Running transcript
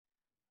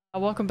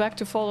Welcome back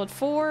to Fallout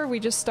 4. We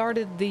just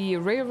started the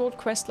railroad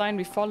quest line.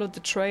 We followed the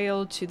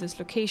trail to this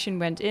location,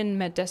 went in,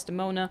 met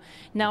Desdemona.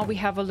 Now we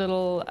have a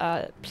little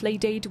play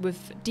date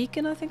with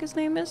Deacon, I think his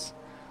name is.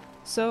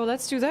 So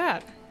let's do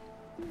that.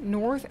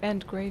 North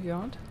End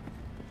Graveyard.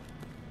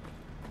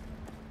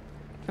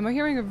 Am I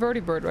hearing a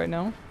vertibird right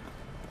now?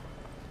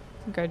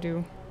 I think I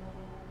do.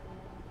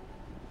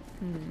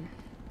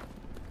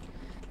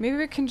 Maybe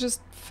we can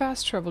just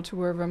fast travel to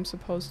wherever I'm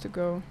supposed to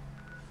go.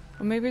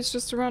 Or maybe it's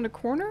just around the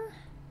corner?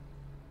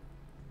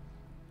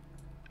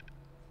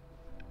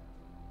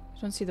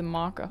 I don't see the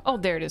marker. Oh,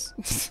 there it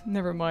is.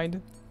 Never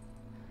mind.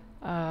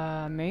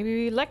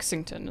 Maybe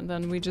Lexington, and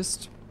then we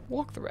just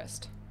walk the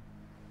rest.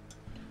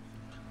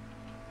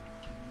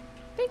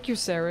 Thank you,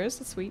 Sarah.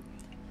 That's sweet.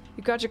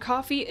 You got your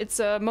coffee? It's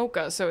a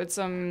mocha, so it's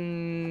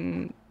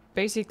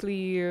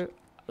basically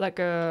like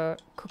a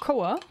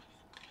cocoa,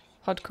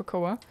 hot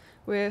cocoa,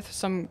 with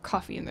some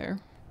coffee in there.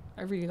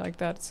 I really like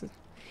that.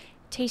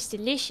 Tastes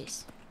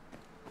delicious.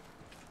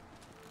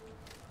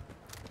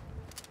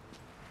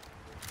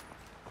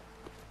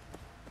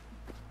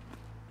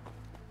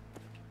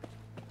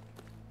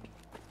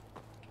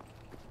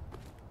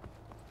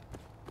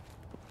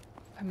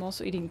 I'm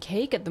also eating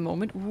cake at the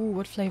moment. Ooh,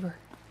 what flavor?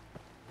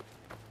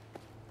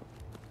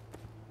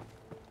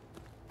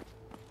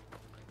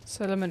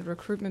 Settlement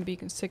recruitment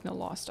beacon signal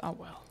lost. Oh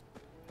well.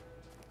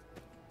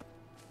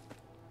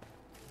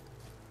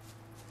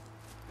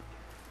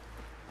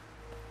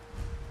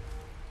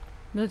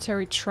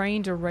 Military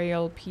train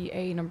derail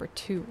PA number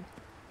 2.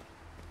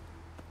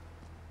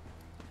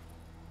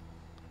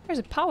 There's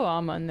a power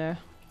armor in there.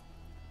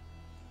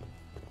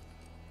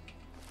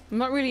 I'm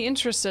not really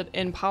interested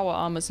in power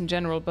armors in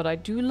general, but I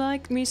do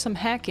like me some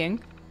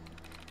hacking.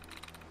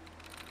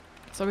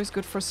 It's always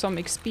good for some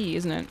XP,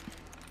 isn't it?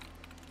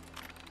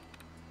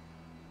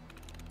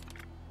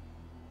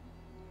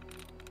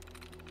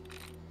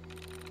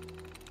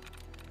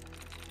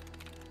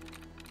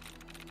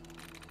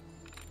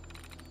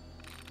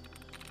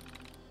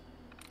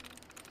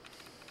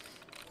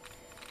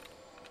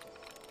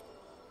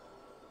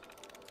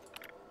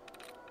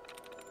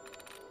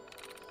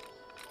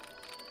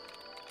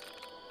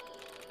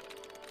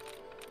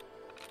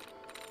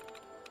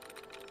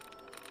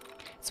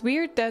 It's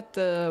weird that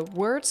the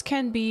words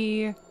can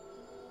be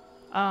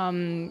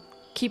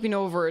keeping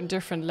over in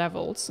different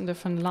levels, in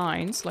different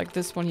lines, like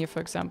this one here, for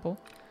example.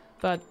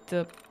 But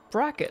the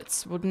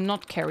brackets would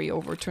not carry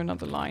over to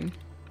another line.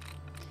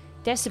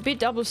 That's a bit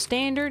double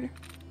standard.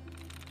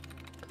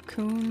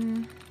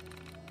 Cocoon.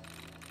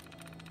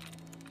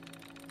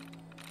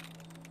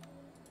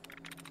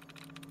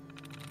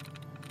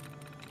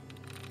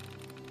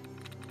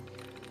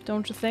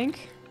 Don't you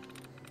think?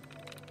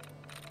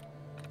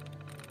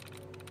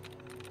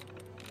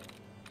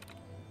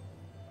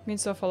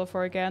 Means so follow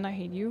for again. I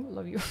hate you.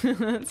 Love you.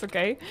 It's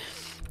okay.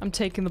 I'm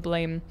taking the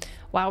blame.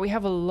 Wow, we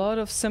have a lot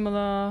of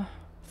similar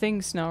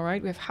things now,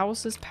 right? We have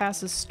houses,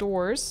 passes,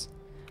 stores,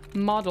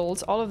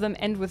 models. All of them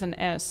end with an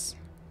S.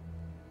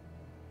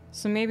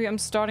 So maybe I'm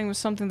starting with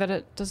something that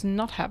it does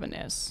not have an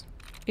S.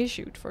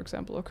 Issued, for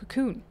example, or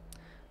cocoon.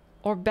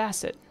 Or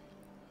Bassett.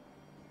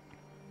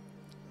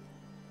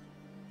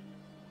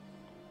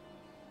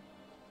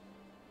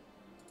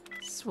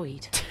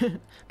 Sweet.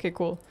 Okay,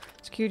 cool.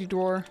 Security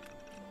door.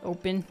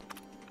 Open.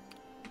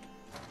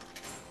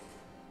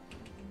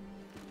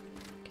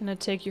 Can I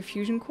take your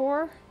fusion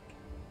core?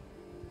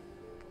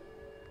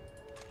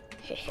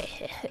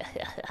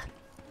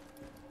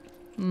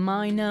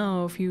 Mine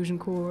now, fusion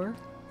core.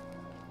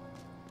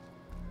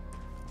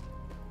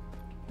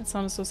 That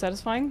sounded so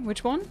satisfying.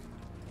 Which one?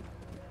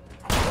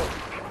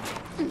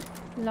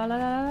 La la la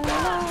la la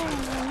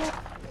la.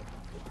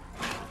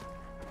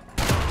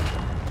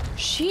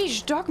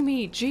 Sheesh, dog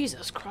meat.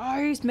 Jesus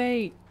Christ,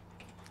 mate.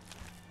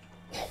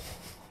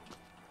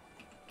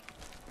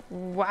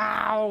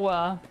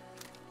 Wow.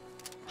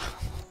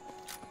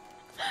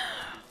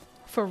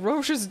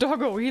 Ferocious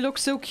doggo. He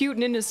looks so cute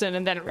and innocent,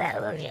 and then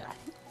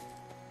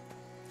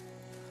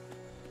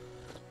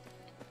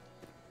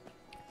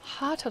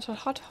hot, hot, hot,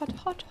 hot, hot,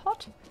 hot,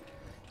 hot.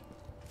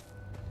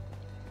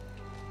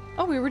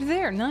 Oh, we were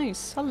there.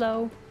 Nice.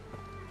 Hello.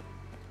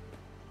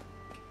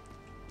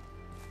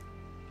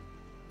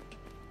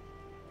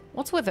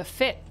 What's with the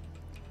fit?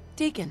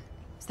 Deacon,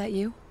 is that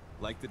you?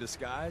 Like the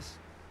disguise?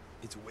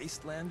 It's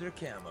Wastelander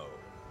camo.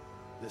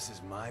 This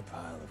is my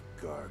pile of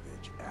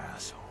garbage,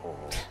 asshole.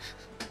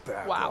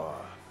 Back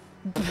off.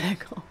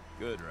 Back off.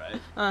 Good, right?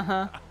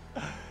 Uh-huh.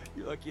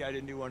 You're lucky I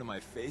didn't do one of my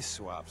face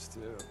swaps,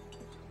 too.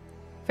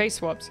 Face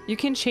swaps. You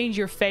can change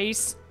your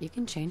face. You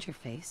can change your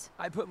face.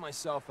 I put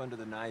myself under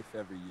the knife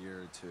every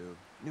year or two.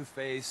 New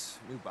face,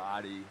 new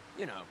body.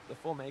 You know, the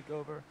full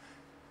makeover.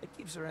 It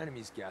keeps our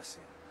enemies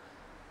guessing.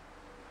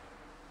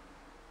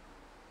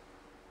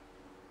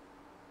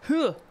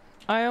 Huh.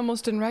 I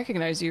almost didn't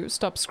recognize you.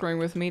 Stop screwing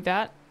with me.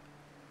 That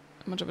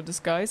much of a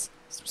disguise.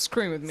 Stop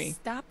screwing with me.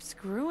 Stop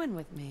screwing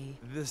with me.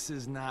 This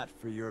is not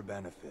for your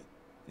benefit.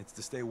 It's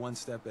to stay one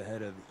step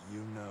ahead of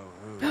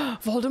you-know-who.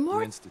 Voldemort?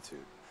 The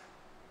Institute.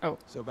 Oh.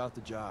 So about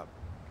the job.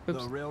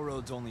 The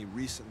railroad's only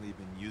recently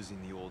been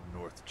using the old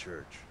North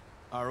Church.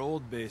 Our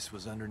old base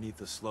was underneath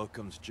the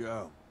Slocum's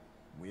Joe.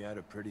 We had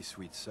a pretty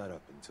sweet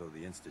setup until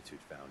the Institute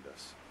found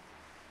us.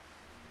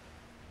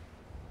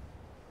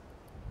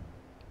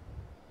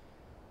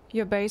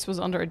 Your base was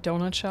under a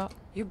donut shop?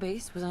 Your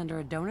base was under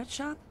a donut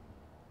shop?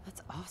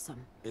 That's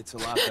awesome. It's a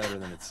lot better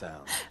than it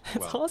sounds.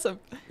 That's Well, awesome.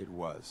 It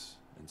was,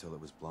 until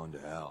it was blown to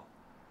hell.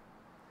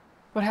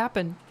 What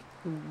happened?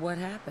 What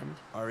happened?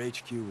 Our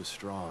HQ was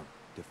strong,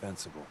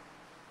 defensible.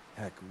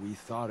 Heck, we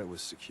thought it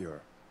was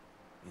secure.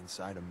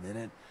 Inside a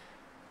minute,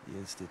 the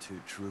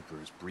Institute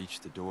troopers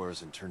breached the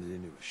doors and turned it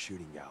into a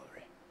shooting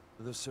gallery.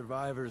 The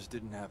survivors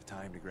didn't have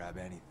time to grab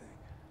anything.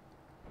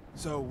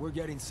 So we're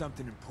getting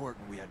something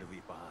important we had to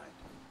leave behind.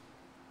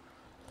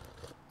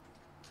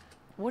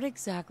 What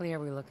exactly are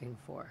we looking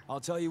for? I'll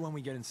tell you when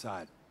we get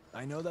inside.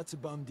 I know that's a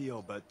bum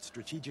deal, but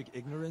strategic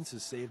ignorance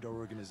has saved our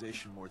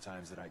organization more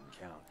times than I can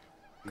count.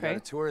 We got a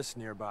tourist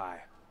nearby.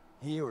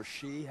 He or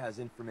she has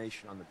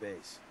information on the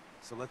base.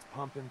 So let's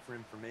pump him for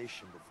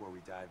information before we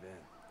dive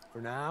in.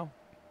 For now,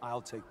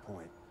 I'll take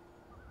point.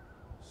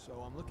 So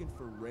I'm looking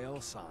for rail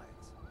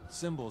signs.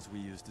 Symbols we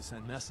use to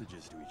send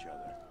messages to each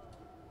other.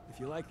 If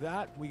you like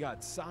that, we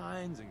got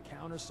signs and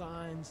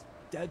countersigns,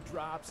 dead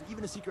drops,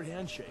 even a secret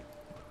handshake.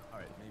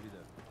 Alright, maybe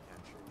the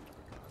handshake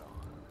never got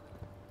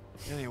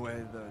on.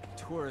 Anyway, the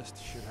tourist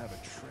should have a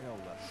trail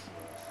left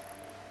for us.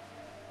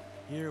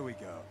 Here we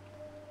go.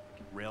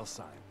 Rail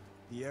sign.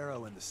 The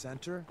arrow in the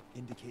center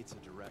indicates a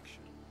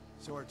direction.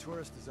 So our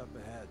tourist is up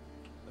ahead.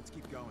 Let's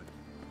keep going.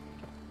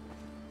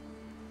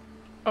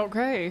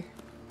 Okay.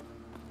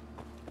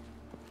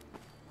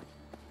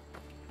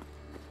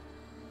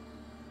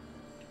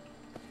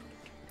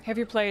 Have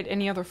you played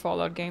any other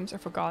Fallout games? I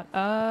forgot.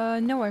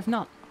 No, I've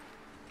not.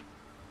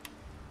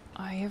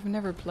 I have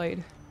never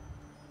played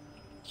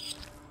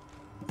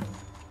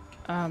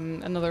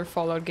another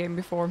Fallout game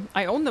before.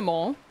 I own them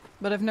all,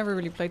 but I've never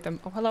really played them.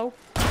 Oh, hello.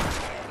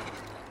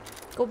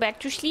 Go back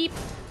to sleep.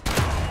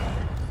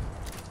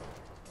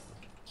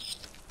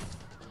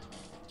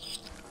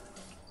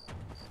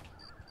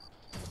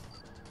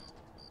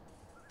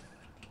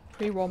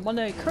 Pre-war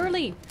Monday.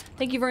 Curly!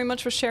 Thank you very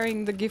much for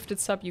sharing the gifted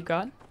sub you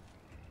got.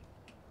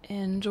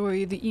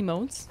 Enjoy the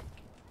emotes.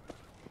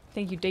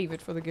 Thank you,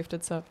 David, for the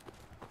gifted sub.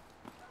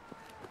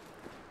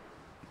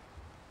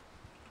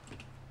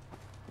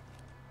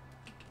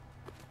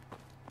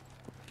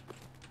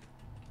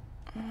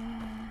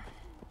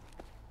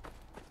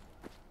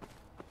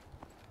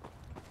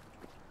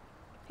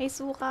 Hey,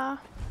 Sura.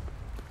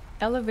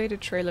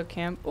 Elevated trailer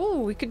camp. Ooh,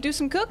 we could do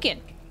some cooking.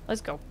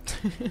 Let's go.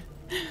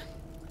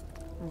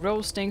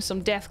 Roasting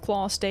some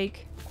Deathclaw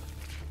steak.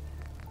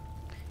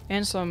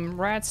 And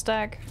some rat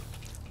stack.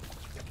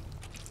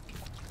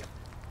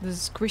 This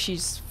is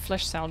Squishy's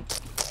flesh sound.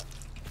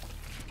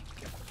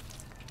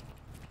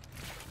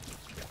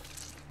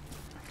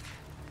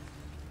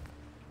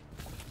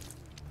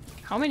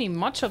 How many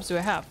matchups do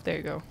I have? There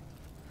you go.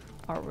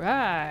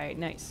 Alright,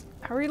 nice.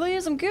 How really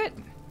is? I'm good.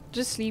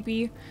 Just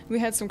sleepy. We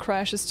had some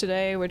crashes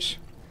today, which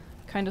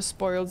kind of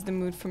spoils the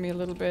mood for me a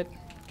little bit.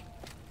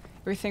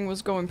 Everything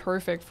was going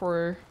perfect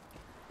for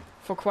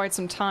quite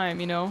some time,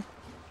 you know?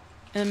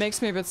 And it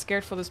makes me a bit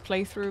scared for this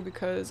playthrough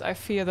because I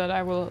fear that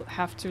I will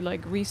have to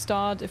like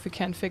restart if we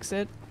can't fix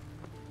it.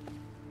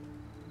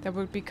 That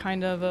would be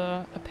kind of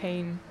a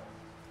pain.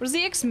 What does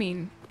the X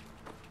mean?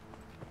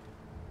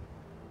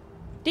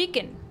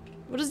 Deacon!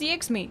 What does the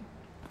X mean?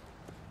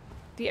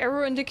 The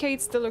arrow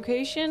indicates the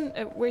location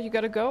where you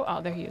gotta go.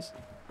 Oh, there he is.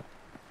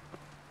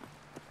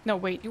 No,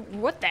 wait.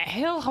 What the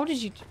hell? How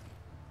did you...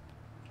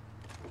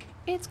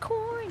 It's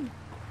corn!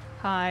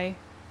 Hi.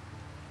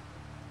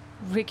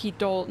 Ricky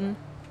Dalton.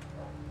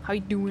 How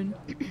you doing?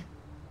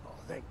 Oh,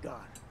 thank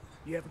God.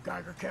 You have a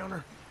Geiger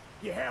counter?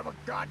 You have a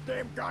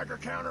goddamn Geiger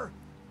counter?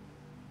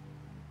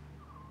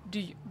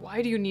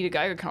 Why do you need a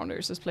Geiger counter?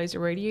 Is this place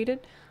irradiated?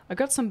 I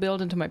got some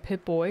built into my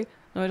Pip-Boy.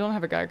 No, I don't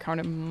have a Geiger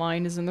counter.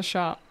 Mine is in the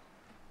shop.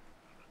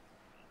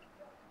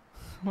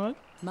 What?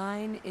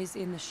 Mine is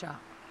in the shop.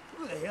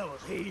 Who the hell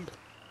is he?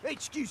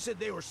 HQ said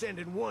they were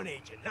sending one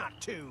agent, not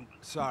two.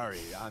 Sorry,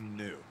 I'm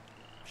new.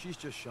 She's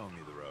just showing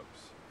me the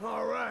ropes.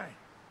 All right.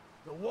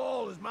 The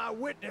wall is my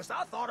witness.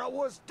 I thought I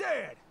was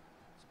dead.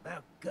 It's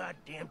about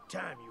goddamn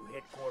time you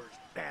headquarters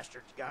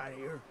bastards got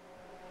here.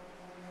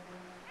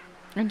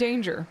 In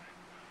danger.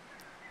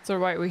 It's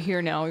alright, we're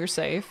here now. You're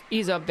safe.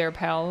 Ease up there,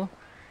 pal.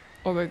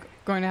 Or we're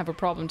going to have a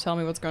problem. Tell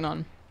me what's going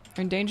on.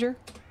 In danger?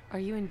 Are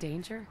you in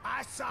danger?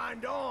 I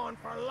signed on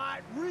for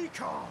light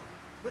recon,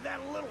 but that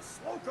little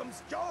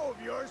Slocum's Joe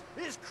of yours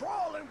is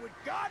crawling with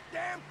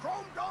goddamn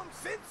chrome dome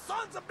synth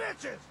sons of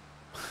bitches.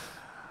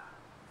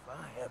 If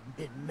I haven't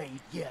been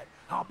made yet,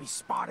 I'll be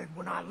spotted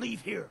when I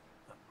leave here.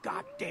 I'm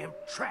goddamn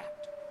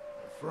trapped.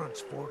 The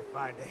front's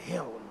fortified to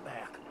hell and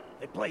back.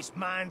 They place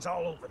mines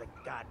all over the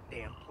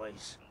goddamn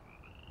place.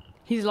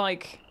 He's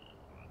like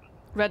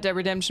Red Dead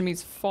Redemption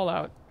meets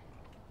Fallout.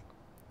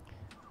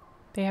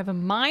 They have a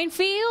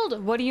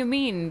minefield? What do you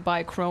mean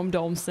by chrome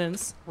dome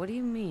synths? What do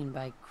you mean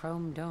by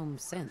chrome dome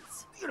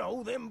synths? You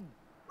know, them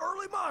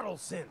Early model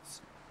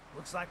synths.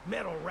 Looks like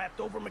metal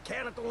wrapped over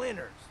mechanical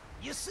innards.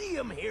 You see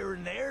them here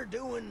and there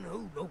doing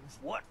who knows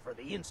what for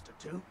the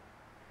Institute.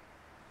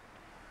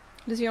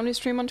 Does he only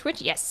stream on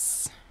Twitch?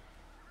 Yes.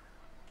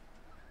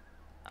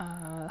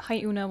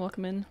 Hi Una,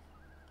 welcome in.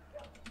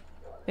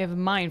 They have a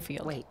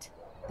minefield. Wait,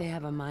 they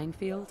have a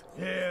minefield?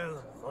 Yeah,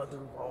 the mother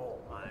of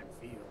all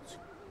minefields.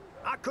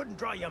 I couldn't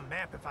draw you a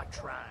map if I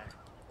tried.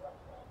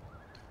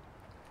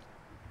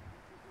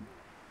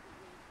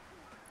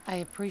 I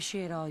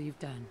appreciate all you've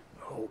done.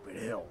 I hope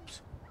it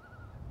helps.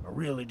 I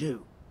really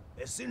do.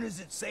 As soon as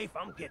it's safe,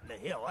 I'm getting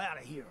the hell out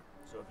of here.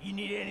 So if you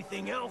need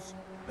anything else,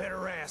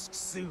 better ask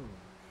soon.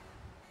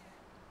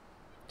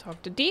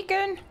 Talk to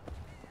Deacon.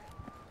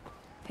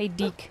 Hey,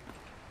 Deek.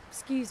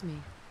 Excuse me.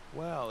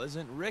 Well,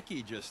 isn't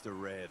Ricky just a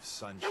ray of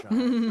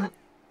sunshine?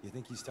 You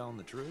think he's telling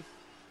the truth?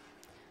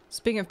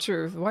 Speaking of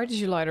truth, why did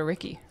you lie to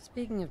Ricky?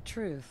 Speaking of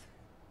truth,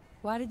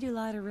 why did you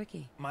lie to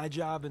Ricky? My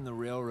job in the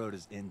railroad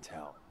is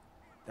intel.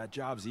 That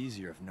job's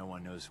easier if no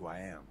one knows who I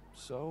am.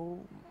 So,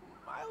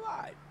 I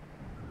lied.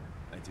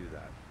 I do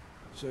that.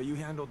 So you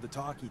handled the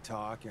talkie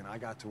talk, and I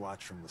got to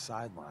watch from the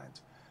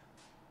sidelines.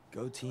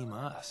 Go team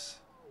us.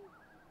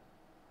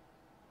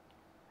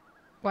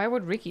 Why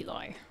would Ricky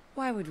lie?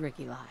 Why would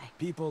Ricky lie?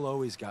 People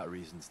always got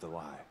reasons to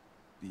lie.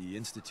 The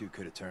Institute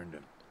could have turned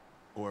him.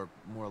 Or,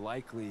 more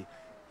likely,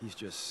 he's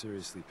just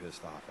seriously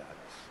pissed off at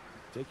us.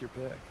 Take your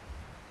pick.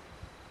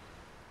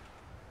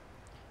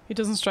 He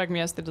doesn't strike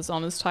me as the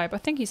dishonest type. I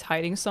think he's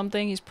hiding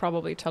something. He's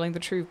probably telling the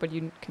truth, but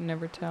you can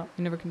never tell.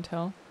 You never can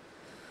tell.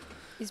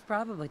 He's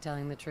probably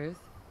telling the truth,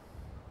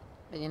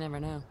 but you never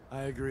know.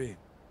 I agree.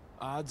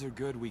 Odds are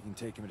good we can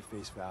take him at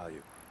face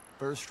value.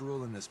 First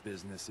rule in this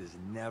business is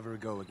never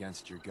go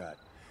against your gut.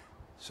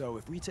 So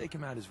if we take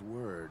him at his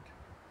word,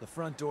 the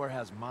front door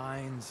has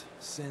mines,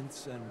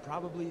 synths, and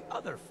probably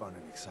other fun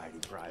and exciting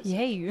prizes.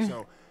 Yay.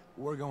 So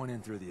we're going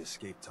in through the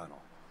escape tunnel.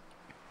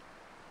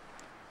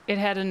 It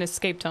had an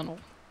escape tunnel.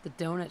 The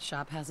donut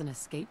shop has an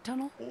escape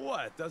tunnel?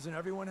 What? Doesn't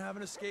everyone have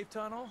an escape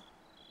tunnel?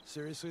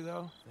 Seriously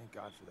though? Thank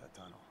God for that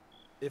tunnel.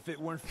 If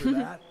it weren't for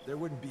that, there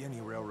wouldn't be any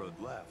railroad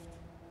left.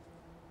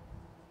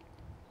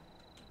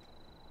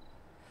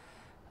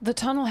 The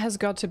tunnel has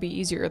got to be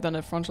easier than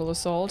a frontal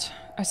assault.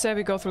 I say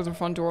we go through the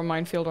front door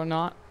minefield or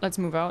not. Let's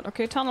move out.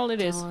 Okay, tunnel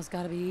it is. Tunnel has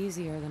got to be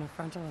easier than a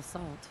frontal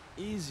assault.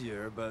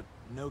 Easier, but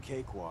no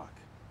cakewalk.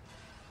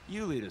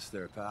 You lead us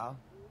there, pal.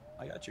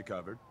 I got you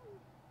covered.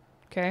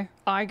 Okay,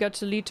 I got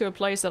to lead to a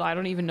place that I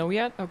don't even know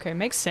yet. Okay,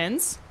 makes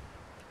sense.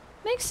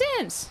 Makes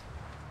sense.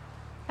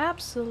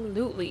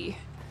 Absolutely.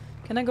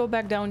 Can I go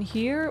back down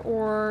here,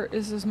 or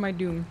is this my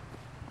doom?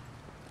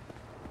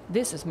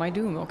 This is my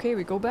doom. Okay,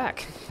 we go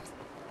back.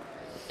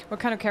 What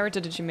kind of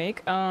character did you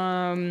make?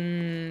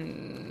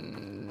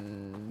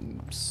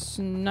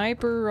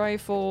 Sniper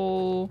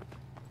rifle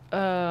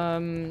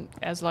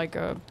as like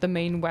the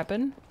main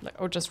weapon,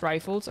 or just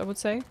rifles, I would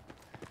say.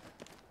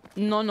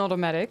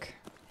 Non-automatic.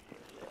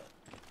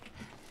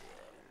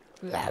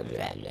 Blah,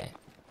 blah, blah.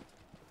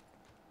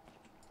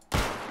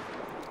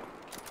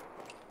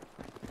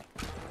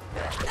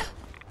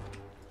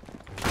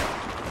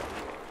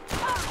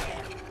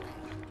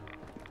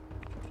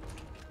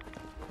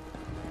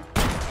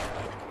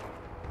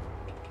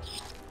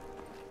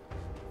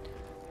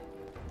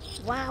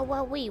 Wow,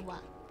 wow, wee, wow.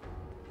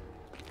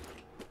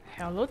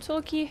 Hello,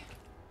 Toki.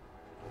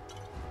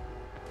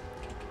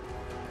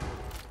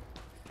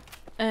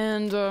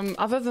 And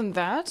other than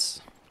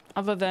that,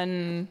 other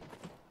than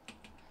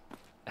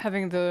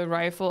having the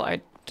rifle,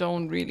 I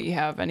don't really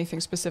have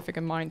anything specific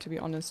in mind, to be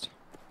honest.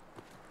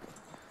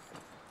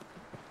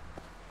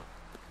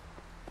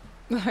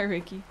 Hi,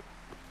 Ricky.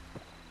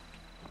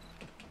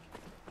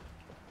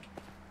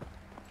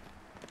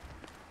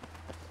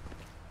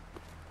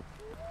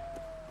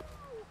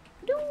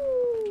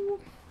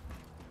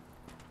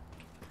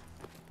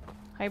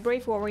 Hi,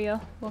 Brave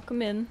Warrior.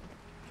 Welcome in.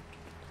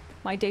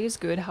 My day is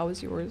good. How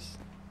is yours?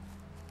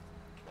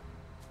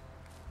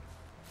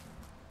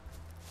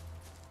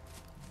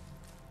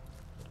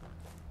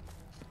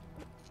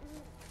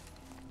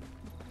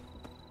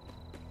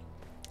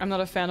 I'm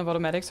not a fan of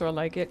automatics, so I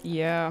like it.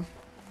 Yeah.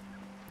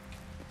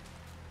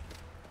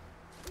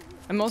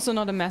 I'm also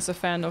not a massive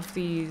fan of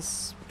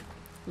these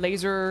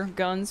laser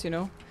guns, you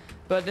know.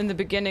 But in the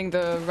beginning,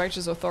 the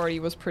Righteous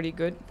Authority was pretty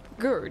good.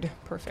 Good.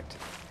 Perfect.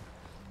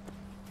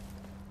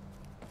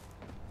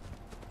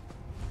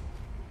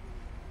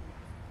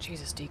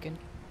 Jesus, Deacon.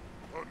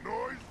 A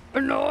noise?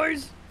 A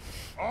noise!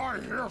 I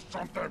hear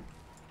something.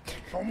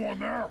 Someone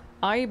there?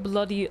 I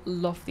bloody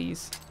love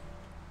these.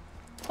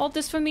 Hold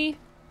this for me.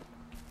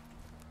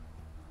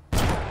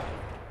 Your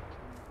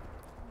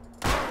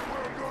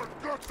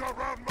guts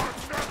around my neck.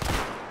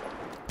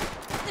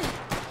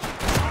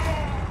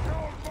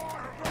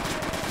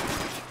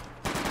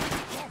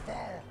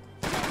 Suffer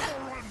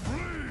and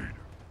bleed.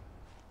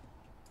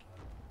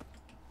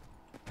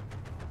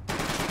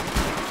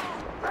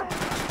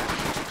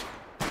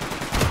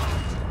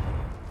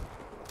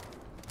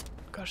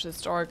 Gosh,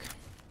 it's dark.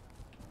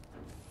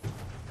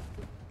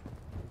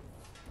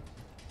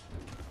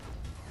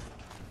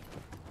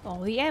 All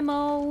the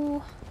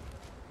ammo.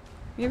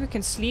 Maybe we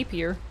can sleep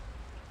here.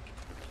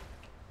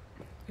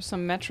 There's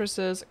some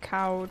mattresses, a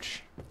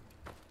couch.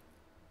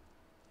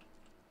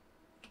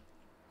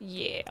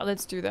 Yeah,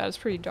 let's do that. It's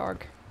pretty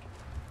dark.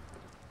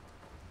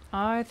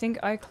 I think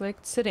I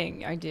clicked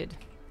sitting. I did.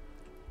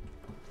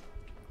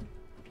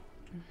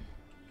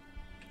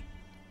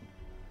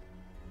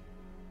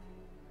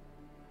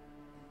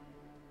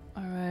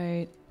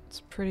 Alright. It's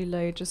pretty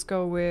late. Just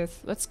go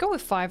with... Let's go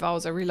with 5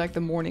 hours. I really like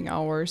the morning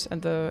hours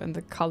and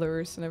the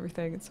colors and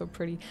everything. It's so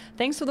pretty.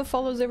 Thanks for the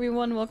follows,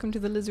 everyone. Welcome to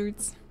the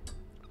lizards.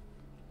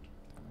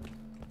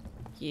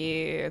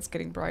 Yeah, it's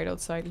getting bright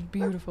outside. It's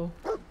beautiful.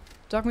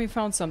 Dog, we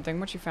found something.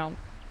 What you found?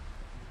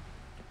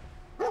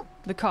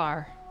 The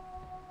car.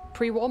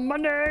 Pre-war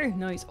money!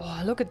 Nice.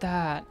 Oh, look at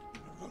that.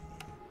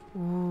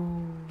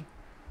 Ooh.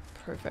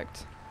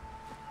 Perfect.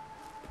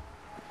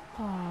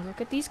 Oh,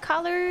 look at these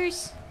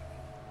colors.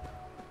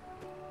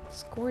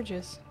 It's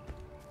gorgeous.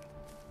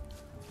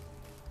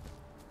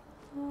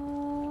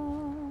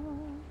 Oh.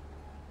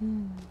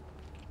 Hmm.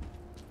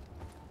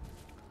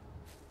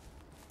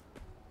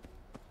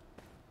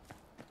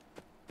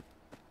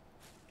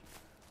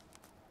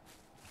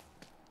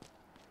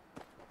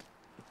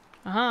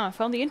 Aha, I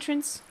found the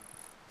entrance.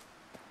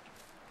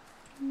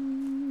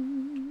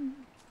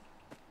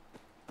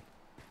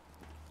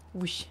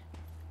 Whoosh.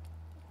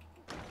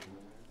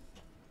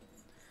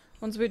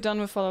 Once we're done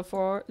with Fallout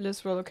 4,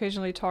 Liz will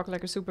occasionally talk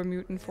like a super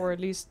mutant for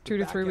at least 2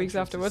 to 3 weeks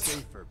afterwards.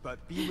 Safer,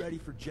 but be ready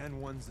for Gen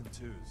 1s and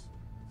 2s.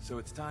 So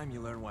it's time you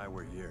learn why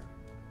we're here.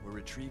 We're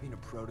retrieving a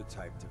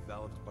prototype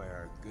developed by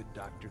our good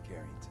Dr.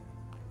 Carrington.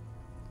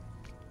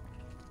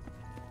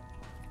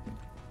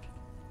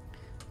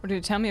 What did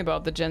you tell me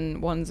about the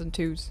Gen 1s and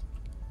 2s?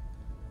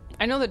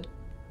 I know that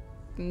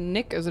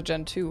Nick is a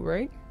Gen 2,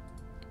 right?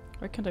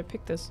 Why can't I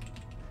pick this?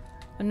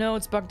 Oh no,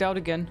 it's bugged out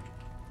again.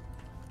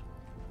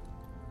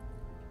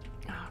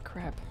 Ah,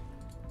 crap.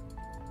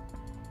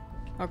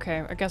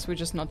 Okay, I guess we're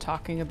just not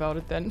talking about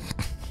it then.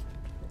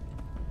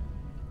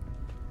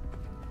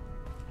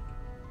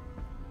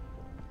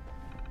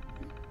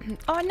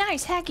 Oh,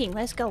 nice hacking.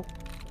 Let's go.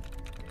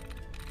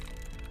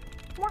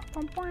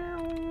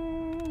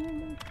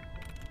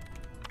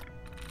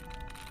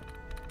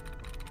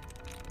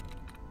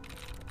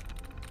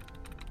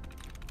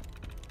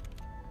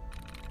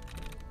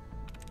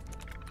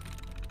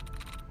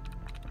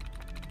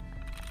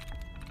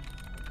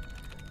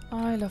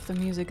 I love the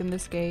music in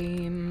this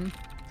game.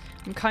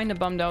 I'm kinda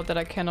bummed out that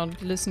I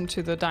cannot listen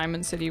to the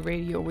Diamond City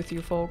radio with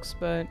you folks,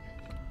 but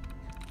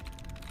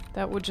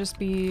that would just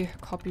be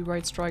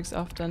copyright strikes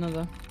after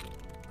another.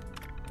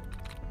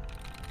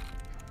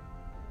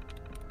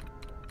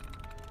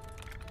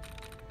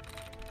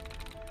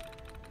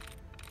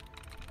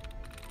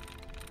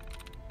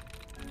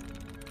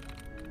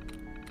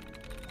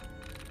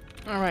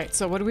 Alright,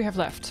 so what do we have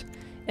left?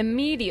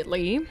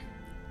 Immediately,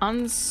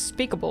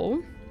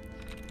 unspeakable,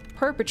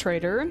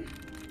 perpetrator,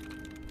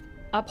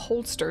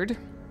 upholstered,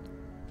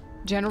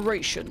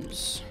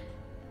 generations,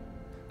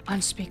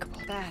 unspeakable.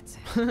 That's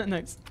it.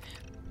 Nice.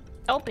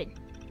 Open.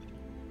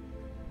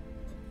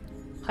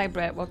 Hi,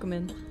 Brett. Welcome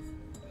in.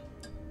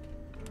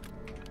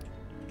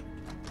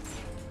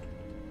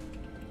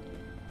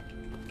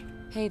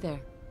 Hey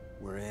there.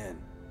 We're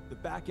in. The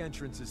back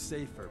entrance is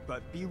safer,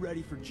 but be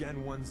ready for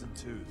Gen 1s and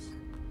 2s.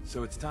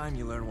 So it's time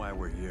you learn why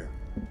we're here.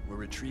 We're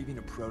retrieving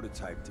a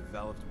prototype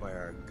developed by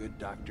our good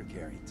Dr.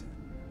 Carrington.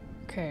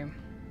 Okay.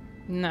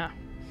 Nah.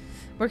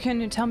 What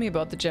can you tell me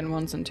about the Gen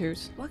 1s and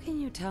 2s? What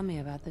can you tell me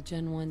about the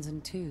Gen 1s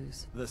and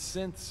 2s? The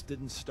synths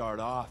didn't start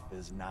off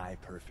as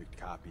nigh-perfect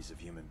copies of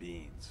human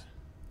beings.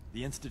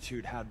 The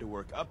Institute had to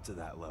work up to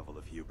that level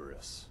of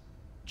hubris.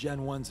 Gen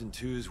 1s and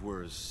 2s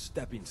were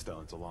stepping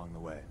stones along the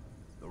way.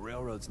 The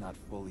Railroad's not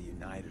fully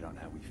united on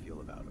how we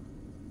feel about them.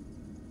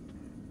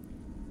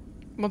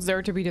 What's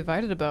there to be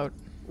divided about?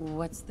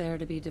 What's there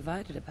to be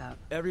divided about?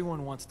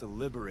 Everyone wants to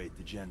liberate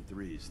the Gen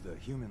 3s, the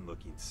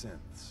human-looking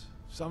synths.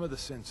 Some of the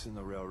synths in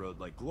the Railroad,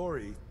 like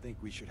Glory, think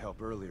we should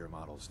help earlier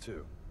models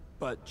too.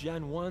 But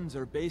Gen 1s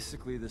are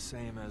basically the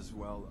same as,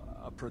 well,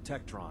 a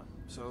Protectron,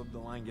 so the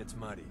line gets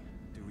muddy.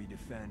 Do we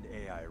defend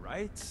AI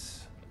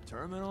rights?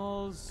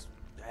 Terminals?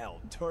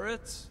 Hell,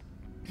 turrets?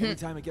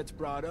 Anytime it gets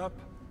brought up,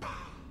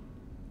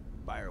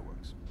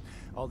 fireworks.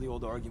 All the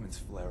old arguments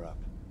flare up.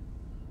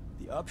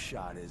 The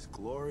upshot is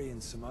Glory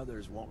and some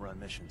others won't run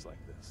missions like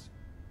this.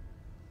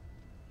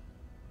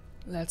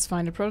 Let's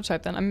find a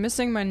prototype then. I'm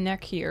missing my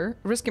neck here.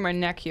 Risking my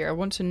neck here. I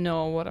want to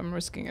know what I'm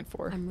risking it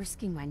for. I'm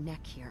risking my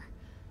neck here.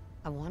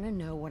 I want to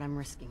know what I'm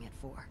risking it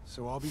for.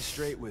 So I'll be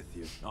straight with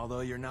you, although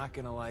you're not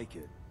gonna like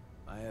it.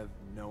 I have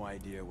no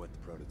idea what the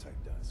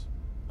prototype does.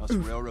 Us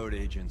Railroad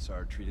agents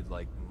are treated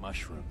like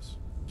mushrooms.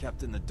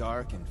 Kept in the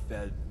dark and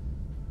fed...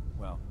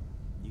 well,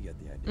 you get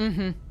the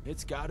idea.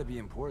 It's gotta be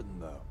important,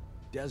 though.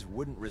 Des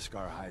wouldn't risk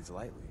our hides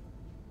lightly.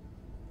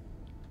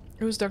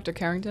 Who's Dr.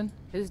 Carrington?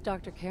 Who's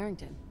Dr.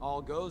 Carrington?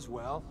 All goes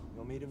well,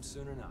 you'll meet him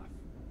soon enough.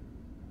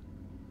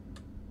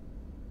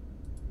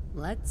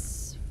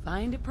 Let's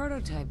find a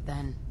prototype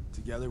then.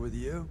 Together with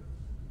you,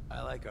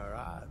 I like our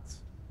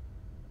odds.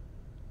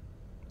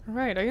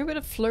 Right, are you a bit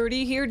of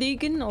flirty here,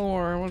 Deacon,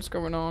 or what's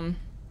going on?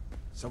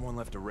 Someone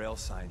left a rail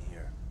sign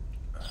here.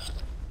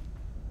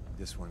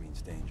 This one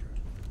means danger.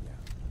 Yeah,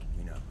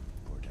 we know.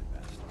 Poor dead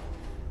bastard.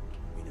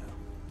 We know.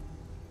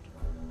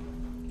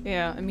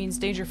 Yeah, it means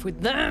danger for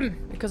them,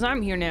 because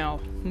I'm here now.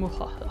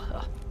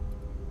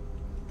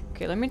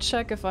 Okay, let me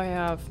check if I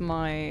have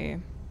my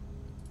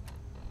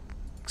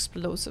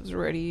explosives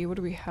ready. What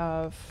do we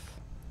have?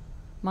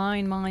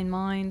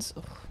 Mines.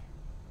 Ugh.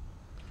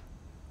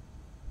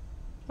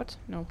 What?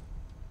 No.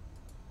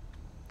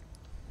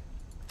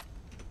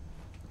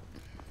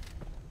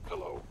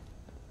 Hello.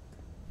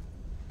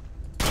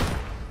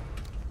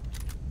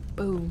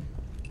 Boom.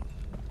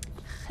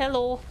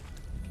 Hello.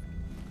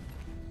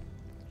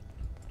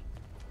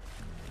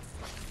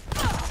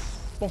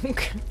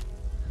 Bonk.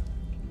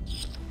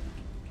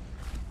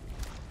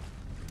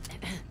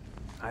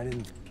 I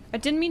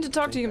didn't mean to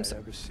talk to you. I'd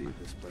ever see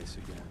this place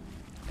again.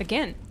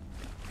 Again?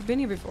 You've been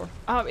here before.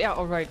 Oh, yeah,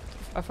 alright.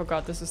 I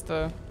forgot this is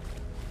the...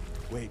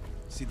 Wait,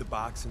 see the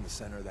box in the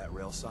center of that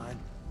rail sign?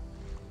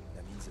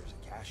 That means there's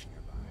a cache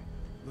nearby.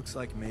 Looks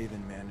like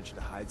Maven managed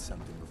to hide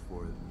something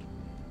before...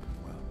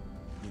 Well,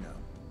 you know.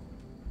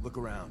 Look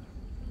around.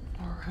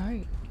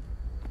 Alright.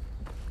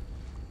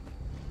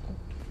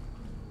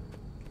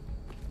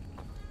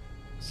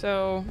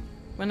 So,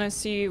 when I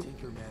see...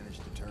 Tinker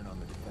managed to turn on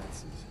the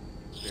defenses.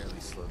 Barely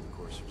slowed the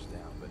coursers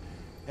down, but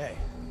hey,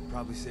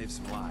 probably saved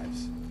some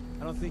lives.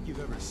 I don't think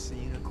you've ever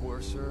seen a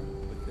courser,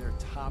 but they're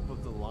top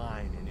of the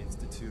line in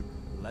Institute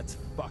let's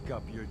fuck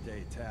up your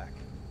day tech.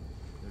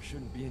 There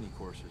shouldn't be any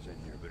coursers in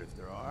here, but if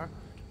there are,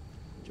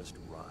 just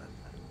run.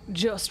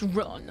 Just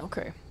run,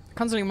 okay. I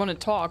constantly want to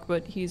talk,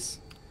 but he's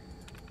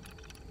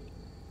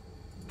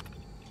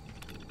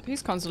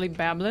constantly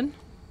babbling.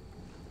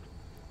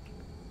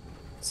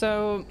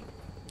 So,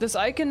 this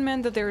icon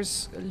meant that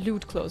there's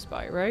loot close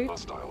by, right?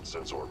 Hostile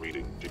sensor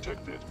reading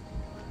detected.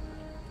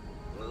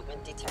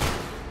 Movement detected.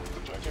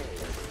 Detected.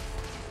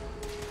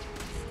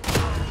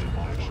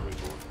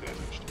 Actuator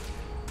damaged.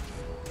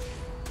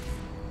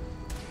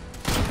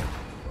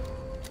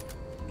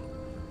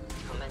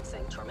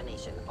 Commencing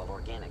termination of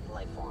organic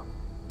life form.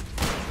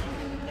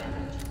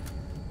 Damage.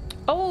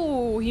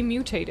 Oh, he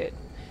mutated.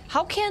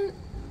 How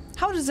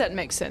does that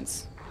make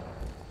sense?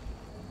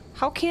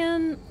 How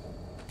can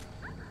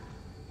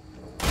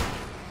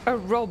a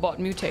robot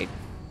mutate?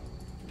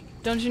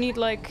 Don't you need,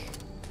 like,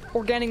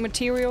 organic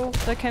material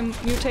that can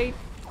mutate?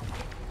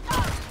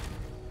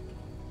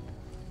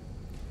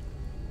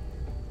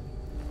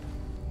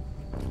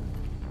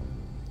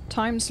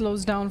 Time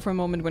slows down for a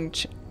moment when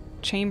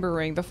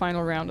chambering the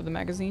final round of the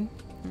magazine.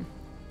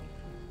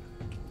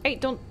 Hey,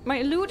 don't...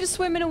 My loot is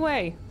swimming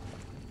away!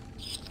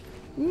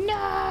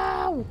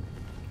 No!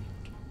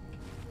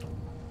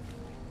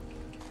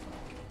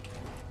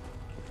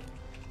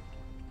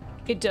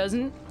 It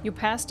doesn't? You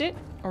passed it?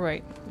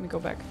 Alright, let me go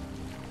back.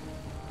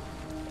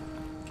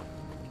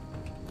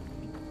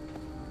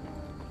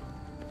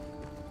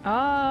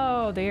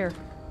 Oh, there.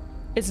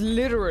 It's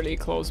literally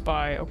close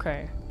by,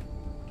 okay.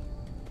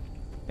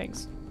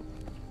 Thanks.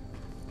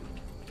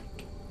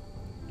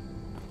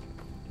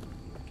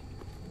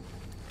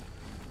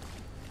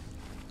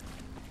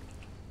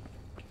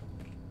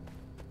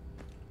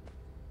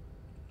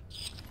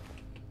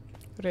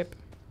 Rip.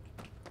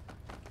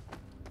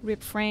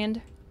 Rip,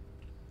 friend.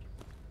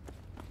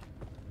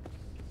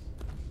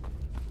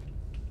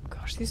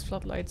 Gosh, these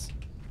floodlights.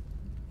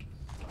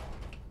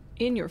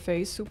 In your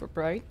face, super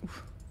bright.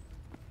 Oof.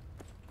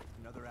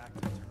 Another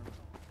active terminal.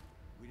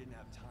 We didn't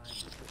have time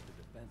to put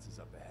the defenses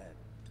up ahead.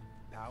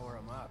 Power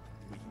them up,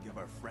 and we can give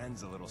our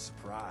friends a little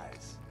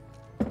surprise.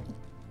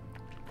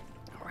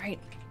 Alright.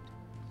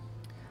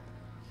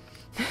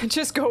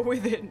 Just go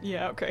with it.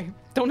 Yeah, okay.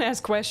 Don't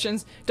ask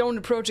questions. Don't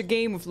approach a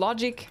game with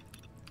logic.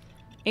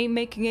 Ain't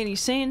making any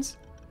sense.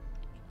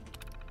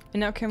 And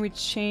now can we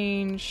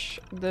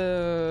change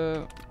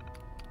the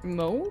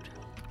mode?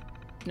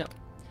 No.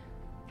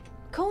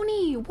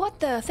 Coney, what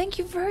the? Thank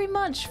you very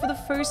much for the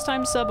first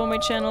time sub on my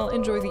channel.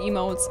 Enjoy the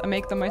emotes. I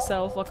make them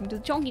myself. Welcome to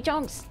the Chonky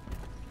Chonks.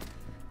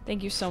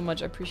 Thank you so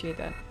much. I appreciate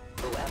that.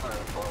 Whoever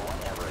or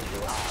whatever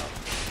you are,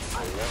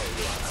 I know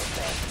you are out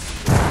there.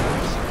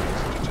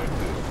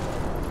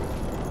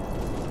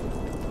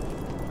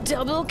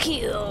 Double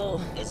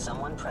kill. Is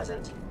someone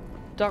present?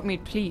 Dog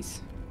meat,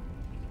 please.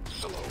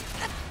 Hello.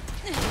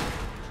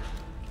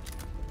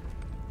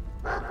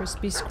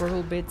 Crispy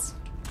squirrel bits.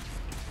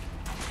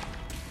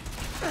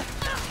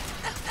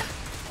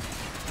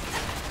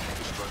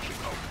 Destruction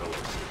of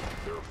LIZZ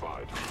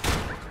verified.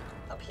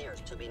 Appears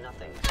to be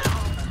nothing.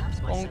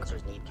 Perhaps my Bonk.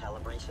 sensors need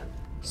calibration.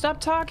 Stop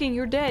talking,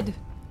 you're dead.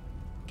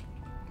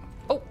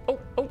 Oh,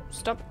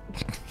 stop.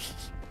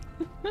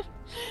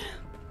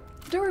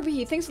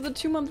 Derby, thanks for the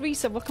 2-month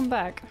resub. Welcome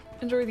back.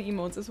 Enjoy the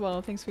emotes as well.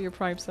 Thanks for your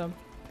Prime sub.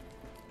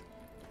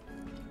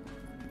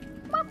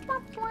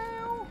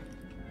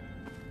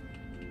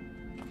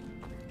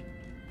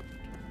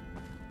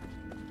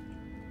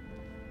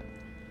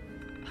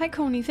 Hi,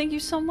 Coney. Thank you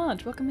so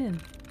much. Welcome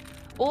in.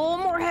 Oh,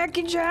 more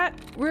hacking chat.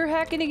 We're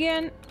hacking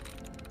again.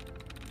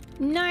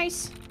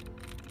 Nice.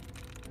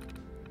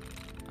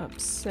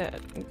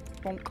 Upset. Ooh,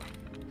 bonk.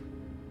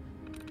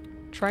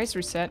 Tries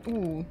reset.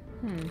 Ooh.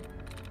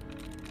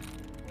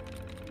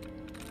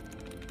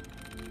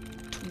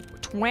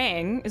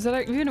 Twang? Is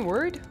that even a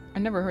word? I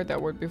never heard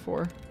that word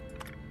before.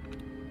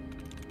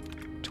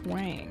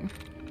 Twang.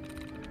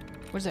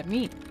 What does that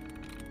mean?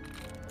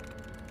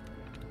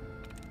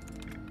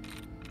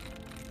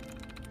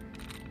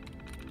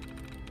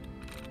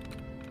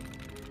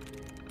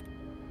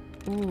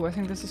 Ooh, I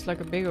think this is like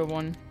a bigger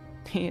one.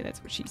 Yeah,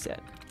 that's what she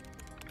said.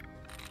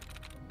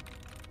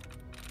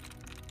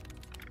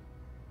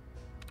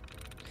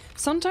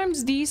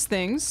 Sometimes these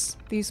things,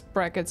 these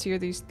brackets here,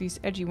 these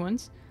edgy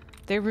ones,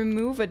 they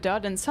remove a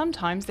dot and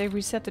sometimes they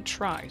reset the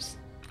tries.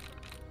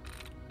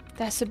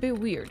 That's a bit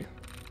weird.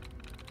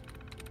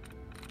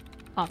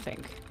 I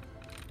think.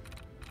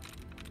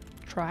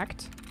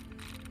 Tracked.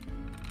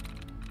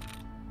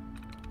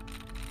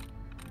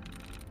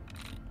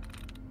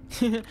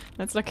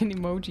 That's like an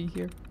emoji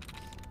here.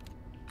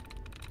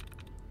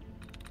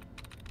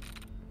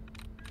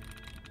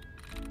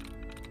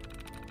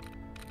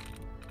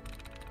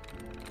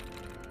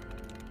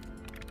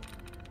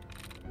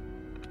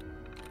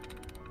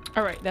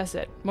 Alright, that's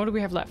it. What do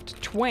we have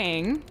left?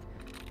 Twang,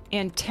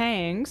 and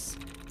tangs,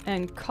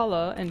 and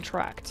color, and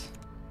tracked.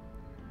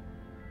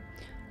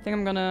 I think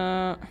I'm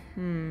gonna...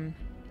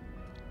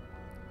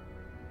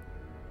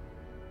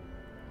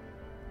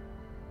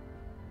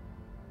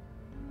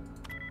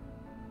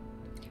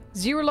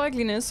 Zero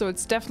likeliness, so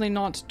it's definitely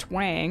not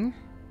twang.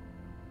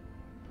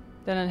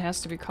 Then it has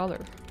to be color.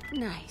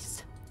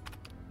 Nice.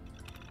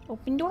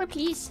 Open door,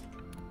 please.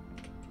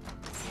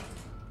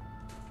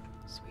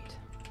 Sweet.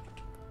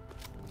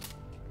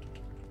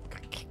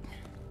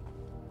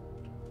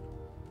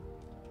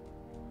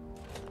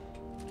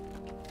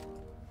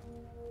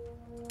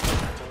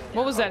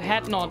 What was that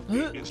hat knot?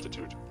 The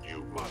Institute,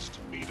 you must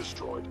be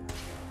destroyed.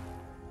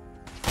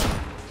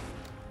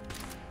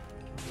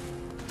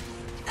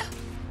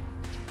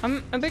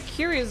 I'm a bit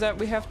curious that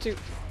we have to...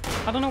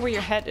 I don't know where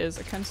your head is.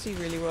 I can't see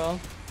really well.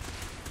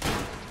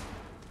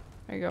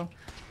 There you go.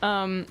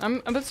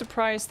 I'm a bit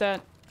surprised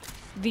that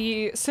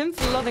the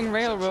synth-loving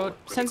railroad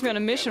sends me on a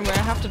mission where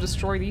I have to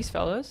destroy these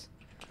fellas.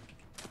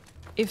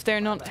 If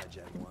they're not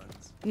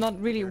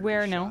really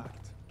aware now.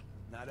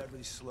 Not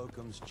every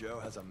Slocum's Joe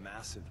has a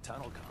massive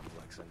tunnel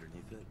complex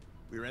underneath it.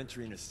 We're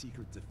entering a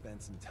secret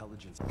defense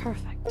intelligence.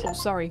 Perfect. Oh,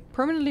 sorry.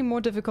 Permanently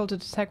more difficult to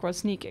detect while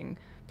sneaking.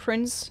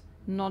 Prince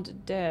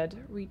not dead.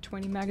 Read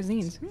 20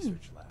 magazines.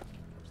 Research lab,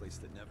 a place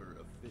that never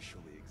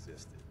officially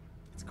existed.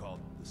 It's called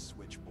the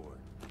Switchboard.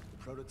 The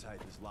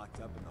prototype is locked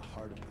up in the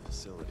heart of the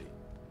facility.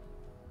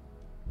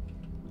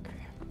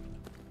 Okay.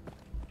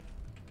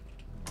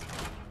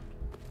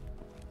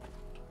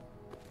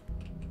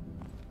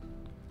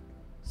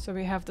 So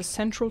we have the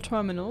central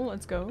terminal.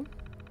 Let's go.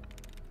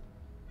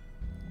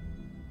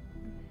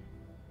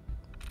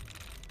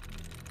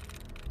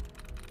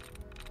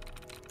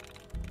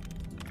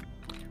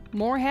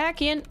 More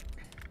hacking.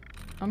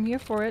 I'm here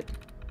for it.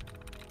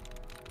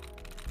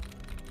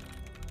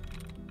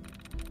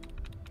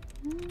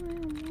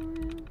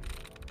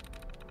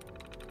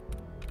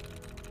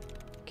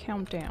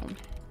 Countdown.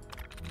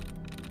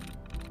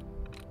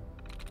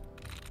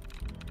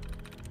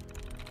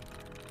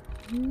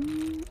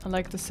 I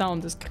like the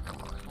sound, this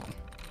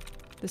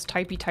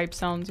typey type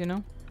sounds, you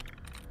know?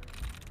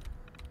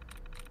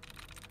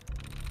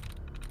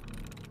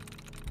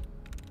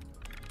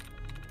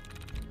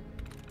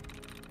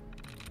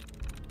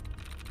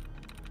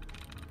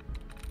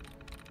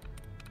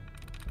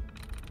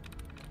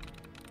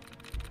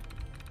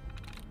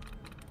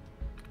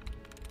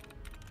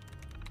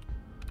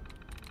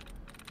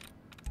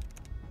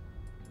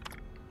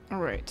 All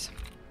right.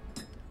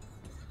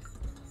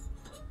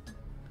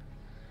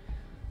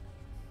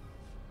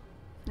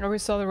 I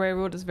always saw the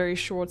railroad as very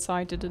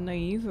short-sighted and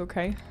naive,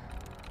 okay.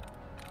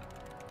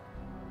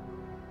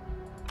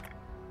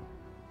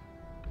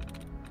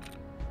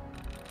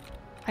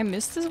 I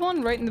missed this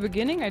one right in the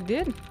beginning? I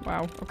did?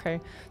 Wow, okay.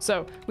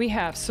 So, we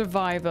have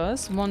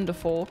survivors,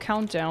 wonderful,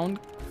 countdown,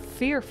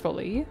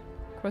 fearfully,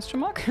 question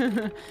mark?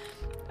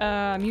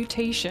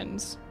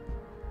 Mutations.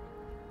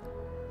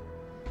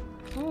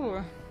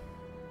 Ooh.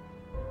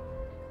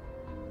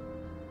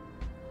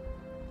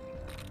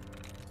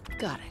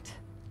 Got it.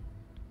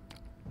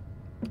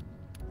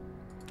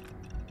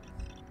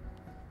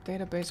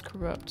 Database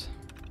corrupt.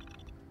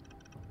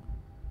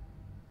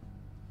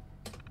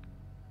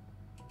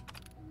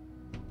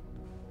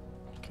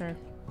 Okay.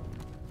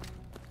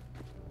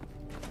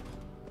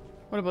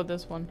 What about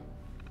this one?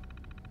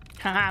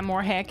 Haha,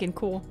 more hacking,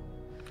 cool.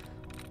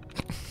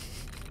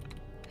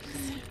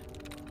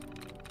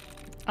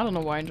 I don't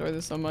know why I enjoy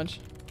this so much.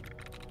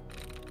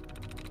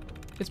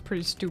 It's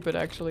pretty stupid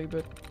actually,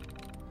 but...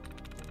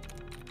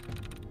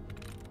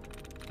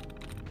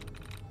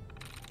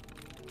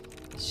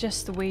 it's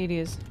just the way it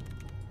is.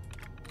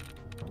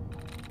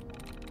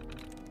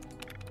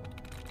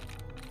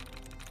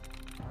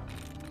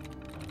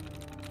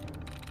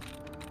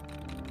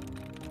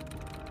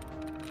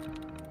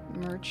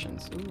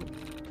 Merchants, ooh.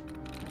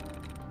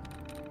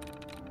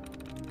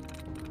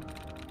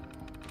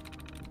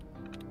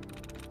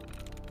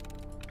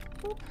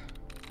 Boop.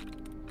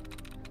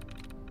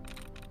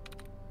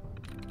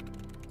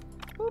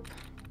 Boop.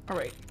 All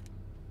right.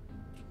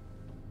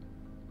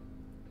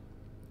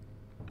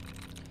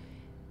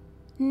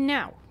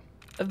 Now,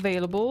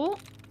 available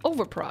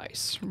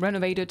overprice,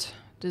 renovated,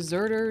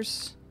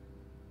 deserters,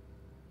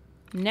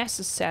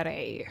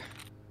 necessary,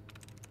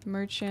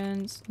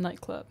 merchants,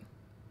 nightclub.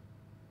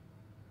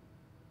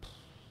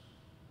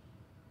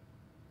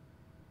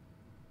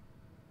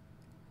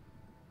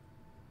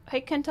 I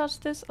can't touch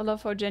this. I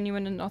love how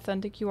genuine and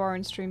authentic you are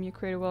in stream. You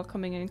create a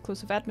welcoming and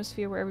inclusive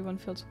atmosphere where everyone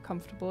feels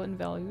comfortable and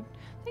valued.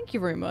 Thank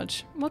you very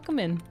much. Welcome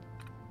in.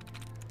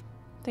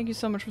 Thank you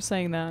so much for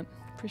saying that.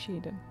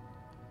 Appreciate it.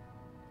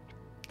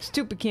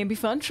 Stupid can be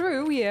fun.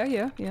 True.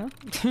 Yeah.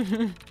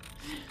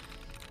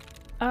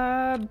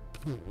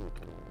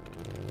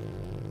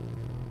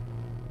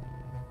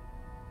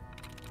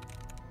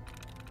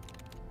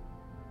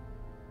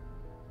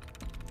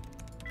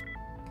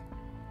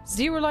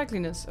 Zero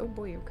likeliness. Oh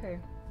boy, okay.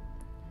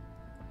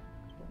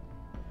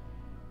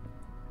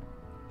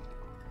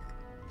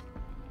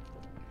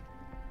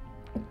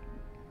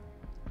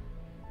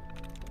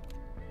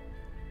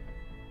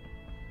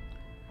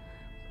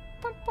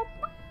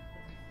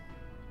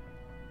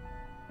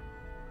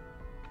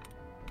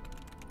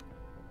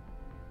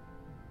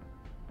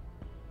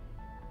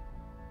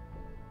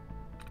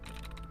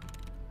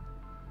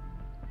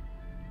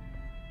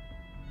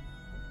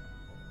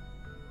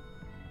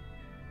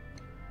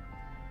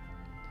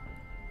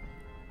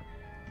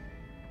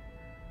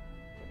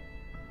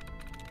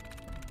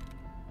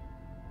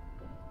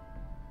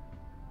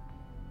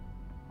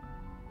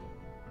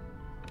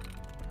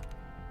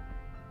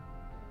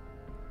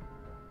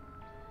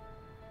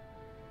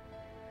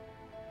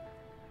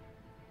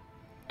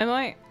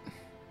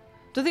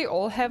 Do they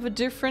all have a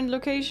different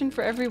location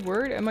for every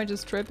word? Am I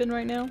just tripping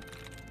right now?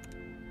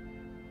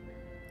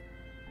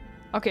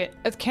 Okay,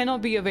 it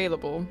cannot be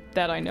available.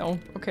 That I know.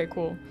 Okay,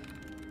 cool.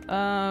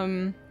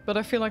 But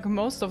I feel like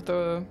most of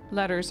the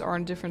letters are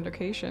in different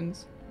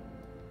locations.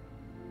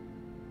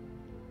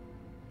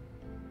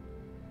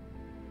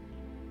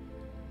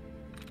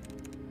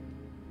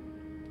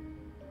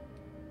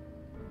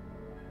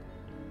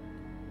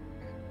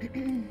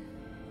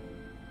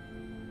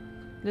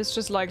 This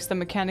just likes the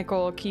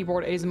mechanical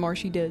keyboard ASMR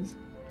she does.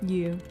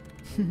 Yeah.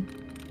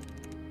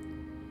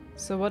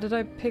 So what did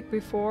I pick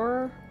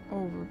before?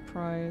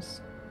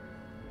 Overprice.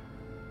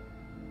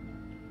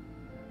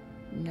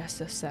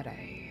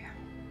 Necessary.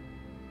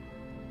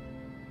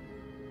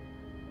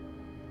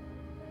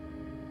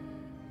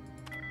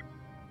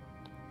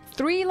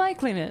 Three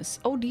likeliness.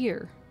 Oh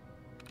dear.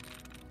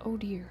 Oh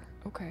dear.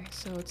 Okay,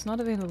 so it's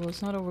not available,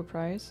 it's not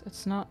overpriced,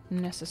 it's not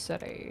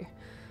necessary.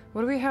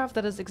 What do we have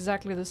that is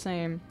exactly the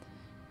same?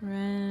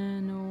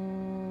 Renovated.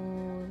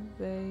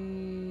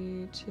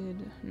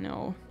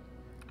 No.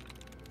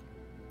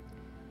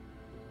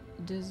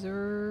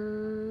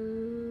 Deserters?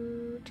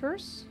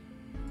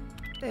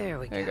 There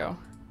we go. There you go.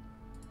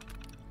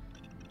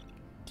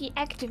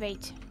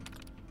 Deactivate.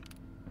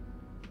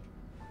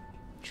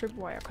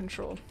 Tripwire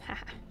control.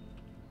 Haha.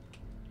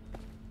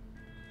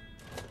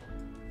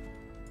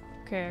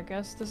 Okay, I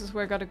guess this is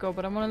where I gotta go,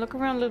 but I wanna look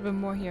around a little bit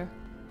more here.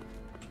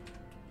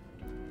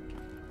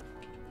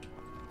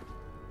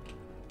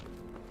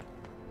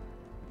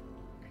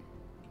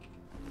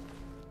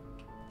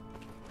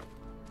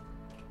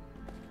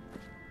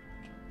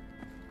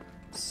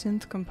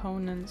 Synth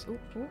components. Ooh,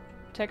 ooh.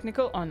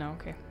 Technical? Oh no,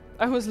 okay.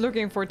 I was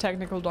looking for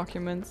technical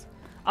documents.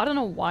 I don't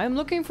know why I'm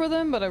looking for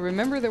them, but I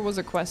remember there was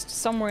a quest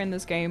somewhere in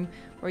this game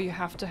where you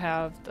have to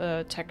have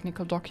the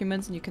technical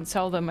documents and you can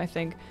sell them, I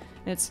think.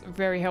 And it's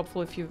very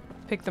helpful if you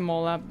pick them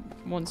all up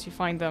once you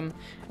find them,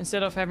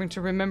 instead of having to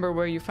remember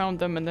where you found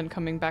them and then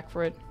coming back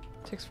for it.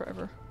 It takes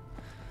forever.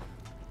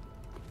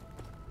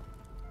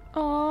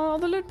 Oh,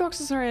 the loot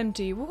boxes are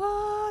empty.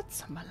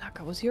 What?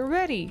 Malaka was here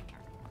already.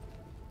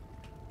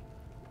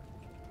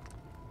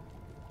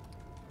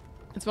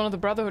 It's one of the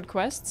Brotherhood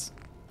quests.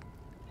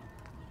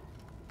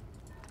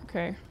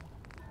 Okay.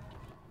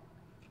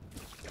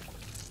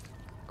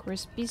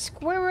 Crispy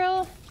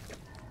squirrel.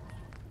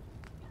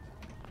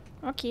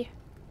 Okay.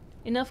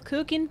 Enough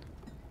cooking.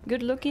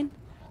 Good looking.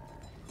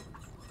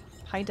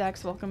 Hi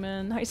Dax, welcome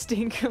in. Hi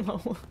Stink,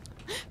 hello.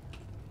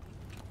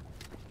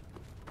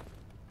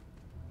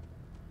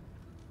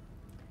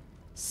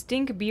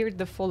 Stink beard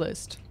the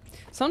fullest.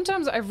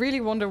 Sometimes I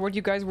really wonder what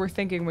you guys were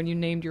thinking when you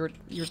named your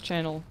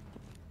channel.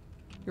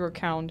 Your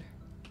account.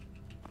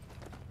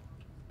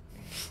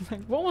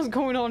 Like, what was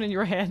going on in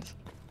your head?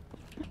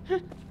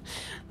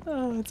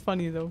 Oh, it's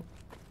funny though.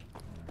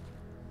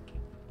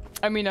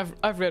 I mean,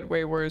 I've read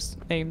way worse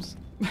names.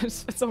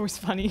 It's always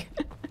funny.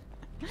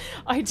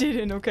 I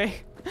didn't, okay.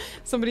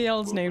 Somebody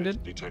else named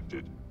it.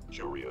 Detected.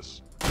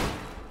 Curious.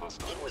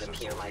 It would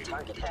appear my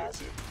target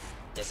has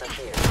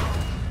disappeared.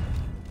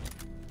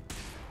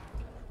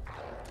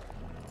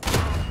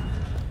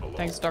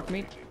 Thanks, Dark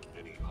Meat.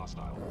 Any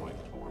hostile life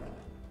form.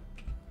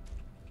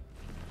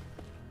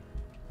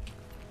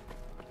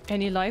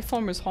 Any life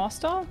form is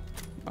hostile?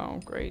 Oh,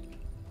 great.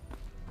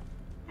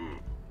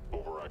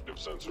 Overactive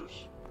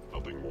Sensors.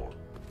 Nothing more.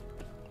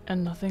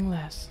 And nothing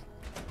less.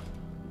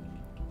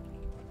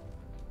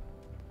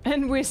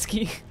 And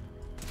whiskey.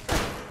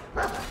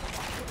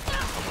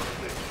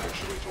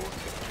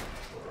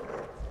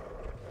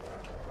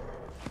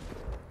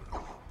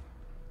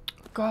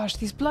 Gosh,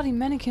 these bloody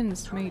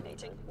mannequins, mate.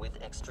 Terminating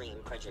with extreme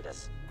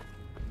prejudice.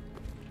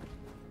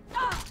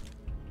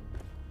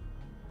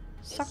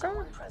 Is Sucker?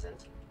 someone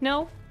present?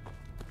 No.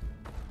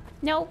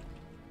 No.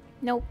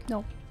 Nope.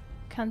 No.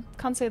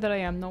 Can't say that I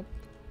am, nope.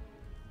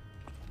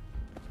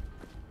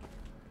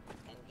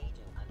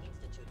 Engaging an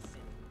institute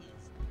sim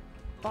is...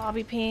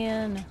 Bobby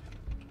pin.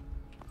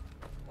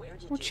 Where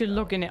did What you you go?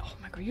 looking at? Oh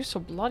my god, you're so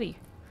bloody.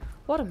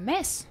 What a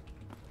mess.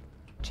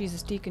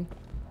 Jesus, Deacon.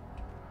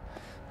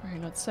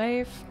 Alright, let's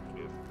save.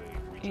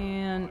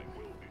 And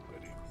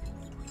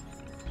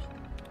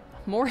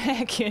more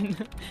hacking.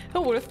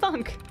 Who would have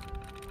thunk?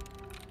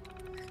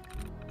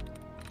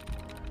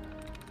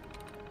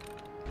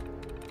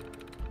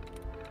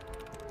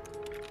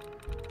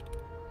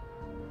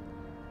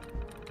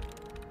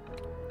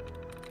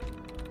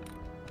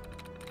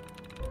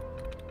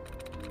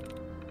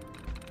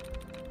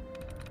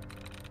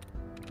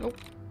 Nope.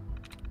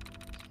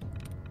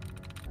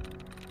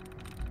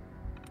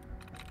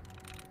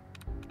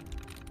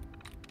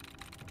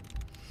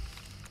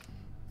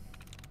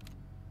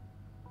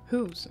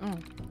 Whose? Oh.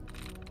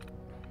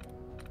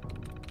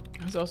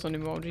 There's also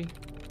an emoji.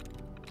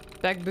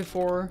 Back in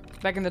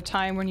the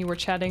time when you were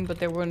chatting, but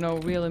there were no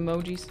real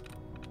emojis.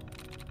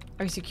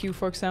 ICQ,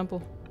 for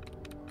example.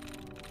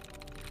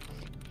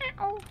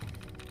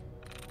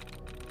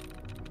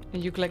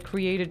 And you like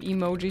created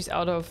emojis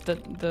out of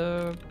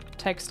the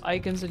text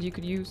icons that you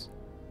could use.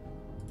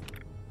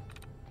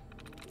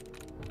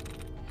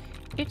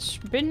 It's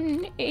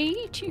been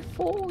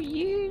 84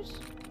 years.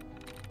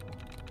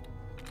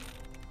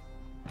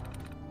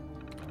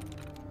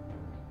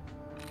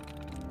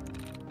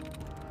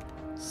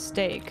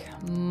 Steak.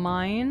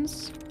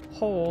 Mines.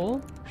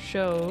 Hole.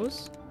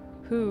 Shows.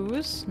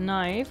 Whose.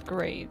 Knife.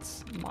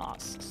 Grades.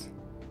 Mosques.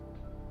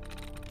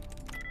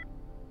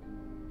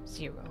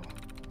 0.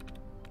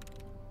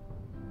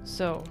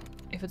 So,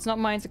 if it's not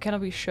mines, it cannot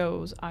be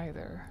shows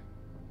either.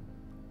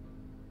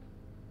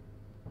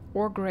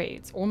 Or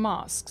grades. Or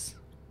mosques.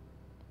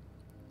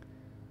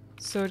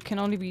 So it can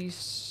only be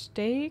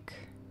steak.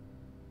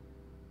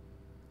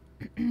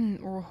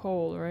 Or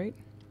hole, right?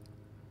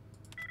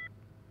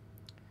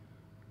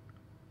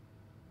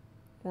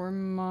 Or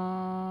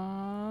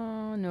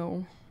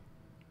no.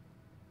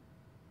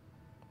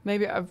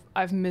 Maybe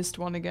I've missed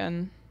one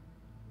again.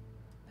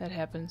 That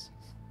happens.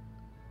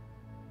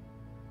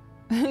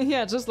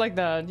 Yeah, just like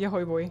that.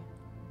 Yahoy boy.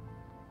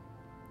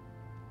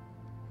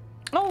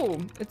 Oh,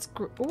 it's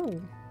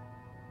oh.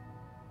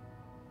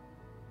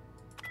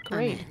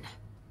 Great.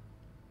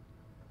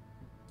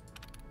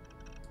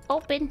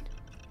 Open.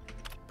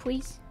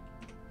 Please.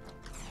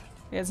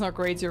 Yeah, it's not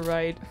grades, you're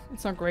right.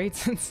 It's not grades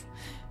since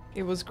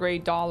it was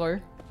grade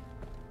dollar.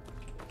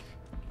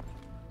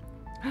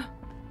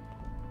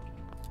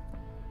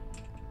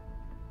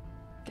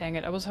 Dang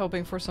it, I was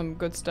hoping for some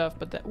good stuff,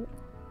 but that...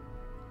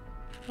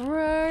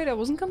 Alright, I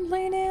wasn't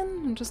complaining.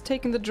 I'm just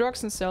taking the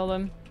drugs and sell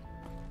them.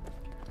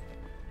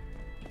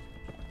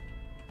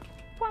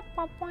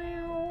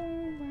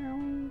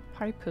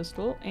 Party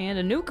pistol and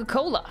a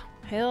Nuka-Cola.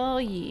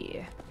 Hell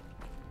yeah.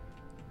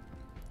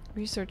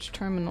 Research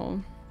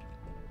terminal.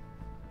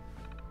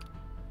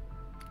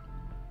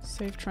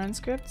 Save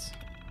transcripts.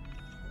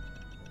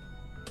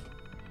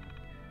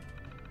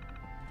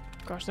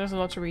 Gosh, there's a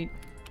lot to read.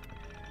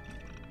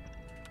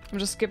 I'm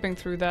just skipping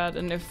through that,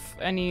 and if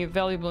any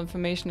valuable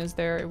information is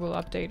there, it will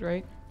update,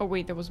 right? Oh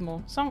wait, there was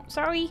more.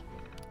 Sorry.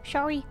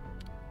 Sorry.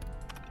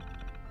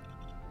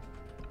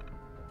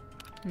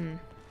 Hmm.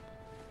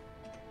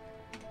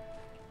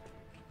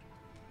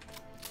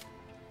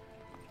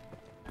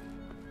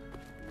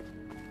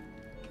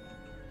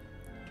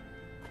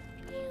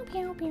 Pew,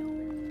 pew,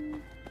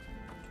 pew.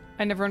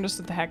 I never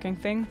understood the hacking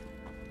thing.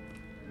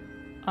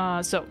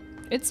 So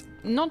it's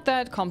not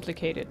that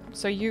complicated.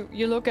 So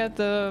you look at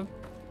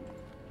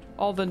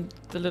all the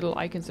little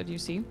icons that you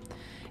see,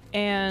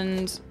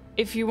 and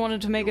if you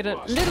wanted to make it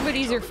a little bit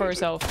easier for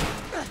yourself,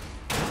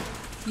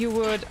 you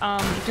would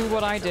do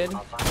what I did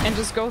and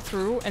just go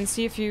through and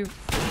see if you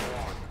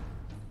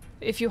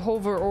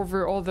hover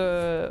over all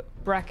the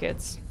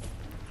brackets,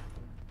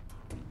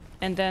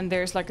 and then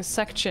there's like a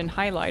section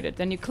highlighted,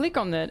 then you click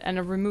on it and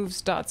it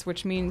removes dots,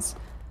 which means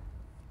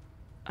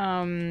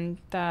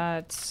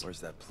that Where's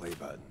that play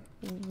button?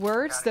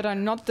 words that are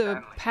not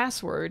the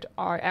password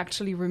are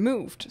actually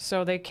removed,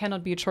 so they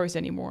cannot be a choice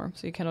anymore,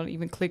 so you cannot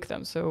even click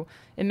them, so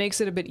it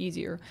makes it a bit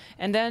easier.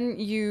 And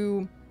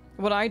then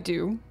what I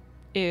do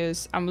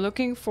is I'm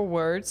looking for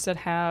words that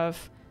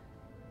have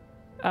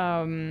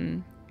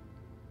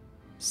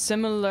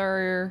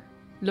similar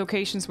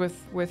locations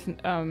with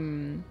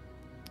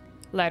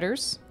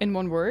letters in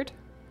one word,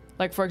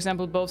 like for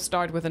example both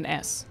start with an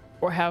S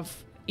or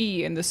have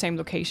E in the same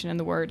location in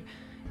the word.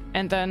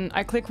 And then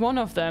I click one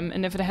of them,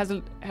 and if it has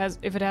a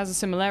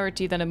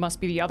similarity, then it must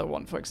be the other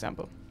one, for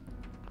example.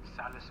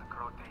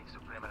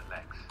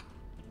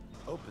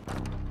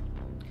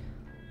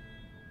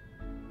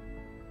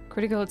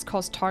 Critical hits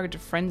cause target to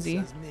frenzy.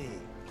 Says me.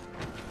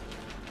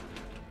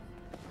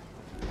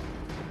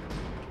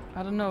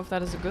 I don't know if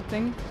that is a good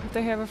thing if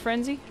they have a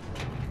frenzy.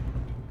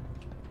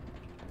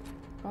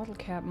 Bottle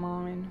cap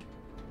mine.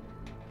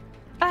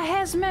 A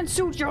hazmat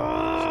suit,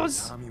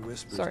 yes! Tommy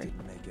Whispers Sorry.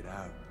 didn't make it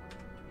out.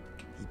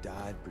 He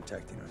died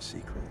protecting our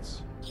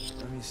secrets.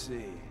 Let me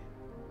see.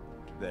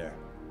 There.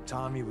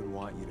 Tommy would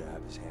want you to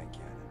have his hand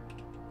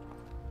cannon.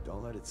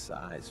 Don't let it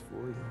size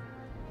for you.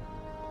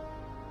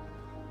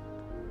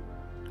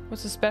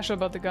 What's so special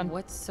about the gun?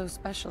 What's so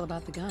special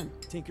about the gun?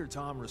 Tinker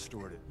Tom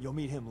restored it. You'll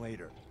meet him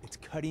later. It's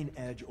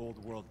cutting-edge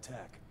old-world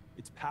tech.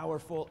 It's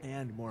powerful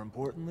and, more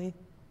importantly,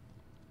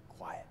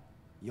 quiet.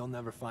 You'll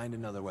never find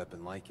another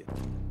weapon like it.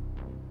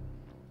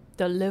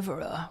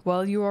 Deliverer.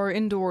 While you are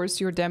indoors,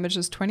 your damage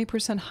is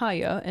 20%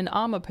 higher and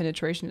armor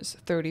penetration is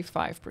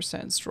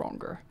 35%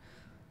 stronger.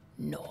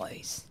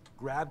 Nice.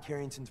 Grab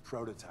Carrington's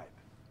prototype.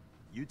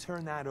 You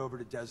turn that over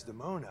to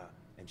Desdemona,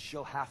 and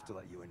she'll have to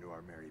let you into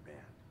our merry band.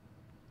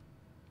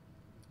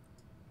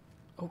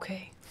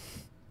 Okay.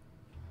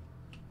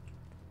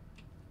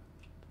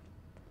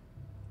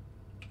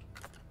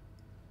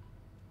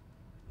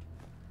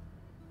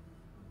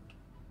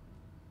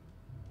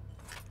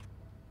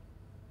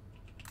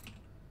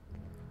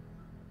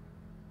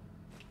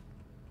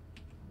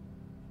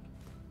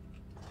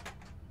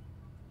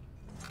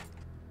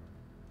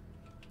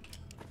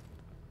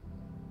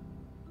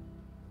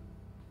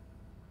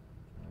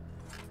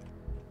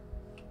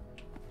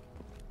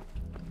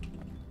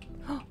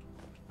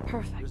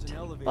 There's Perfect. an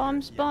elevator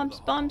Bombs, at the end of bombs,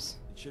 the hall. bombs.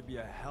 It should be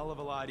a hell of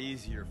a lot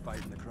easier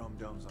fighting the chrome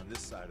domes on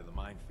this side of the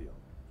minefield.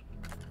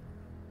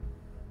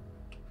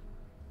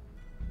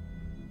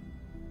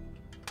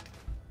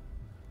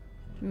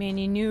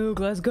 Mini nuke,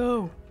 let's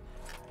go.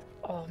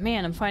 Oh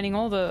man, I'm finding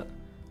all the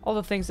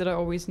things that I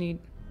always need.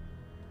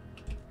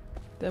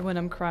 That when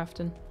I'm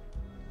crafting.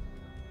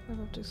 I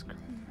love this.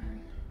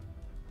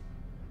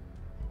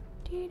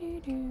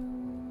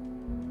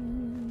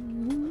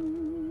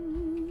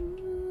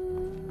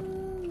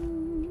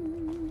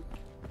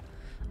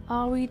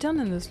 Are we done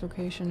in this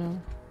location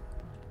now?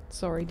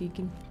 Sorry,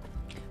 Deacon.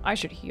 I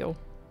should heal.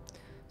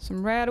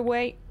 Some rat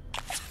away.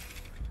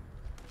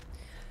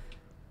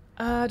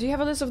 Do you have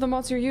a list of the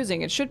mods you're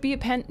using? It should be a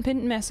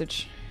pinned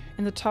message.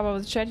 In the top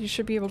of the chat, you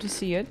should be able to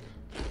see it.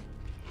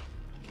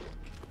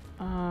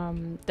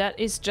 That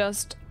is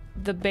just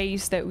the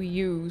base that we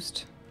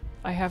used.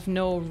 I have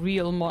no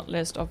real mod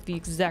list of the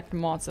exact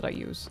mods that I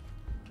use.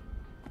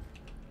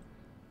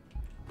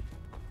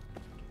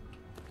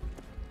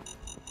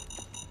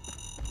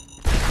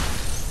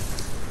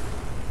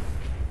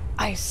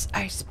 Ice,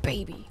 ice,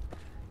 baby.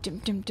 Dum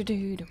dum dum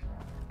dum dum.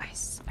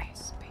 Ice,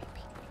 ice,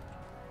 baby.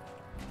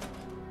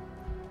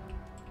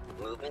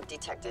 Movement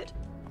detected.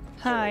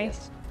 Hi.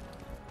 Curious.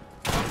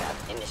 Combat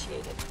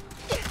initiated.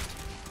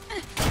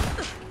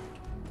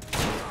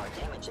 Are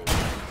damaging.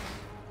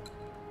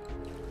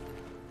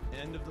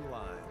 End of the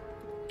line.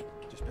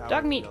 Just power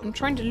Dog the meat, I'm elevator.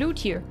 trying to loot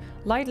here.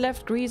 Light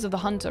left grease of the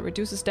hunter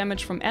reduces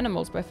damage from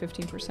animals by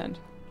 15%.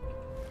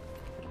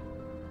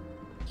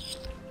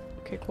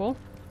 Okay, cool.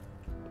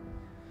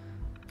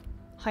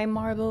 Hi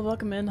Marble,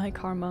 welcome in. Hi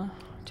Karma.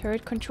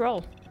 Turret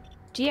control.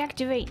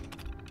 Deactivate.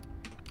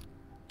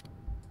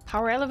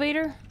 Power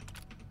elevator.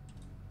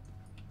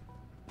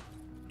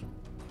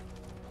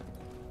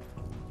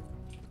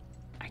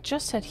 I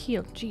just said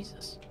heal.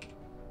 Jesus.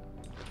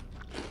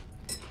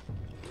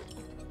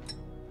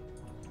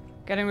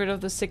 Getting rid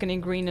of the sickening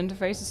green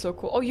interface is so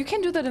cool. Oh, you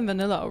can do that in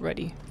vanilla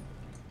already.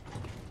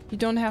 You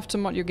don't have to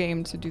mod your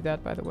game to do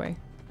that, by the way.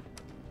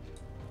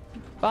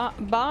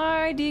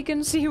 Bye,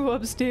 Deacon. See you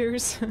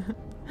upstairs.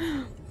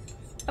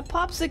 A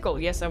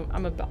popsicle. Yes,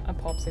 I'm a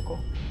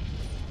popsicle.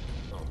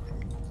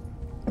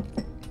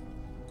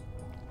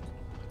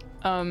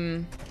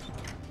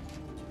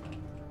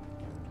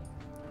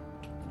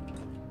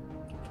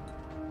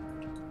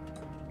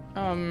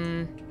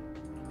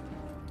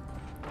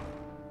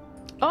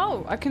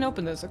 Oh, I can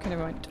open this. Okay,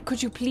 never mind.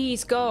 Could you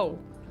please go?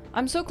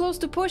 I'm so close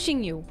to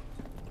pushing you.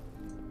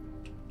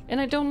 And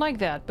I don't like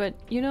that, but,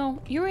 you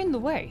know, you're in the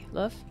way,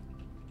 love.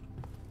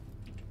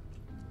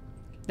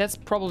 That's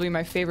probably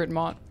my favorite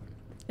mod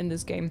in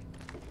this game.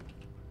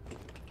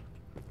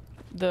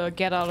 The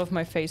get out of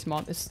my face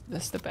mod is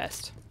the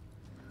best.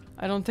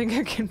 I don't think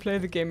I can play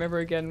the game ever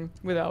again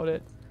without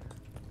it.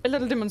 A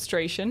little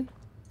demonstration.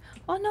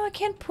 Oh no, I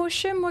can't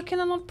push him. Why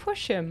can I not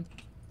push him?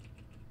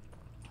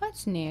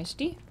 That's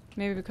nasty.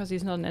 Maybe because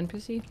he's not an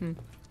NPC?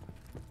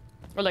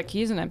 Or like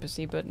he's an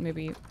NPC, but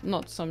maybe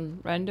not some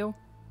rando.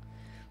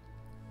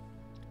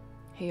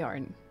 Hey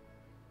Arn.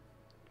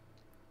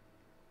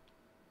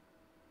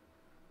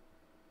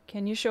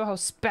 Can you show how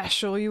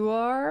special you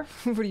are?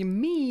 What do you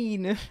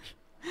mean?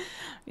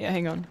 Yeah,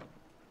 hang on.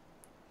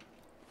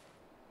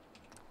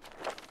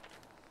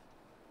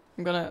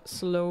 I'm gonna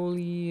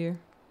slowly...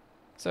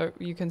 So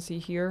you can see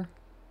here.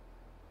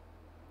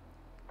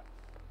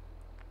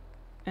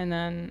 And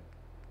then...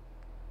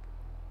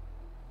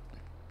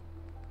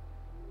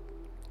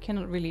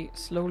 Cannot really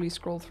slowly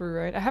scroll through,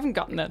 right? I haven't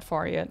gotten that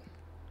far yet.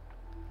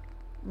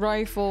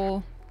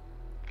 rifle,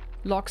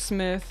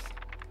 locksmith,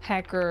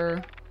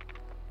 hacker,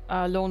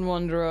 lone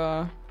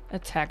wanderer,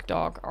 attack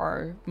dog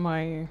are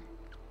my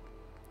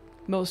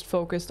most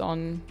focused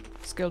on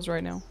skills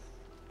right now.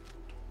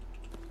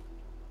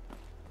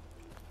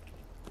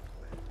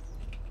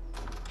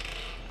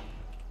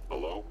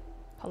 Hello?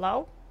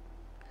 Hello?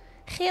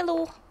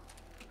 Hello.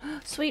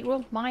 Sweet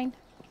world mine.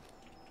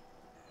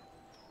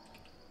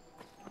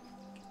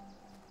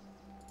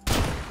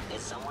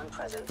 Is someone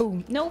present?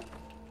 Boom. Nope.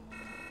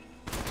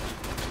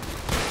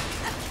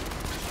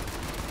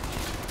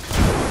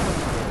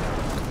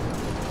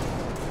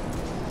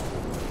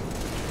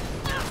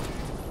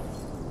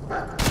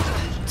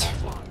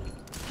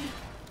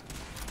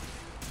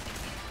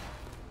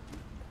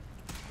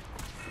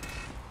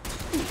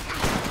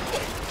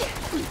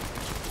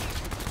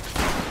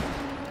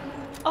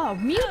 Oh,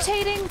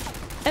 mutating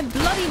and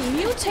bloody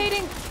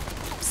mutating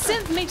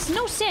synth makes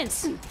no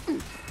sense.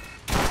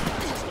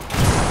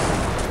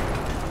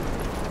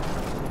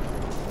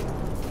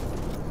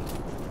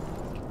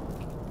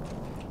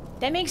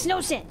 That makes no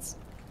sense.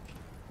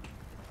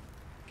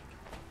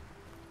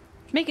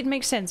 Make it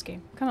make sense,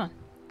 game. Come on.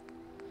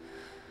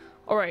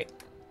 Alright.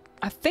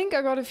 I think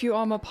I got a few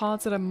armor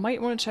parts that I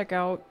might want to check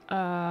out.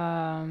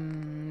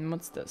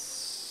 What's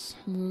this?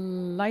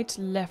 Light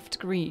left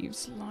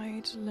greaves.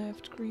 Light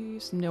left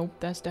greaves. Nope,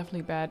 that's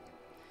definitely bad.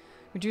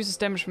 Reduces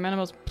damage from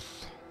animals.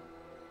 Pfft.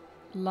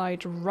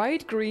 Light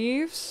right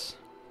greaves.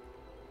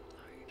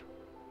 Light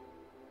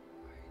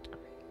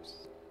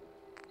greaves.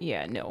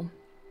 Yeah, no.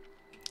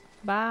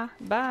 Bye,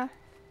 bye.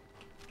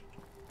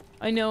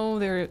 I know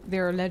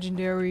they're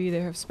legendary, they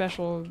have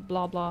special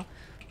blah blah,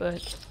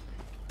 but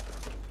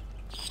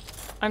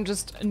I'm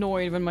just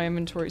annoyed when my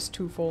inventory is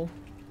too full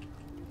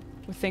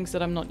with things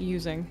that I'm not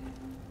using.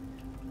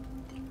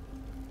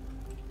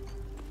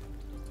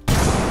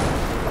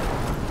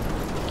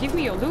 Give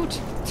me your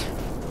loot.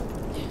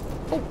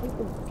 Oh, oh,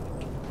 oh.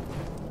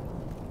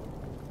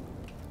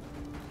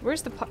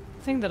 Where's the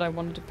thing that I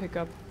wanted to pick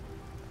up?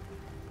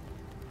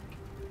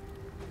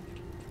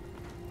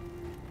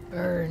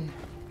 Burn.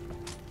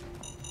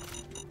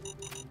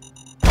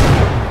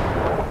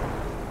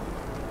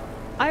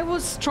 I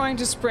was trying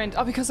to sprint.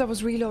 Oh, because I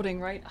was reloading,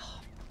 right?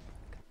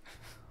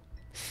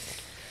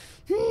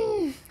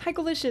 Oh. Hi,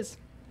 Delicious.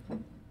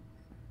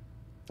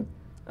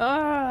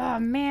 Ah,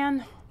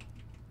 man.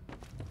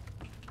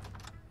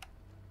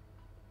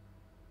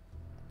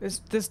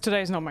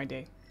 Today's not my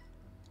day.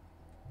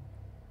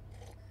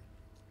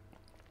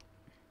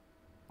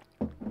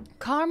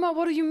 Karma,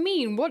 what do you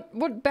mean?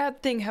 What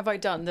bad thing have I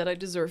done that I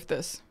deserve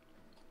this?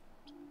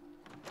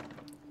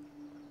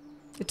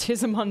 It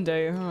is a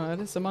Monday. It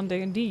is a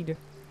Monday indeed.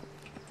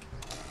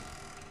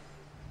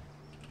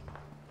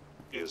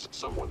 Is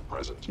someone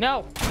present?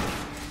 No.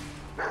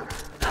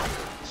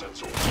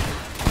 Sensor.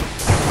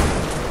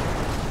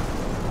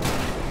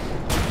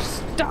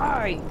 Just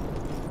die.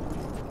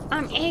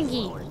 I'm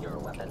Angie. Lower your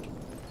weapon.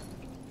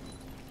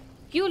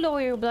 You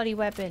lower your bloody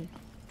weapon.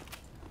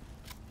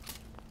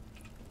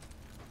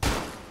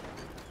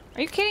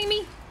 Are you kidding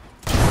me?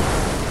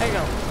 There you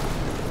go.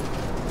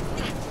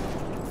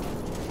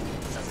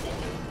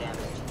 Sustaining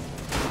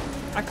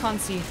damage. I can't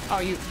see. Oh,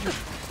 you.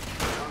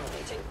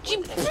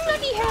 Terminating with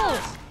Bloody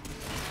hell!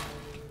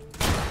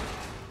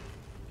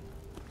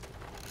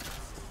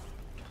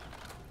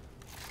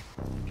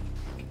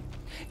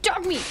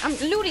 Dog me! I'm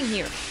looting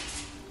here.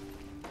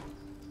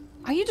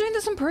 Are you doing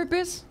this on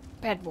purpose?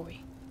 Bad boy.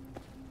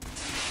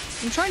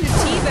 I'm trying to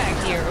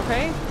teabag here,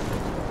 okay?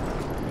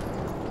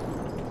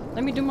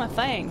 Let me do my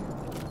thing.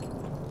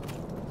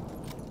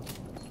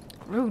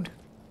 Rude.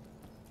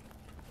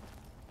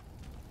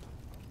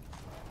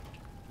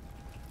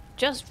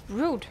 Just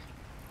rude.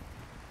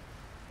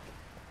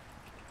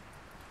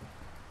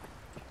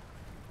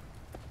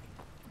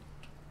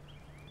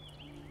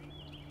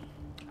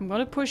 I'm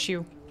gonna push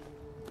you.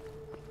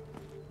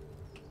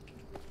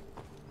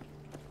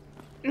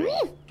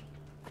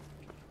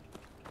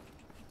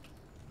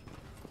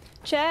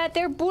 Chad,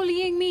 they're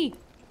bullying me.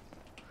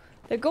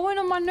 They're going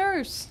on my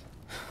nerves.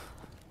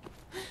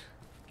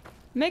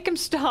 Make them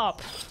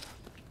stop.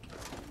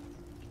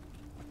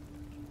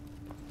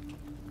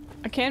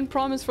 I can't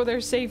promise for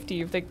their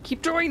safety if they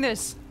keep doing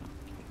this.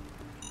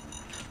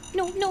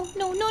 No, no,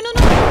 no, no, no,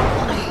 no!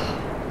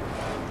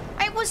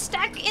 I was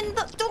stuck in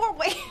the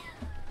doorway.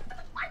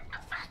 What the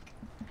fuck?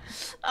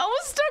 I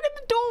was stuck in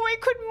the doorway,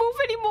 couldn't move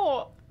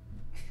anymore.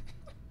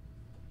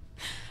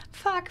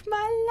 Fuck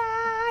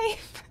my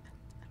life.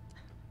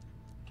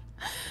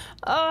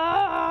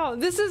 Oh,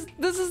 this is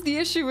the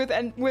issue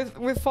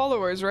with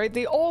followers, right?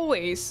 They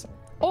always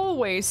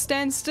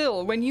stand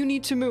still when you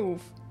need to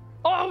move.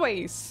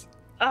 Always.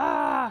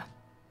 Ah.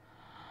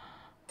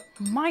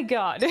 My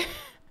God.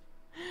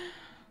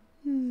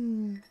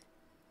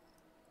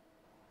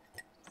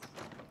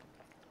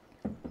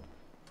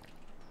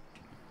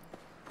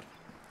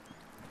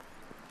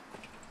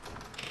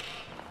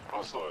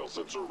 Hostile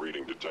sensor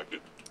reading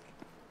detected.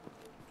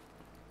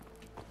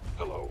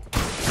 Hello.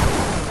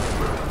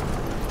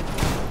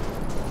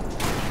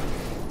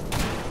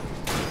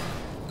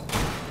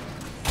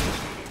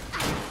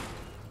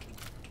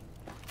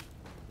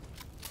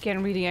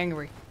 Getting really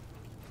angry.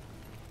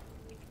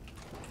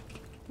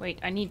 Wait,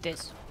 I need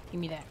this. Give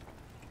me that.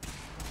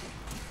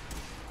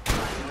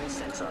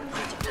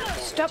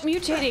 Stop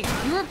mutating!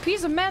 You're a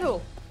piece of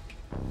metal!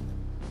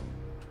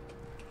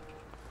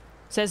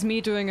 Says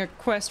me doing a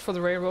quest for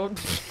the railroad.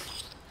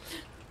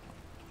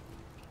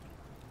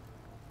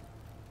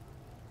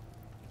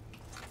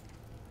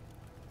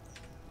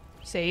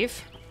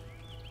 Save.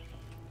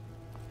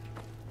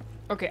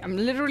 Okay, I'm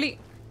literally...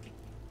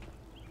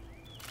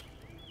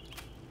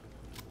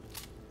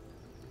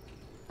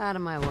 Out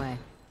of my way.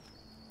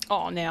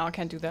 Oh, no, I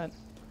can't do that.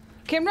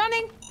 Okay, I'm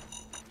running!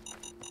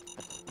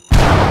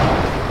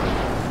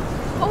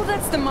 Oh,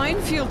 that's the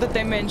minefield that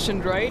they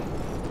mentioned, right?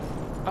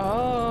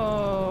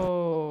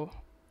 Oh,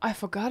 I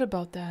forgot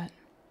about that.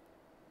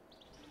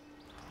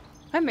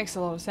 That makes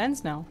a lot of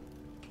sense now.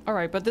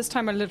 Alright, but this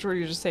time I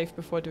literally just saved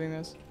before doing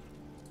this.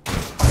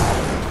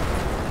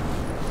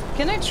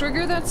 Can I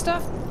trigger that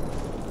stuff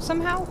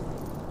somehow?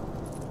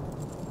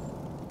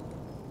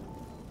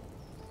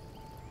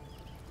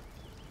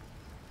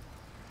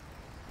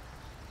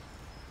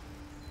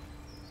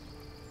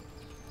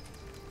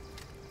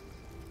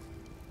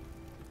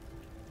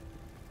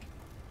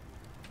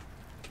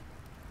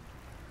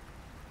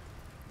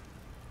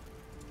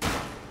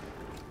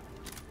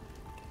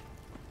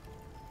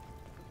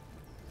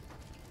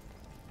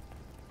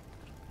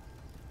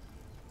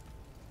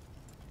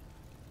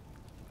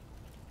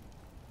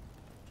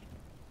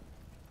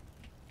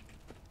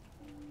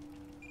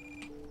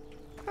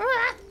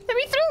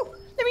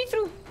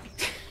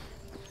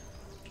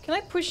 Can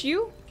I push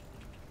you?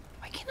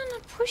 Why can I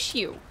not push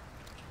you?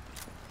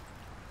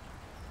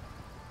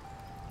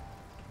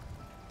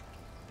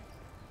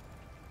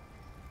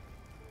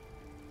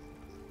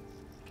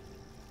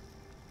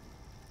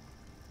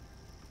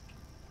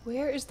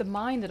 Where is the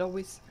mine that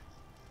always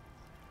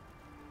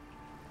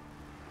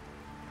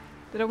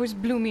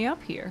blew me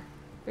up here?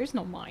 There's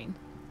no mine.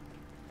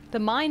 The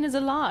mine is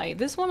a lie.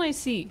 This one I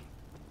see.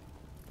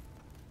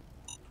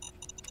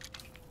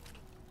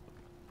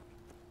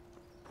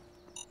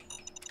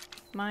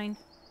 Mine.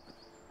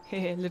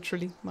 Hehe,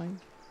 literally mine.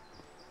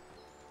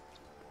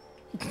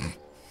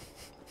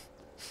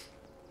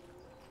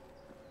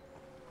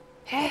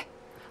 Heh!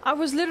 I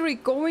was literally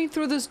going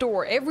through this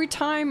door. Every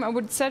time I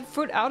would set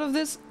foot out of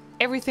this,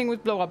 everything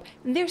would blow up.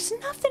 And there's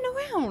nothing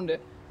around.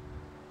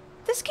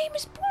 This game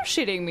is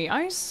bullshitting me,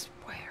 I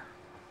swear.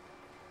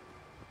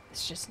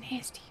 It's just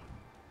nasty.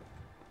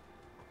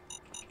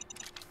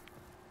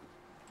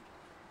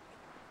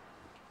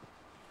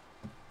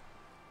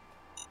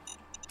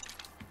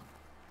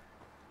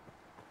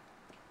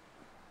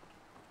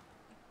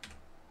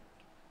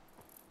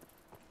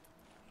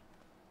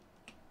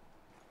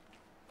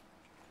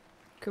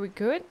 Okay, we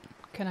good?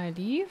 Can I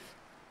leave?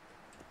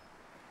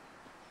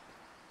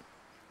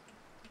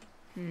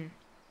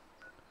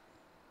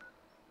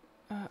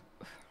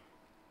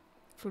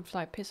 Fruit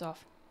fly, piss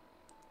off.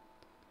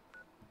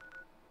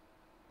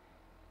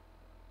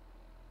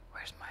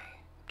 Where's my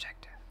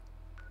objective?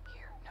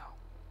 Here, no.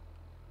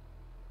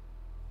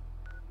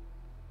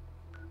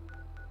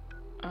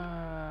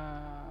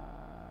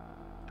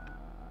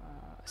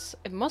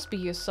 It must be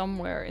here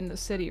somewhere in the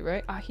city,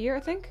 right? Here, I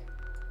think?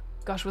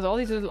 Gosh, with all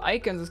these little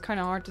icons, it's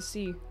kind of hard to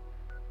see.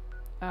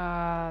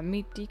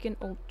 Meet Deacon,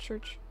 Old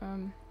Church.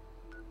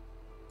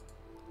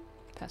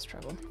 Fast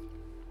travel.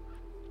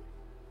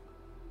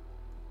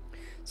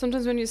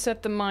 Sometimes when you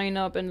set the mine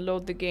up and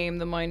load the game,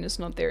 the mine is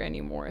not there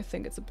anymore. I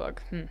think it's a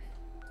bug.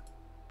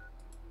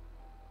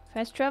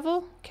 Fast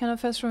travel? Cannot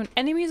fast travel.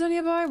 Enemies are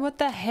nearby? What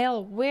the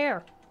hell?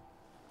 Where?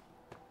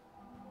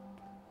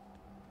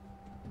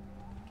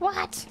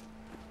 What?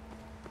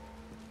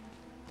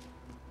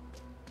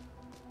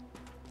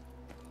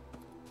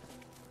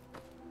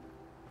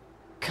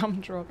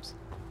 Gumdrops.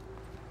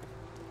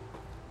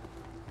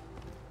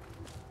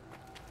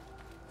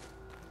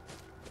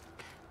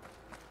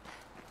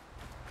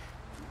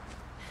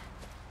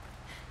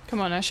 Come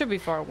on, I should be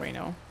far away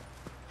now.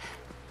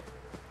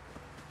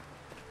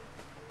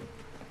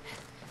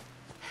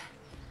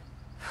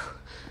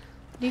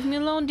 Leave me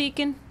alone,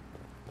 Deacon.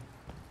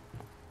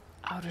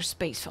 Outer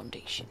Space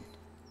Foundation.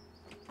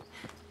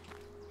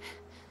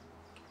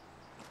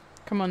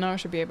 Come on, now I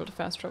should be able to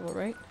fast travel,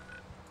 right?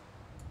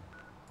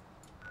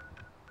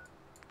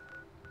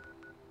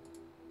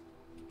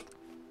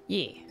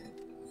 Yeah.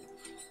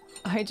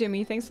 Hi,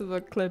 Jimmy. Thanks for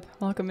the clip.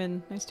 Welcome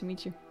in. Nice to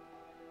meet you.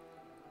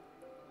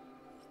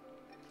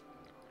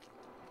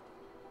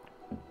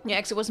 Yeah,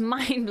 actually, it was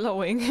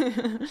mind-blowing.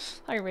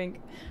 Hi,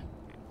 Wink.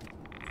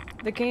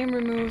 The game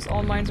removes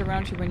all mines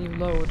around you when you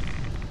load.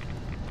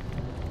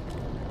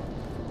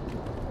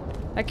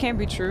 That can't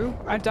be true.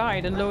 I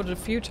died and loaded a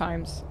few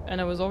times,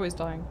 and I was always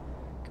dying.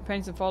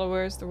 Companions and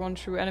followers, the one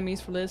true enemies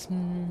for LIZZ.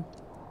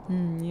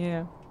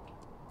 Yeah.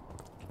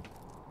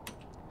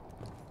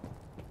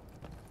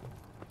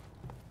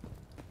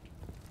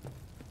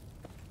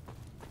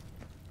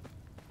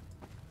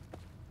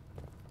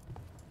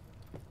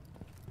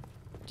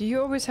 Do you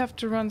always have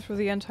to run through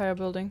the entire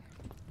building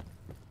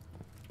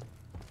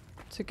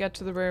to get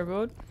to the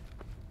railroad?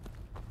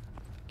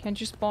 Can't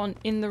you spawn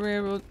in the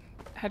railroad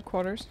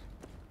headquarters?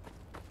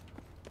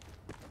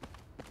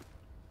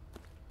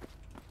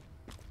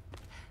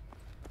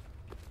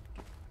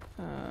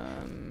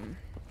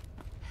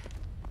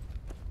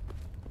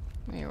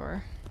 There you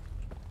are.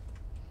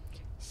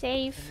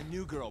 Safe. And the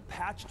new girl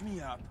patched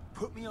me up,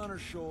 put me on her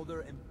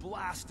shoulder, and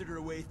blasted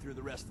her way through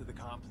the rest of the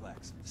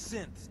complex.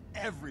 Synths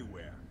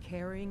everywhere.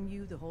 Carrying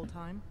you the whole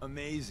time?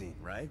 Amazing,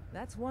 right?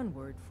 That's one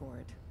word for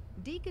it.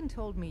 Deacon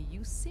told me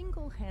you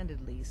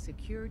single-handedly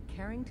secured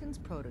Carrington's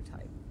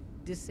prototype,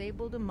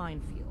 disabled a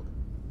minefield,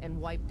 and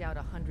wiped out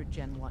 100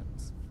 Gen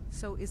 1s.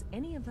 So is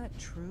any of that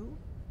true?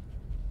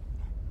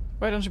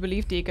 Why don't you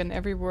believe Deacon?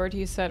 Every word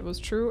he said was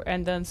true,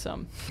 and then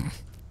some.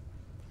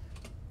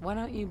 Why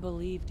don't you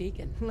believe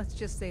Deacon? Let's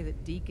just say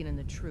that Deacon and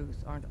the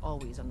truth aren't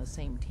always on the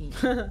same team.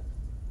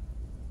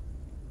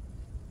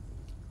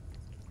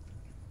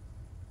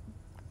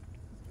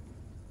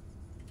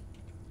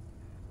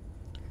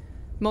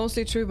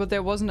 Mostly true, but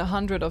there wasn't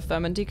 100 of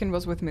them, and Deacon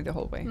was with me the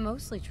whole way.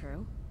 Mostly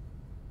true.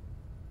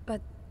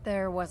 But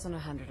there wasn't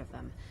 100 of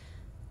them.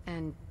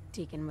 And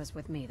Deacon was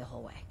with me the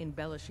whole way.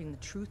 Embellishing the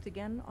truth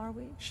again, are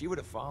we? She would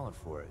have fallen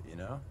for it, you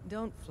know?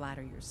 Don't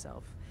flatter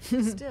yourself.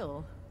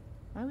 Still,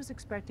 I was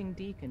expecting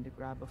Deacon to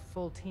grab a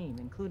full team,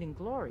 including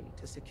Glory,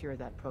 to secure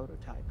that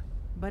prototype.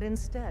 But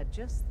instead,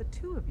 just the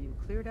two of you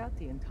cleared out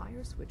the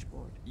entire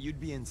switchboard. You'd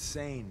be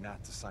insane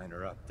not to sign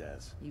her up, Des.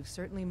 You've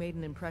certainly made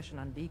an impression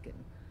on Deacon.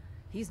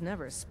 He's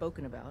never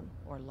spoken about,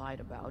 or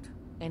lied about,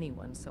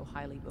 anyone so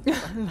highly before.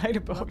 Lied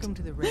about. Welcome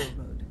to the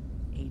railroad,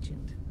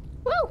 Agent.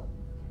 Woo!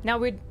 Now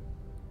we're...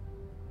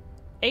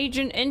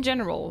 Agent in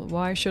general.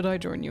 Why should I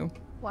join you?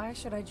 Why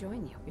should I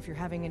join you? If you're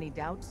having any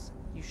doubts,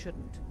 you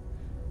shouldn't.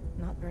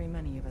 Not very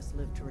many of us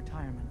live to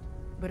retirement.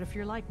 But if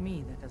you're like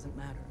me, that doesn't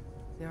matter.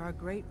 There are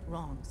great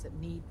wrongs that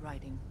need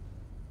righting.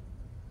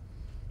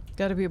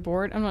 Gotta be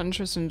aboard? I'm not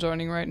interested in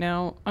joining right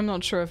now. I'm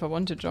not sure if I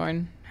want to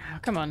join.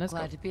 Come on, let's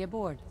Glad go. to be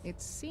aboard.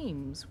 It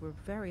seems we're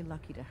very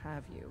lucky to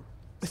have you.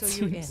 It So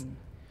you're seems. in.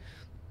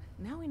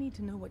 Now we need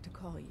to know what to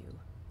call you.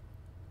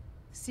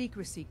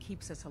 Secrecy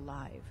keeps us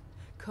alive.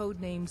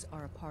 Code names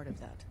are a part of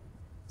that.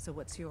 So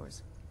what's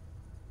yours?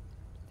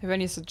 Have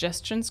any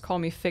suggestions? Call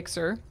me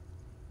Fixer.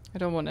 I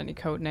don't want any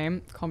code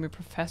name. Call me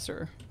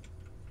Professor.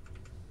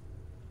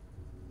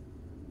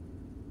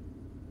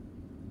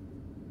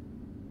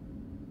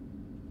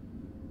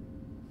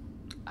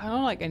 I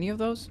don't like any of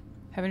those.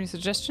 Have any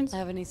suggestions?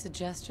 Have any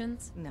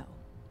suggestions? No.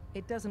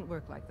 It doesn't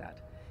work like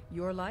that.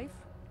 Your life,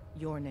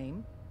 your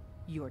name,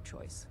 your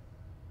choice.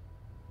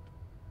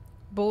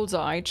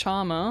 Bullseye,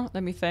 Charmer.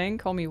 Let me think.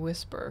 Call me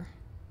Whisper.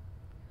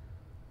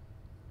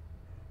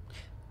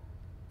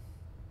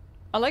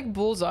 I like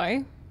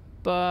Bullseye,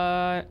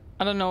 but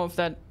I don't know if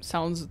that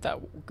sounds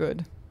that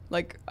good.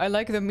 Like, I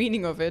like the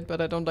meaning of it,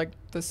 but I don't like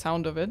the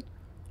sound of it.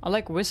 I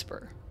like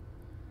Whisper.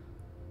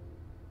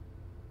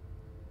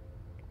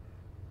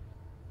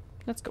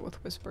 Let's go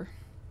with Whisper.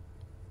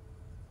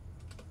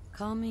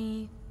 Call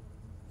me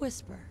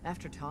Whisper.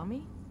 After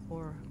Tommy?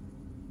 Or...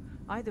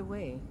 Either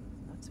way,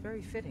 that's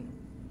very fitting.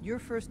 Your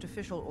first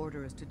official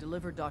order is to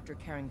deliver Dr.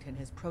 Carrington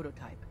his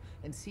prototype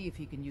and see if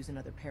he can use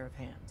another pair of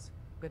hands.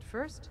 But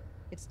first,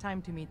 it's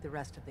time to meet the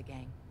rest of the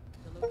gang.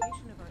 The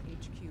location of our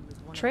HQ is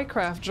one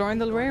Tradecraft, join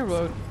the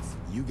railroad.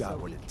 You got so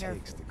what be it careful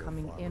takes to go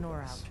coming far in with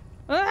or us.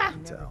 out. Ah! You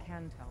never Tell.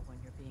 can tell when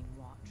you're being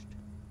watched.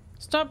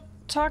 Stop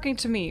talking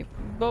to me.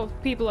 Both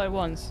people at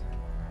once.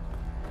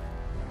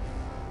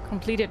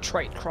 Completed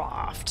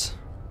Tradecraft.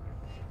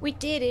 We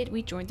did it.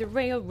 We joined the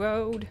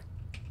railroad.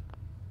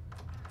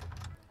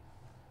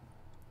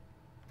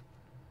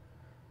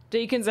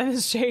 Deacons and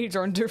his shades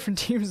are on different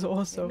teams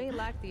also. It may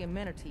lack the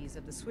amenities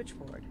of the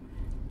switchboard,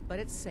 but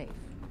it's safe,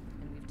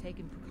 and we've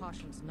taken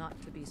precautions not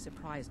to be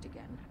surprised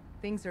again.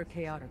 Things are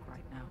chaotic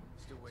right now,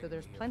 so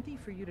there's plenty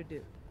for you to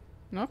do.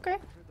 Okay.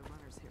 The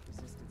runners hit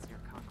resistance near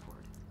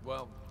Concord.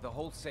 Well, the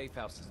whole safe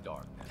house is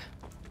dark now.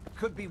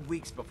 Could be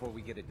weeks before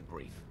we get a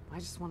debrief. I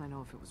just want to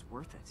know if it was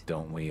worth it.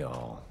 Don't we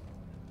all?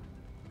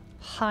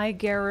 Hi,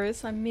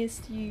 Garrus. I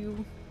missed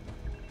you.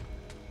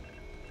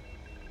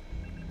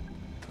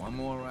 One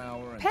more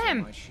hour Pam!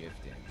 until my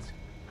shift ends.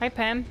 Hi,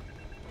 Pam.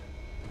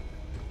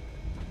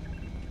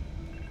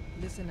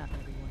 Listen up,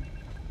 everyone.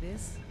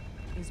 This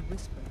is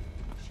Whisper.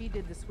 She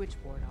did the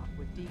switchboard off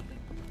with Deacon.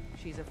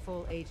 She's a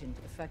full agent,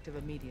 effective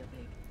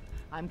immediately.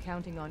 I'm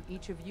counting on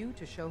each of you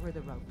to show her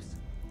the ropes.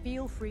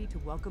 Feel free to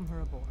welcome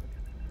her aboard.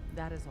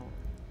 That is all.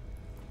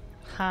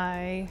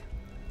 Hi.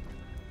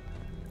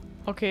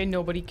 Okay,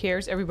 nobody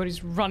cares.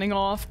 Everybody's running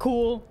off.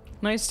 Cool.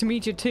 Nice to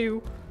meet you,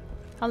 too.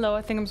 Hello,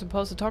 I think I'm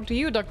supposed to talk to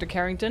you, Dr.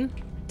 Carrington.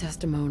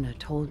 Desdemona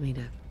told me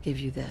to give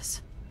you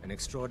this. An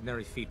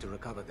extraordinary feat to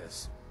recover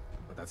this.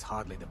 But that's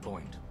hardly the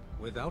point.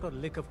 Without a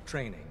lick of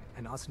training,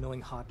 and us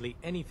knowing hardly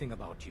anything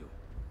about you,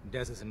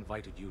 Des has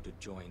invited you to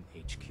join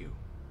HQ.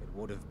 It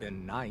would have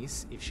been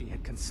nice if she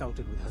had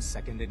consulted with her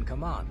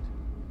second-in-command.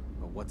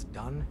 But what's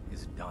done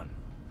is done.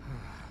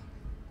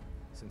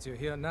 Since you're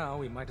here now,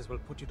 we might as well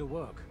put you to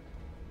work.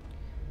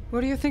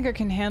 What do you think I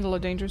can handle a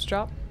dangerous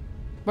job?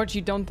 But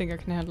you don't think I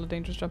can handle a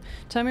dangerous job.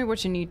 Tell me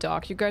what you need,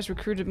 Doc. You guys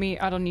recruited me.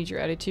 I don't need your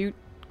attitude.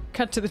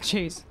 Cut to the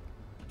chase.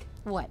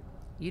 What?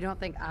 You don't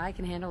think I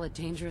can handle a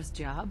dangerous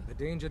job? The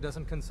danger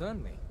doesn't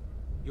concern me.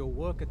 Your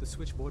work at the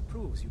switchboard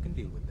proves you can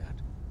deal with that.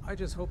 I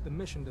just hope the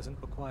mission doesn't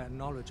require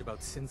knowledge about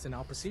synths and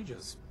our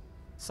procedures.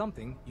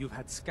 Something you've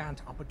had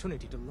scant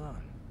opportunity to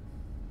learn.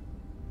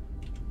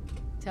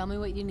 Tell me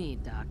what you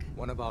need, Doc.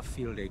 One of our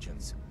field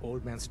agents,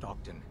 Old Man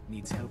Stockton,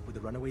 needs help with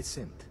the runaway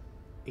synth.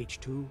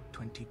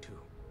 H222.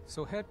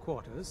 So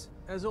headquarters,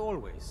 as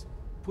always,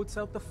 puts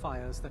out the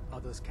fires that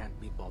others can't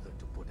be bothered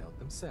to put out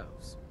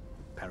themselves.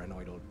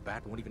 Paranoid old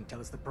bat won't even tell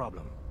us the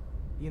problem.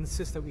 He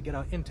insists that we get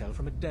our intel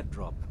from a dead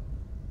drop.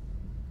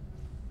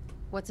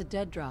 What's a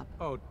dead drop?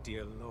 Oh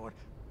dear lord.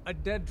 A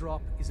dead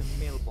drop is a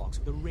mailbox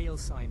with a rail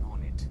sign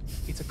on it.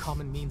 It's a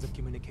common means of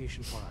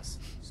communication for us,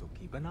 so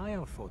keep an eye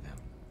out for them.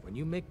 When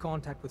you make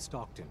contact with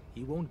Stockton,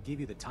 he won't give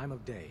you the time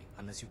of day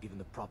unless you give him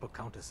the proper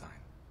countersign.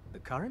 The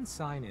current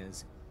sign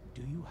is,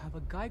 do you have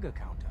a Geiger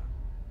counter?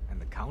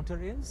 And the counter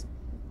is,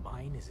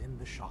 mine is in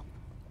the shop.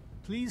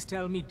 Please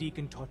tell me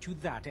Deacon taught you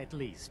that at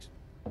least.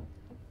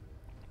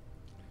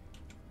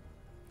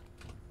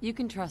 You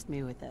can trust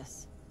me with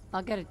this.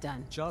 I'll get it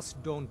done.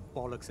 Just don't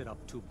bollocks it up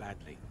too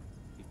badly.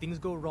 If things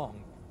go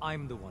wrong,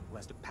 I'm the one who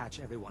has to patch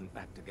everyone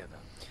back together.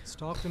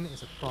 Stockton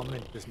is a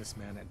prominent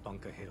businessman at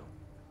Bunker Hill.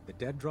 The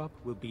dead drop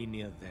will be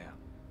near there.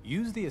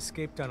 Use the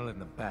escape tunnel in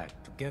the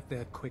back to get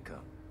there quicker.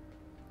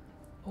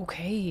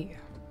 Okay.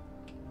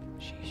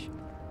 Sheesh.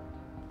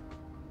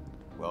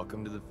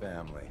 Welcome to the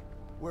family.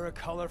 We're a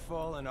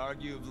colorful and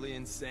arguably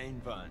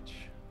insane bunch.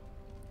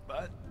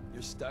 But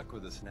you're stuck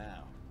with us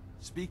now.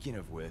 Speaking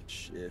of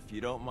which, if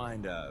you don't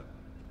mind a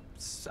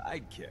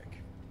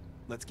sidekick,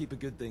 let's keep a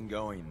good thing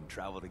going and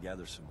travel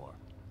together some more.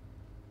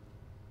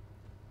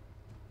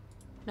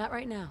 Not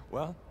right now.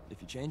 Well, if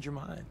you change your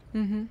mind.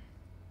 Mm-hmm.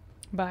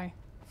 Bye.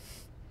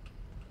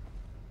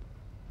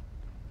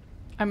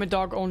 I'm a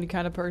dog-only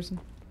kind of person.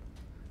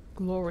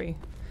 Glory.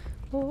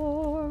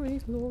 Glory,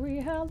 glory,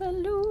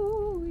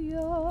 hallelujah.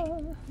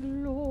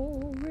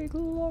 Glory,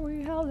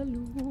 glory,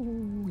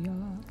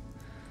 hallelujah.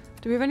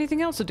 Do we have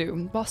anything else to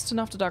do? Boston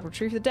after dark,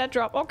 retrieve the dead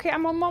drop. Okay,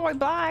 I'm on my way,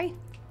 bye.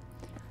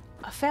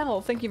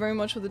 Fel, thank you very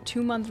much for the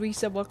 2-month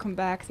reset. Welcome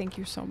back. Thank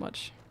you so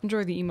much.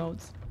 Enjoy the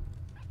emotes.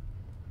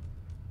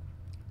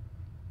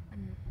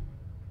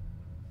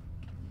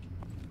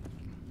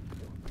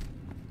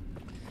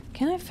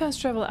 Can I fast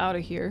travel out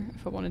of here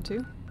if I wanted to?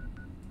 You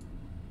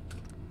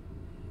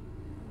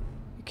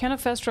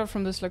cannot fast travel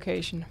from this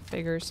location.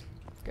 Figures.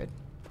 Good.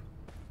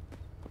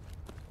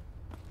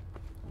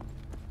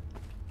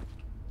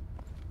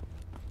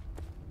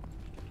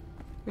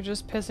 You're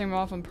just pissing me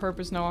off on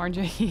purpose now, aren't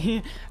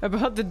you?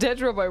 About the dead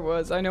drop I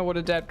was. I know what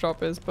a dead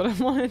drop is, but I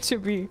wanted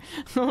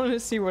to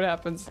see what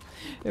happens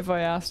if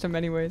I asked him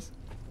anyways.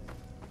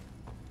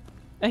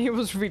 And he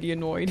was really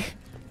annoyed.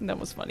 And that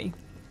was funny.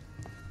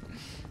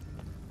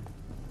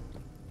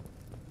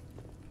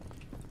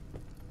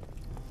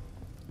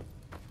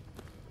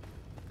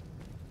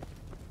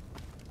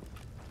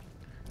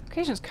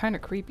 Location's kind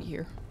of creepy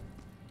here.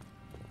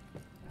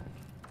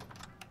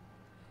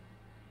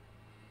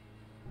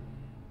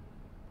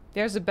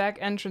 There's a back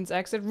entrance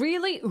exit.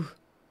 Really? Ooh.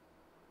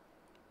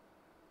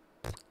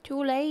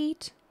 Too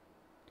late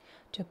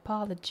to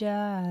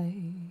apologize.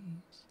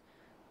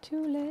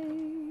 Too late.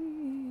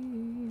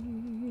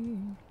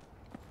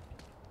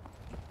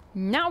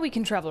 Now we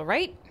can travel,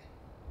 right?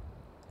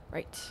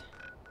 Right.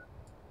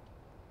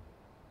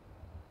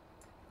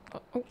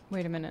 Oh,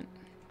 wait a minute.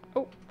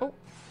 Oh.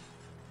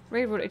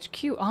 Railroad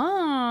HQ.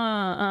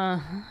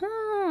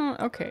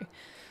 Okay.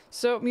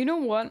 So, you know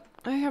what?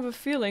 I have a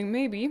feeling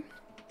maybe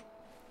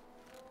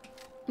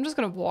I'm just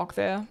gonna walk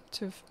there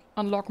to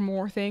unlock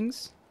more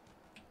things.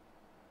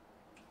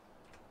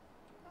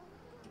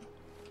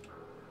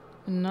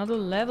 Another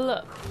level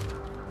up.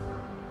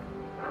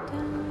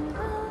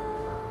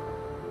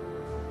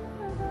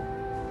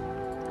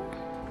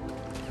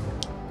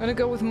 I'm gonna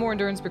go with more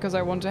endurance because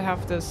I want to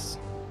have this.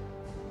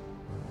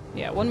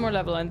 Yeah, one more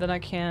level and then I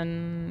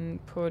can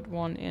put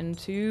one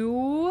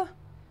into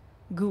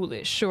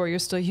ghoulish. Sure, you're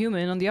still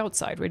human on the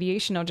outside.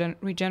 Radiation now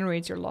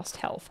regenerates your lost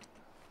health.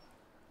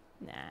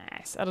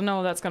 Nice. I don't know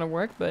how that's gonna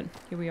work, but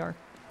here we are.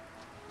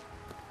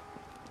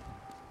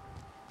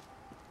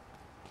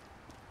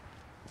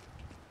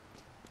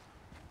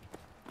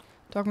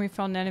 Dog meat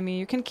found an enemy.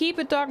 You can keep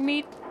it, dog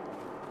meat.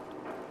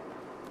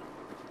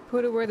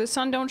 Put it where the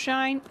sun don't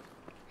shine.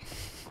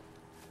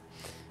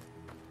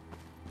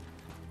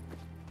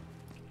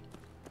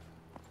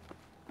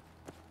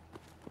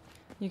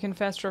 You can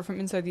fast travel from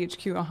inside the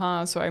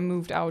HQ. So I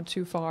moved out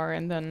too far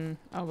and then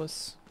I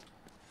was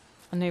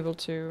unable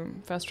to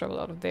fast travel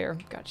out of there.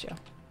 Gotcha.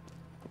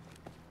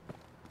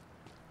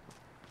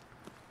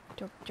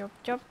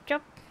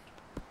 Jump.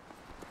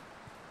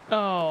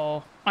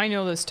 Oh, I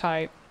know this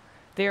type.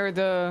 They're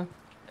the...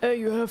 Hey,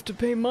 you have to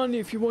pay money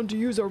if you want to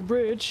use our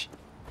bridge.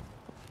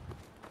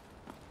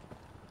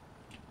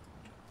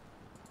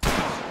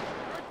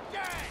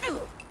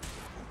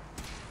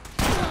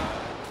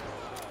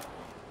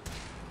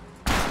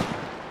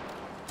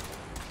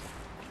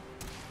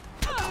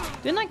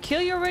 Didn't I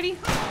kill you already?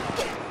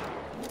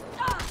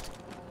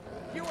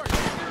 You are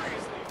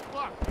seriously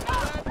fucked.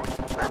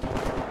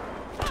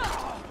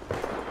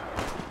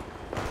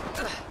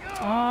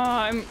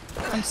 Ah, I'm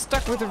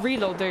stuck with the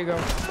reload. There you go.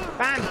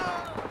 Bang.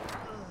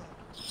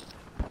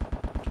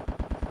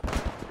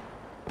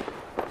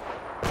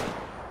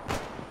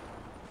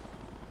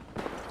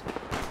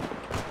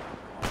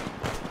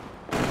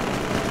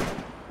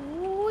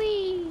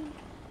 Whee!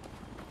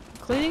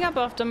 Cleaning up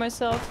after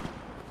myself.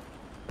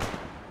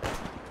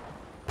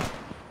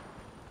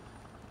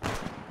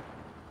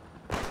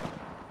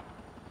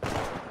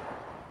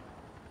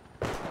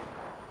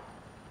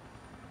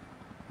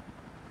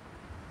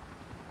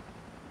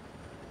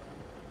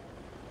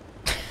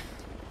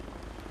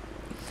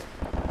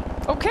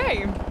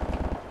 Okay.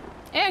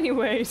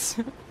 Anyways.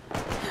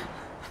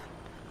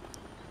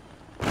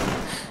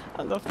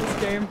 I love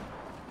this game.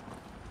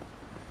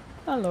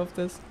 I love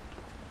this.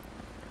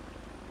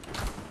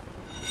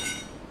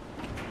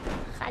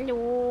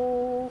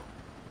 Hello.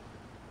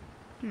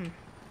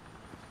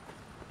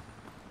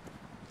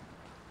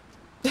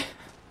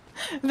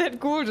 That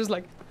ghoul just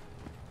like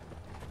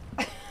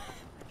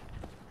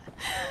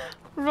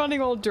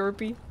running all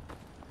derpy.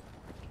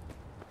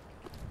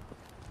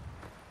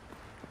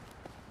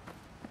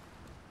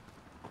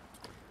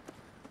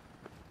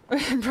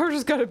 Bro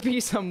just gotta be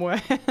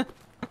somewhere.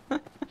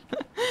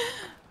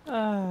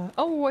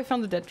 Oh, I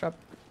found the dead drop.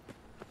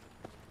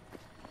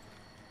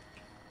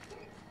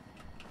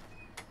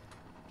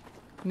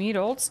 Meet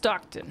old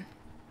Stockton.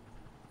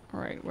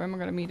 Alright, where am I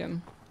gonna meet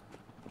him?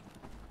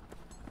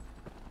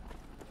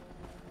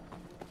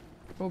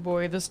 Oh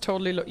boy, this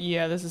totally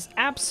yeah, this is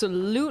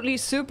absolutely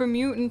super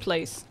mutant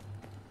place.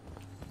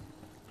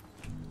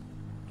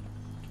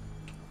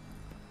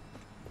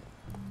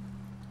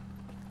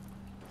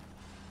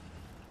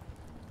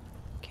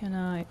 Can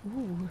I...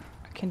 Ooh,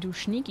 I can do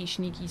sneaky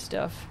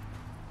stuff.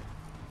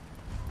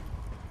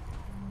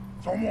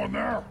 Someone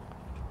there?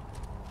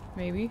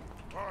 Maybe.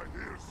 I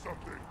hear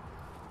something.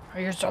 I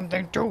hear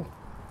something too.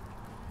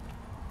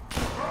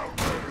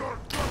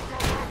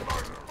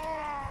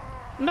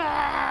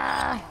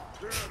 Nah!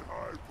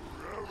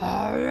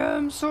 I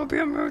am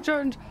super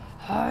mutant.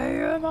 I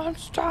am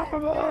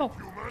unstoppable.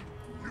 Human,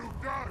 you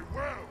die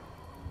well.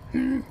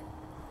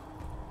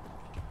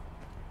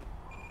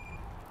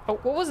 Oh,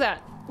 what was that?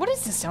 What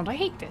is this sound? I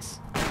hate this.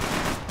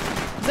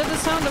 Is that the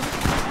sound of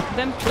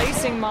them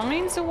placing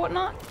mines or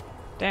whatnot?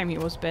 Damn, he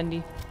was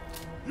bendy.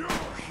 You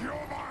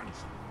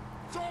humans!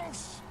 So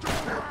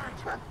stupid!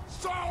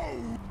 So...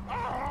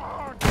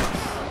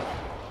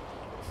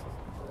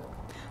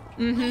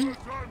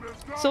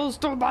 So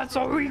stupid,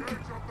 so weak.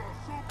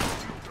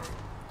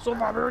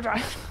 Super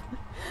mutant.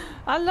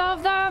 I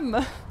love them.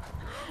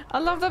 I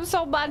love them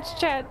so much,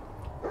 chat.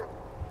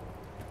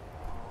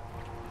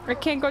 I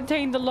can't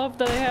contain the love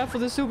that I have for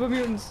the super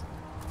mutants.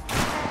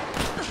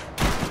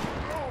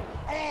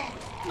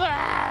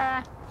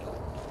 Ah!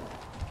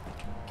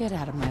 Get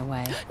out of my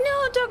way.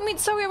 No, Dogmeat,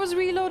 sorry I was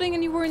reloading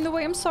and you were in the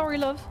way. I'm sorry,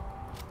 love.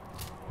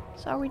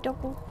 Sorry,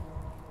 Doggo.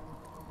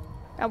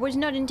 That was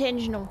not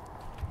intentional.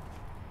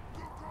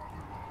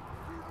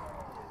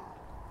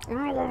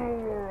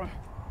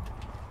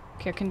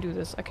 Okay, I can do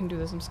this. I can do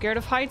this. I'm scared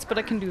of heights, but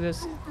I can do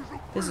this.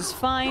 This is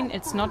fine.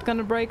 It's not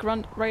gonna break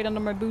right under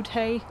my boot.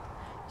 Hey.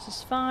 This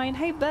is fine.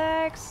 Hey,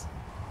 Bex.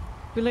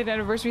 Belated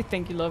anniversary.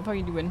 Thank you, love. How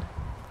you doing?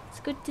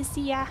 It's good to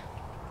see ya.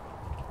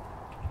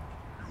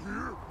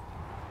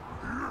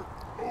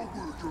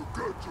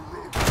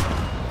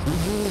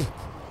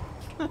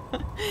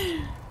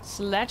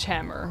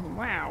 Sledgehammer.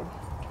 Wow.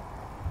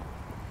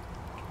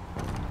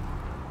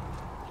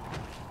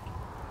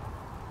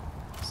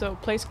 So,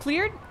 place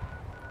cleared?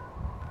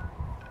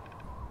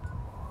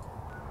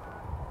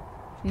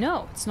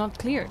 No, it's not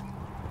cleared.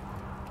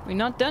 We're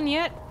not done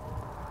yet.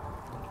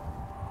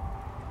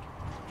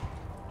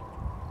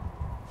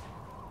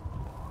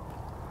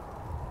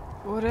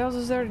 What else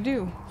is there to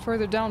do?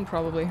 Further down,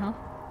 probably, huh?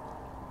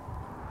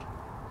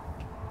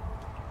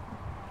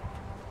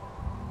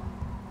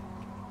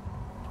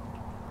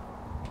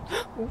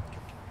 Oh.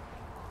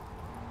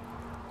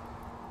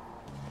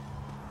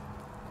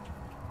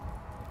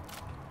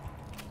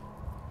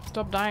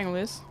 Stop dying,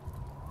 Liz.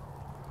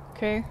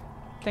 Okay.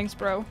 Thanks,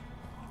 bro.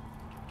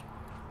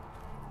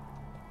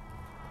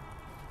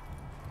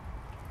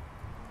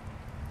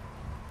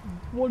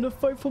 Wanna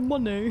fight for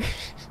money?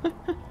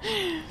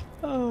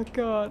 Oh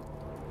god.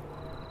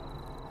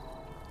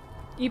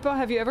 Ipa,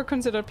 have you ever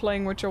considered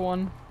playing Witcher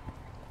 1?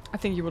 I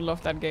think you would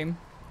love that game.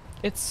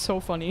 It's so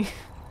funny.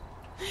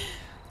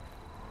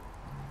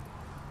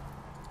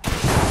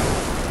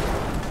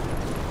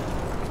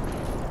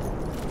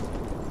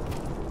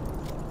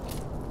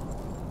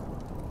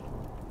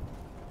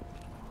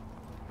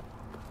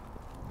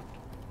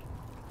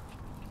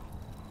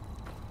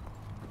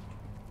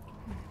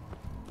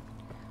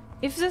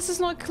 If this is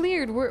not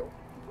cleared,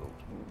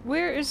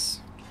 where is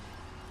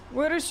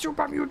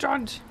Super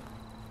Mutant?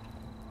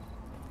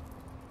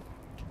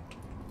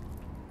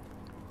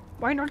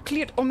 Why not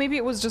cleared? Or maybe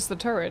it was just the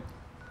turret.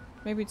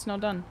 Maybe it's not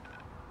done.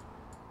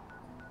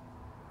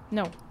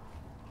 No.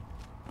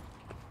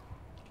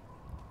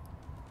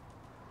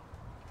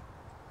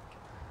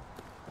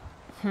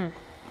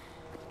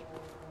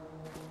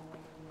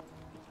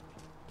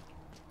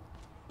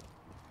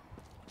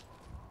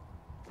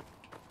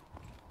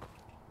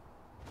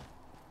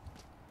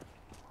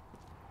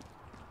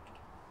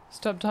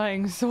 Stop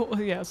dying. So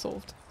yeah,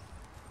 solved.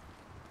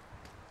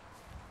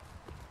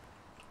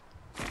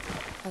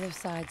 Other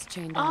side's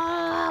chained up.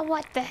 Ah,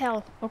 what the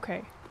hell?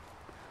 Okay.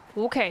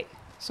 Okay.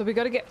 So we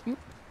gotta get...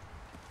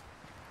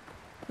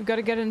 We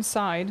gotta get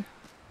inside.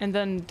 And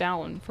then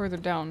down. Further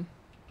down.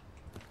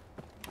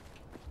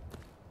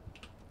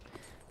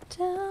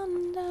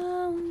 Down,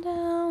 down,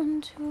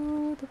 down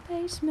to the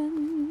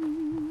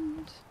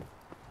basement.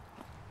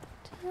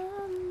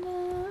 Down,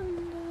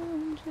 down,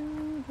 down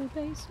to the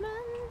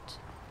basement.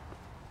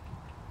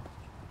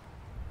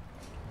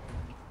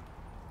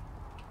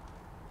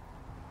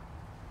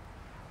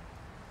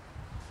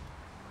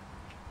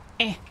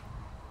 Eh.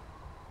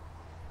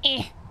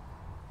 Eh.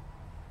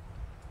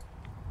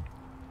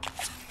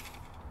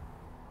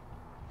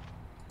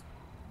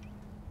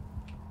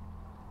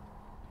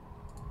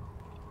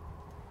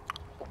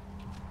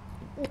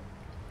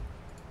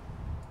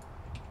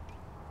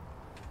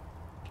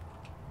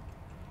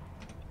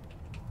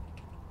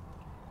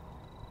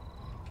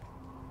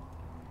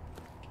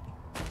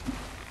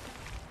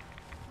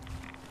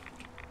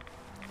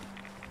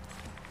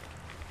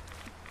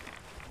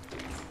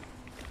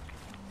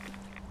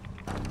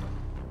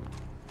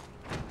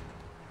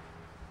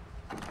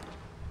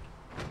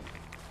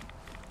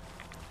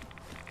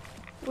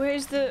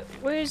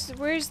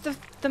 Where's the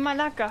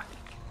malaka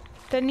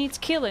that needs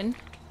killing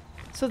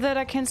so that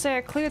I can say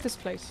I cleared this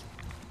place?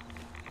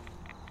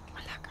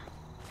 Malaka.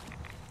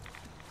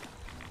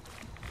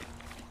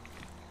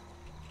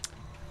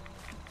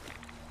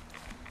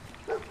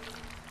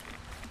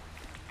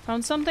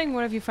 Found something?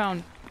 What have you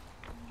found?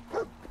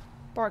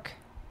 Bark.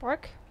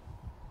 Bark?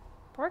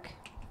 Bark?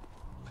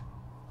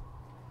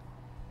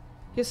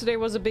 Yesterday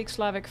was a big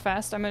Slavic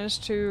fest. I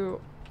managed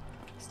to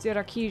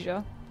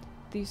Styrakija.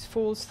 These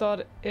fools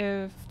thought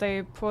if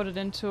they put it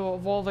into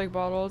Volvic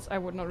bottles, I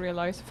would not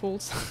realize.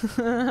 Fools.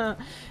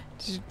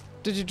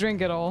 Did you drink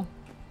it all?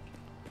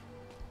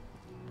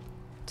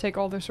 Take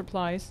all their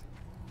supplies.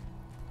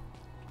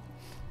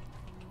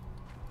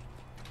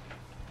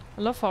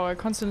 I love how I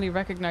constantly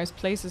recognize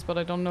places, but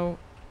I don't know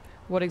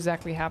what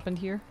exactly happened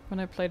here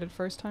when I played it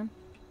first time.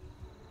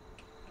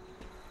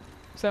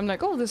 So I'm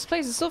like, oh, this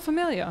place is so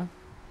familiar.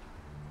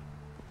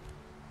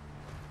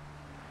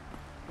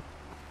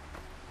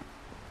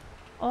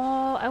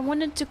 Oh, I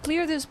wanted to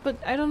clear this, but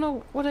I don't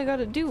know what I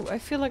gotta do. I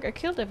feel like I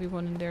killed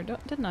everyone in there,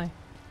 didn't I?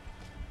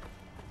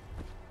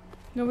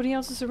 Nobody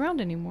else is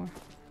around anymore.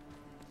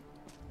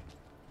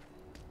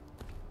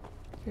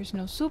 There's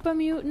no super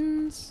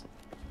mutants.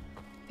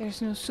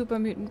 There's no super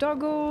mutant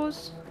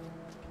doggos.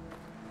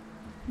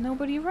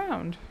 Nobody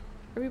around.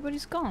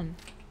 Everybody's gone.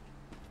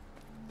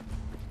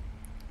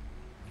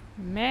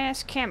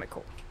 Mass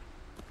chemical.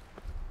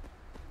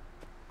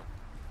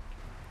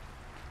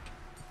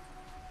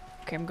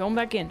 Okay, I'm going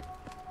back in.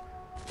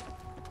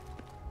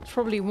 There's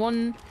probably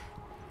one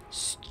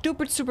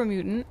stupid super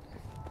mutant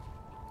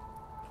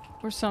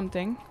or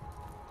something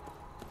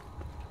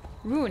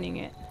ruining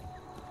it.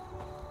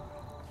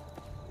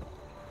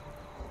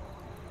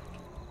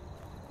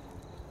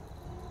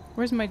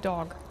 Where's my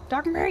dog?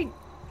 Dog meat!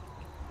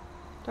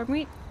 Dog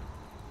meat?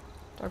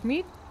 Dog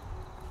meat?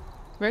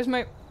 Where's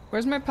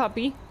my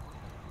puppy?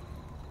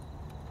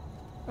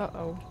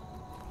 Uh-oh.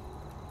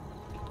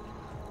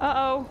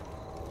 Uh-oh.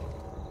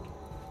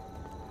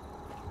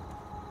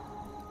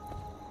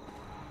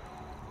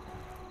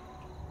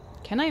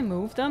 Can I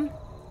move them?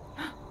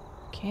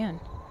 Can.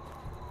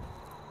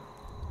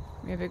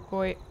 Come here, big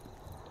boy.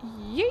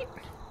 Yeet!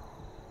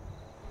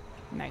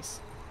 Nice.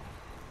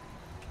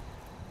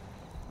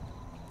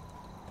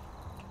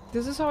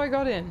 This is how I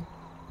got in.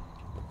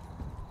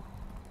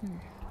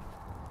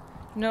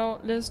 No,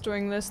 Liz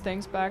doing Liz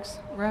things, Bax.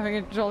 We're having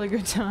a jolly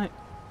good time.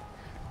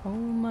 Oh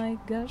my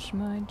gosh,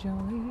 my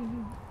jolly.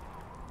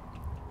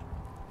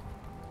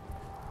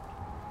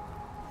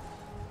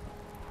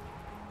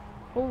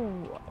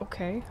 Oh,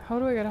 okay. How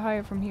do I get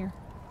higher from here?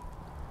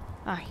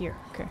 Ah, here.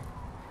 Okay.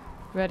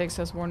 Radix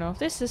has worn off.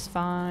 This is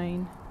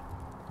fine.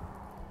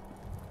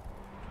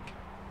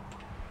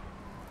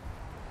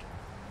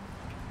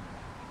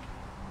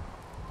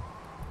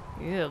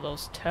 Ew,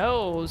 those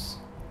toes.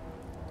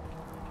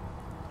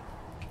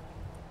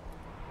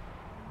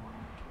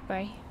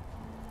 Bye.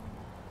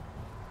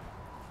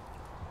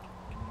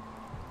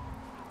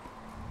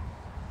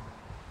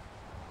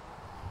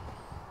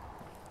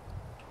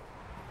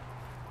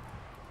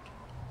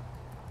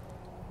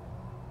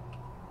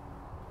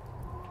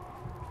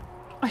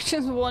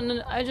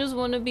 I just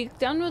wanna be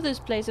done with this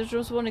place. I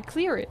just wanna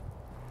clear it.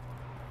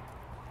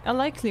 I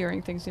like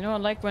clearing things, you know? I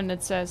like when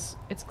it says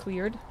it's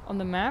cleared on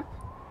the map.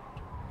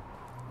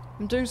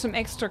 I'm doing some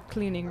extra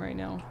cleaning right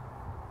now.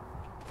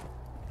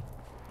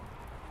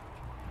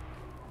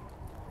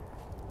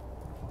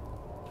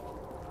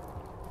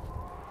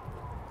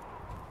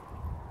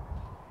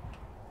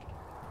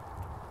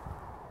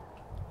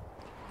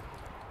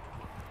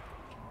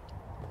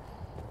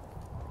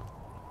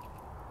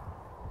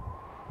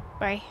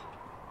 Bye.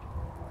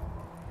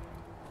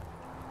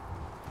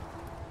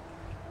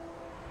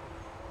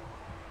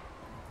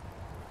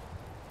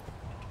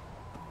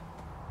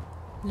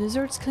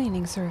 Lizard's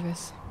cleaning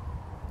service.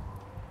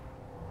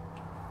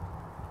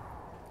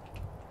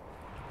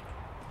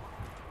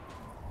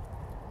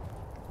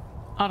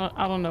 I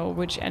don't know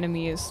which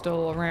enemy is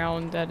still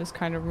around that is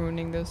kind of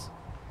ruining this.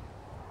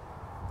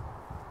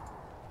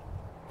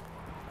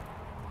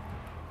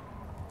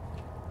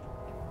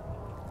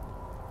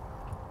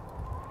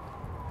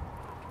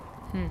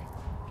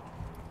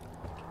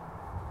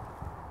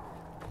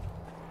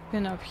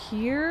 Been up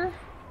here.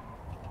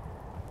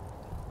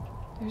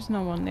 There's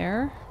no one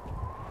there.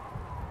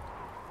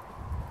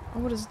 Oh,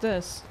 what is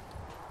this?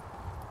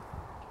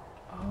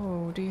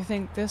 Oh, do you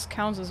think this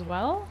counts as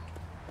well?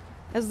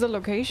 As the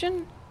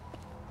location?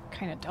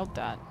 Kinda doubt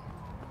that.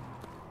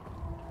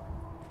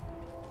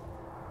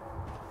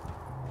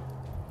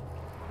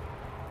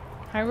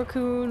 Hi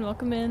Raccoon,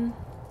 welcome in.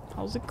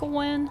 How's it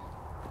going?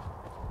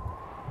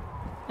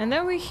 And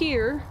then we're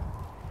here.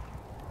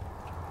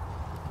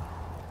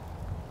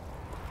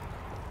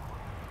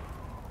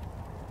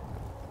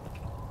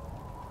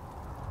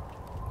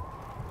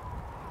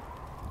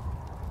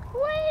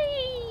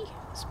 Whee!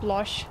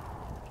 Splosh.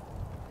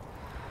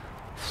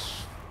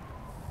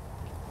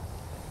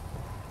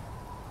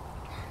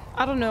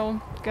 I don't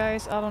know,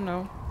 guys, I don't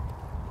know.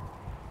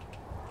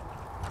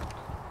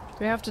 Do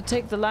we have to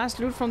take the last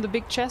loot from the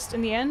big chest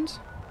in the end?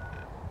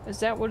 Is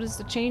that what is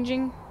the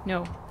changing?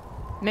 No.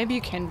 Maybe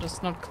you can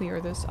just not clear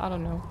this, I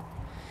don't know.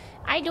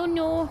 I don't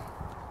know.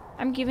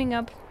 I'm giving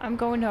up. I'm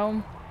going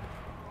home.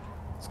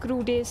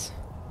 Screw this.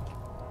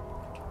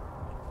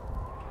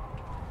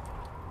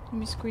 Let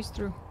me squeeze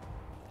through.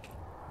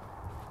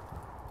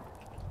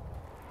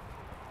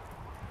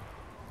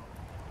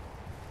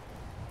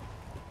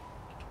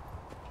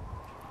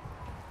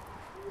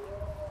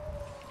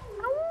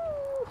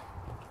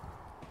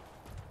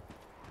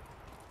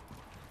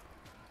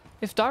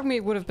 If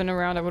Dogmeat would have been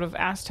around, I would have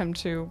asked him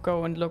to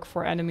go and look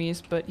for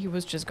enemies, but he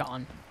was just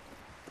gone.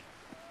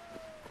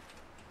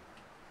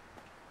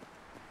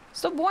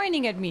 Stop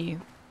whining at me.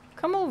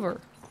 Come over.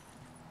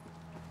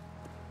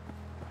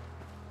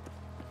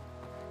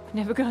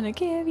 Never gonna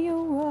give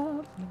you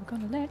up. Never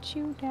gonna let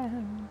you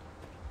down.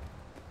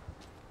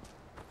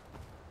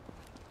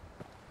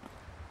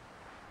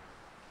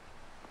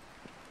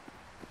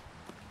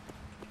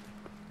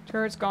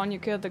 Turret's gone. You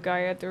killed the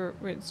guy at the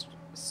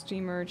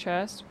steamer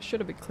chest. Should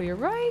have been clear,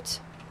 right?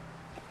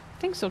 I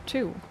think so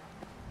too.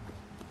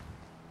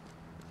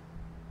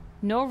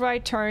 No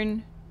right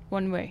turn,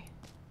 one way.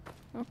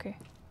 Okay.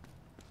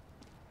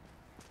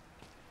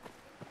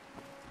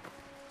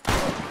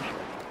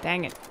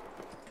 Dang it.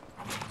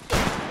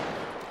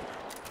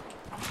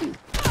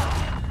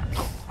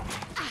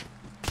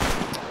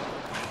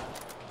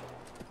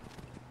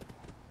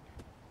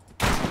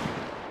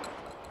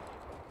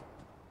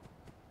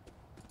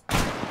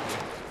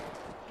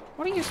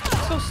 What are you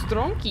so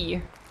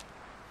stronky?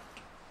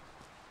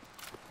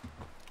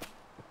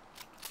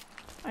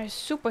 I'm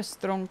super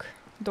strong,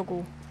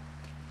 doggo.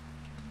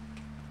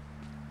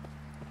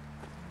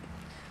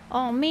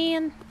 Oh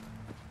man.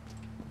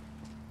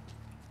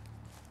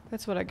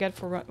 That's what I get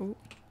for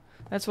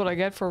That's what I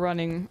get for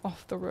running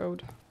off the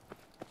road.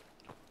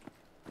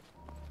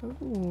 Ooh,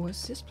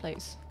 what's this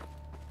place?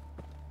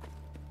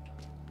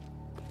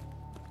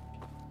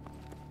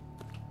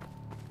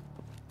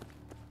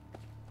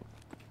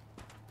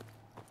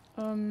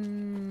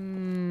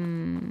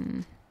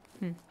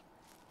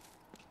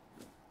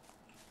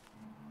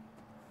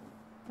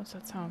 What's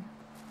that sound?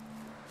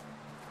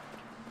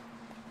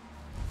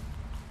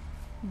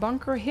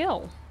 Bunker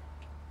Hill.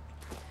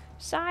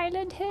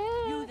 Silent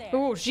Hill. You there.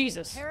 Oh,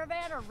 Jesus.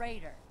 Caravan or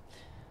raider?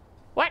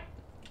 What?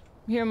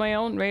 I'm here on my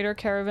own. Raider,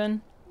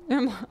 caravan.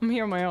 I'm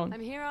here on my own.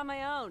 I'm here on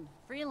my own.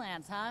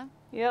 Freelance, huh?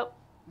 Yep.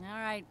 All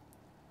right.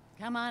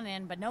 Come on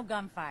in, but no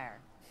gunfire.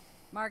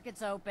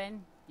 Market's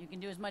open. You can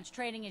do as much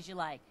trading as you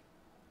like.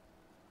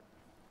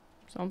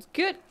 Sounds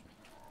good.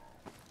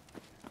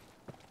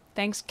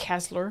 Thanks,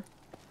 Kessler.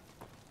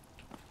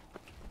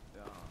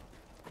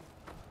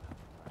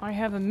 I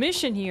have a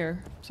mission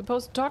here. I'm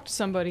supposed to talk to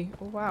somebody.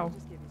 Oh, wow.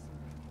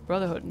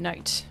 Brotherhood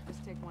Knight.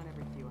 Just take one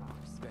every few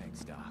hours.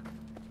 Thanks, Doc.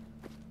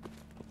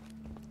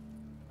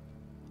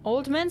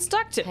 Old man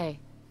Stockton. Hey.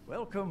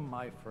 Welcome,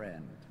 my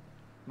friend.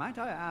 Might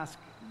I ask,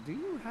 do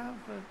you have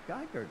a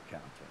Geiger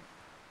counter?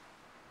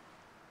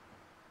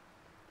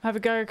 I have a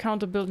Geiger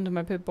counter built into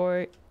my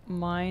Pip-Boy.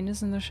 Mine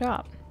is in the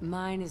shop.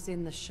 Mine is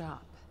in the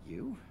shop.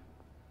 You?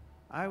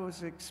 I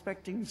was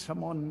expecting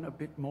someone a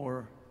bit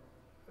more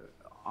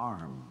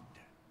armed.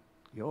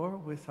 You're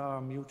with our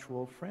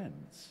mutual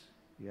friends,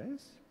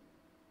 yes?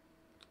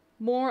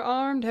 More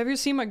armed? Have you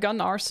seen my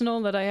gun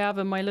arsenal that I have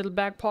in my little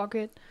back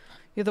pocket?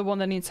 You're the one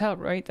that needs help,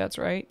 right? That's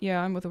right.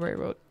 Yeah, I'm with the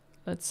railroad.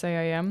 Let's say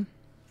I am.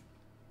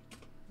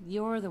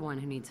 You're the one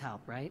who needs help,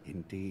 right?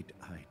 Indeed,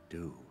 I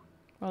do.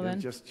 Well You've then.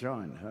 just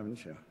joined,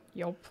 haven't you?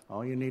 Yup.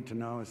 All you need to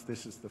know is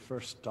this is the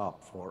first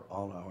stop for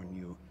all our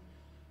new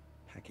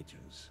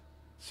packages.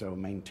 So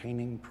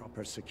maintaining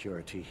proper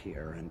security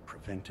here and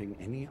preventing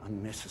any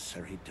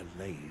unnecessary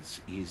delays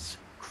is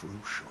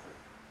crucial.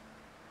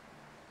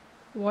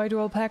 Why do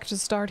all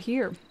packages start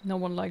here? No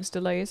one likes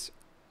delays.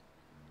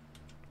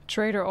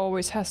 Trader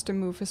always has to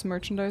move his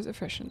merchandise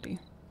efficiently.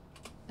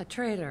 A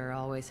trader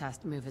always has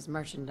to move his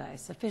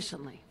merchandise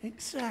efficiently.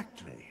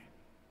 Exactly.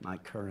 My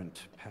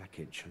current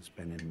package has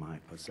been in my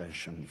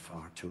possession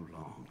far too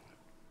long.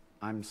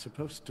 I'm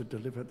supposed to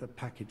deliver the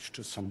package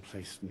to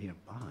someplace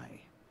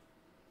nearby.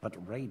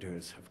 But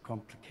raiders have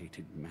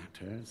complicated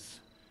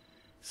matters.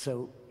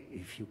 So,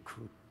 if you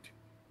could...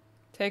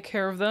 Take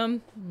care of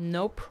them?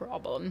 No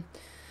problem.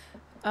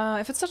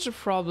 If it's such a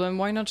problem,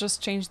 why not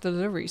just change the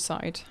delivery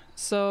site?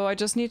 So I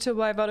just need to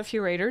wipe out a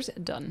few raiders.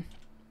 Done.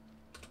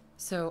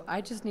 So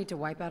I just need to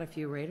wipe out a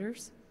few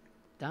raiders?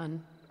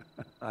 Done.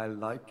 I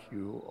like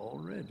you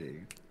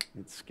already.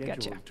 It's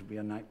scheduled to be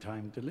a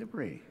nighttime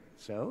delivery.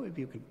 So if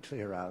you could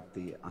clear out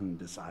the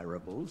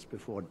undesirables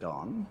before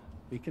dawn,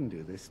 we can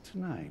do this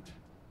tonight.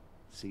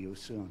 See you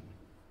soon.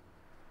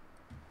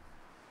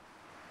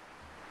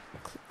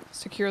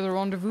 Secure the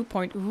rendezvous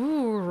point.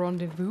 Ooh,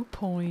 rendezvous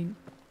point.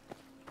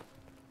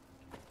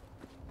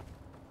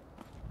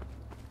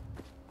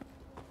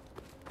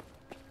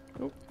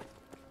 Oh.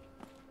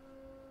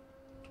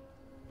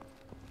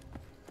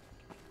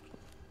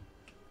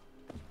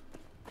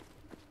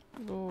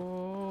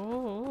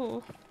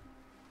 Oh.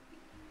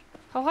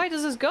 How high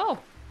does this go?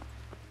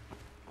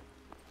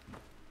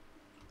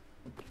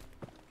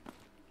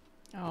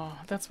 Oh,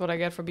 that's what I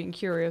get for being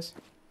curious.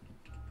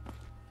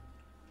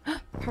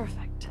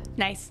 Perfect.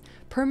 Nice.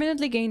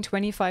 Permanently gain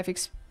 25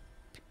 XP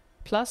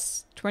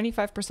plus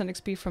 25%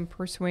 XP from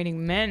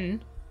persuading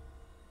men.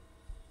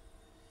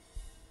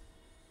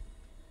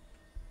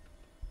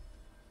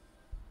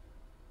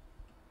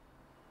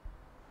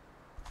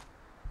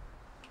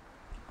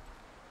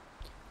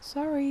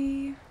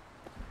 Sorry.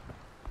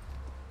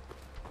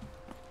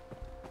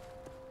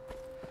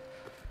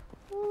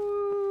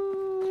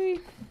 Ooh.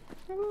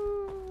 Ooh.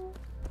 Ooh.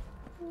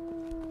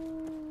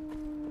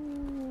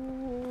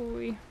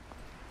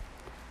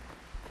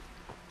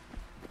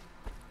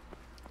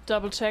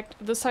 Double checked.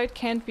 The site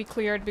can't be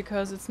cleared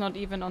because it's not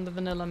even on the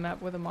vanilla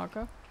map with a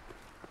marker.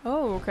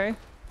 Oh, okay.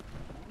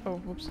 Oh,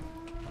 whoops.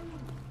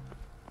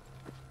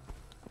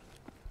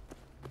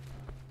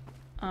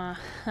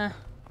 Uh-huh.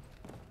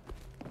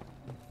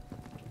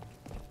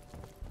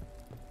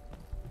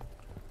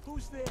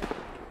 Who's there?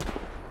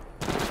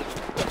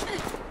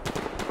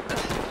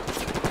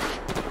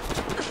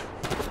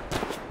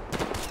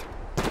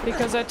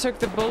 Because I took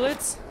the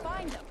bullets?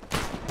 Find them. I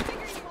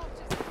figure you won't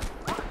just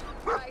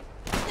right.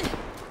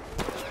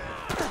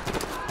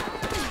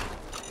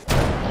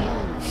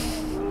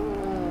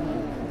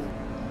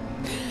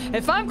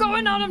 If I'm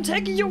going out, I'm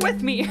taking you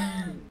with me.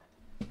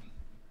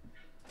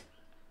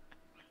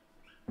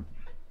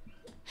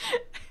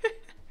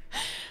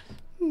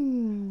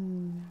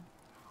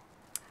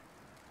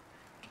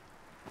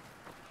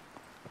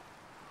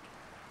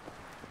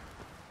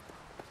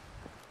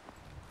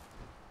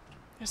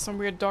 There's some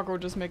weird doggo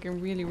just making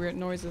really weird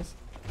noises.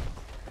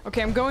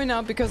 Okay, I'm going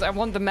out because I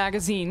want the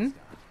magazine.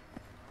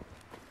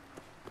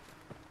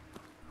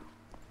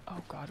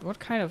 Oh god, what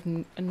kind of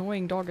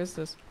annoying dog is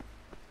this?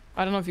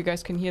 I don't know if you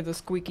guys can hear the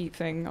squeaky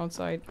thing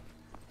outside.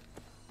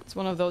 It's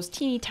one of those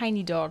teeny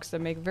tiny dogs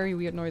that make very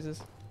weird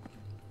noises.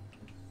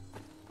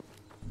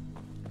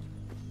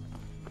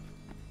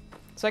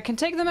 So I can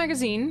take the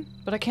magazine,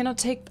 but I cannot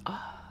take...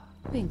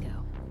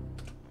 Bingo.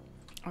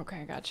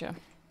 Okay, gotcha.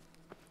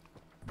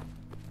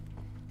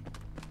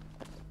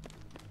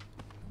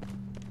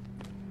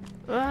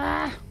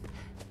 Ah!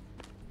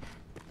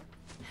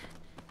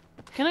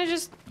 Can I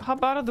just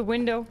hop out of the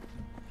window?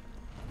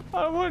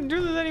 I don't want to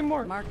do this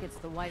anymore. Market's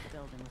the white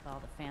building with all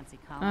the fancy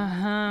columns.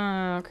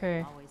 Uh-huh,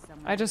 okay.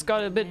 I just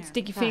got a bit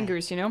sticky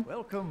fingers, you know?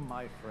 Welcome,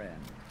 my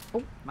friend.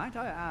 Oh. Might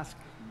I ask,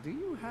 do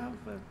you have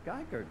a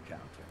Geiger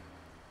counter?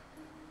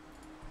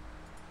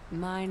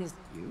 Mine is...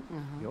 You?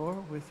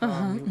 You're with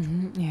our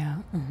mutual...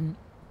 Yeah.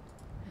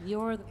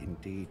 You're the...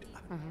 Indeed.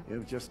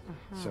 You've just...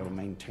 So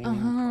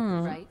maintaining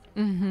proper... Right?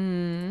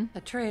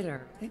 A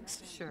trader.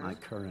 Sure. My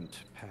current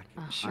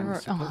package. Sure. I'm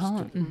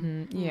supposed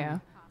to... Yeah.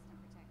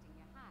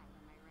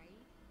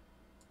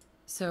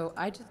 So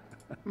I just...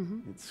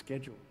 It's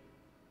scheduled.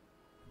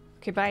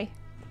 Okay, bye.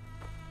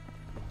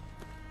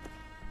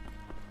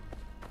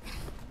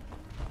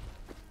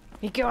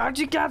 We go out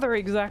together,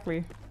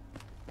 exactly.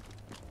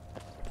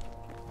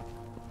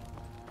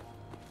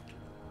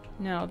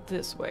 Now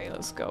this way,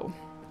 let's go.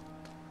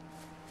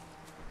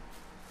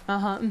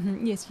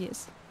 Yes,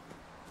 yes.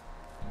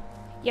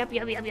 Yup.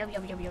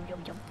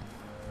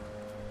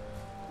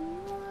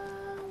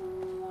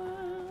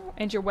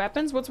 And your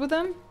weapons, what's with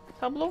them,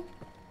 Pablo?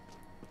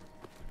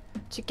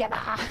 Together!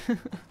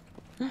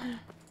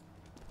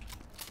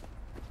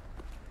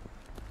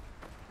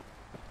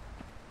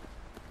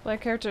 Black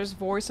character's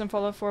voice in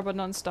Fallout 4 but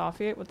not in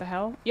Starfield, what the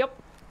hell? Yep.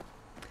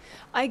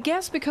 I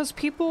guess because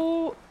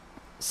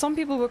some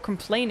people were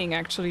complaining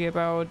actually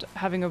about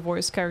having a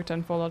voice character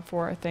in Fallout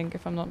 4, I think,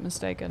 if I'm not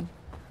mistaken.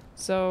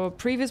 So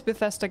previous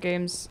Bethesda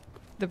games,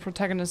 the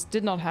protagonist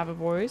did not have a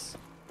voice.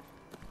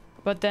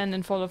 But then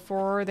in Fallout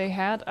 4 they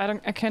had.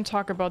 I can't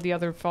talk about the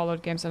other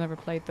Fallout games, I never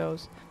played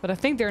those. But I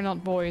think they're not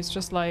voiced,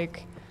 just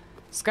like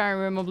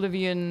Skyrim,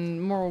 Oblivion,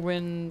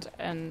 Morrowind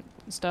and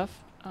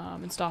stuff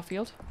in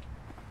Starfield.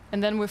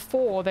 And then with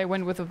 4 they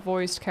went with a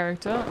voiced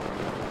character.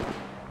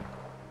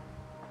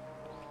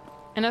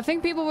 And I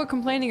think people were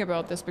complaining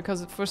about this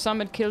because for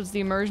some it kills the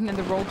immersion in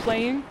the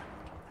role-playing.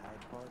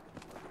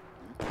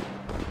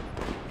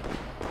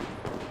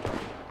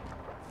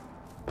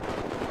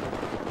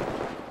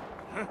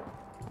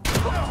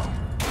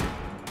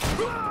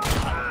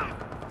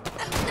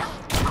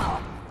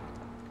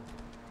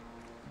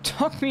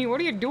 Talk me, what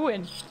are you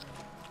doing?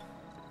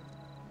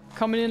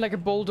 Coming in like a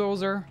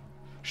bulldozer.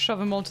 Shove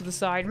him all to the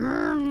side. What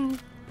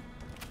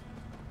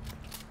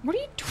are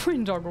you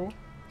doing, doggo?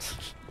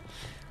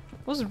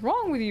 What's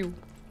wrong with you?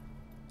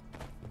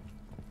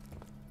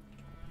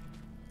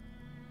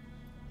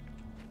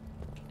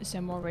 Is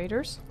there more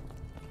raiders?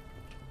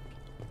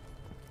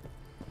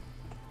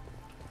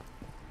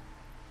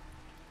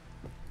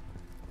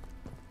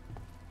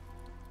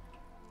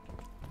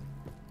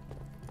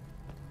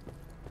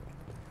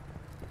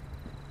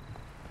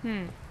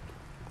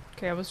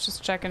 Okay, I was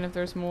just checking if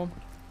there's more.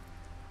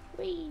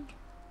 Whee!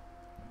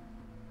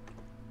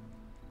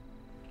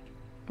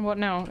 What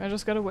now? I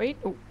just gotta wait?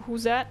 Oh,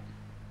 who's that?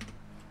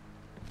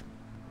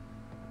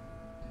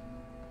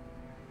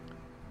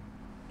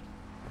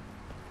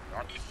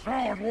 That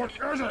sound, what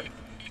is it?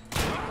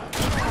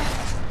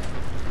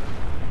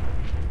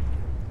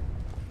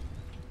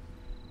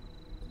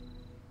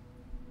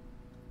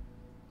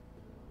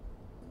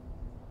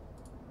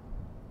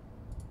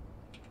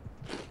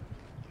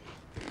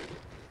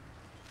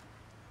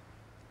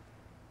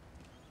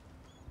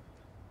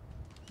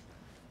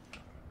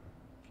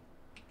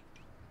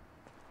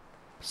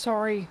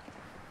 Sorry.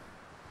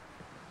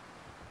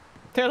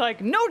 They're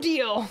like, no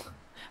deal!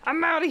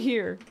 I'm out of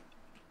here!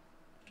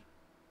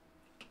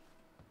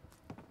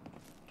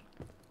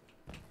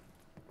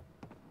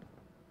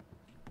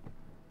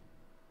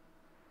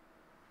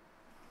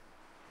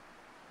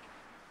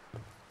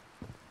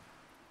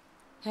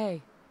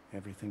 Hey.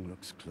 Everything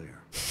looks clear.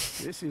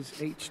 This is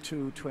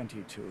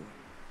H222.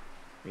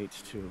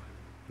 H2,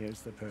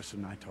 here's the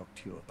person I talked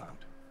to you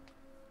about.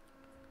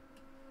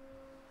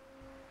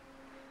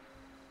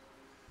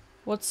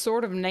 What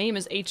sort of name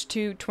is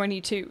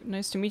H222?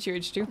 Nice to meet you,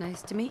 H2.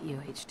 Nice to meet you,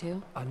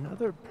 H2.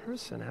 Another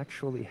person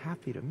actually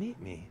happy to meet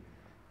me.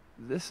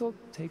 This'll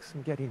take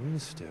some getting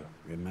used to.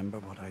 Remember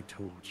what I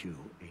told you,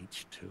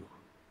 H2.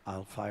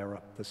 I'll fire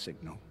up the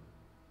signal.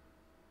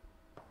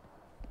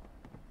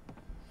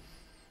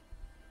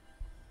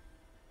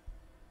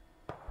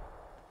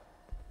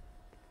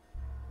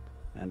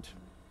 And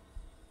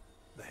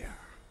there.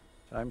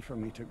 Time for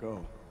me to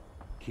go.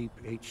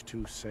 Keep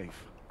H2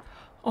 safe.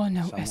 Oh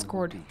no, Someone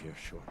escort. will be here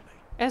shortly.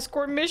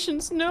 Escort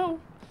missions, no!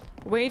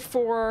 Wait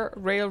for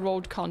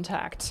railroad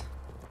contact.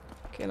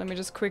 Okay, let me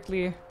just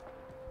quickly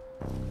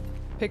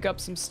pick up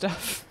some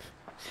stuff.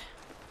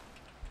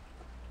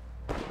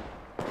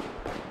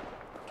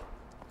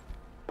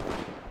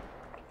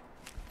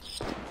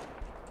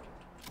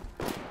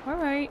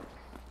 Alright.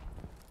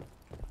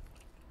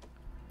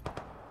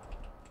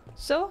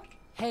 So?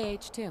 Hey,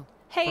 H2.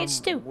 Hey, From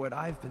H2. what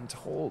I've been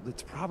told,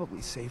 it's probably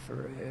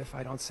safer if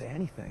I don't say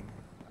anything.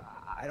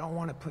 I don't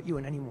want to put you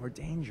in any more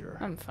danger.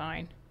 I'm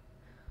fine.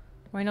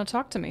 Why not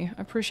talk to me?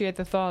 I appreciate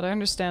the thought. I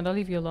understand. I'll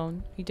leave you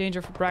alone. Eat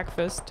danger for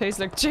breakfast. Tastes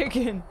like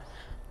chicken.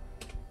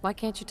 Why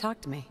can't you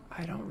talk to me?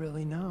 I don't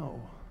really know.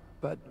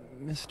 But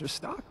Mr.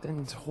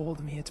 Stockton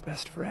told me it's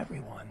best for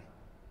everyone.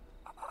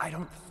 I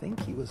don't think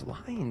he was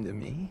lying to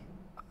me.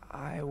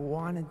 I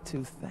wanted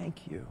to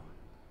thank you.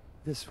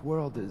 This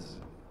world is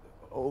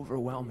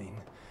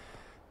overwhelming.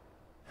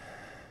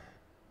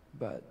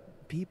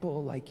 But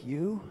people like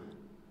you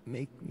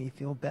make me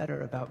feel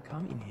better about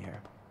coming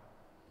here.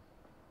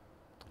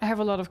 I have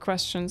a lot of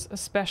questions,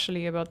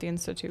 especially about the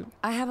Institute.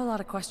 I have a lot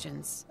of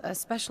questions,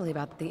 especially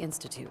about the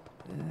Institute.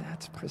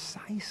 That's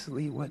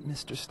precisely what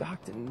Mr.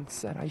 Stockton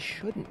said I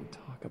shouldn't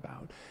talk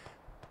about.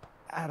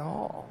 At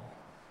all.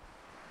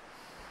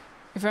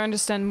 If I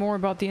understand more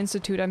about the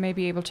Institute, I may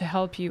be able to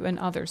help you and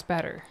others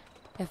better.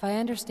 If I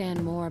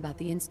understand more about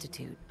the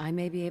Institute, I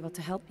may be able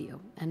to help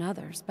you and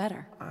others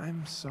better.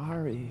 I'm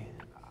sorry.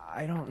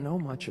 I don't know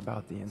much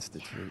about the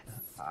Institute.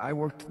 I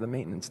worked the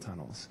maintenance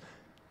tunnels.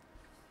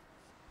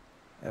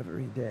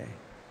 Every day,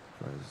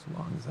 for as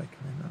long as I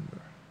can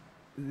remember.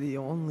 The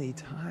only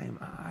time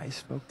I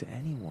spoke to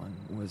anyone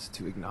was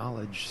to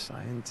acknowledge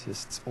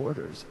scientists'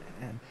 orders,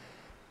 and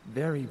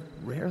very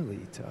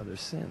rarely to other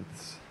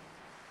synths.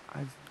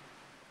 I've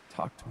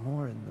talked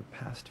more in the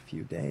past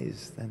few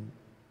days than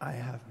I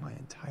have my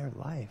entire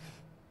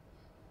life.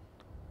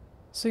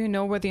 So you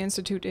know where the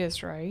Institute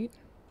is, right?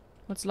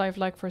 What's life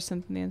like for a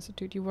synth in the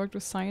Institute? You worked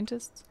with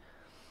scientists?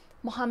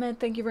 Mohammed,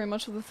 thank you very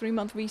much for the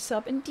 3-month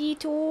resub. And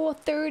Dito,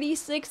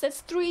 36,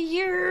 that's 3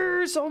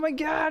 years! Oh my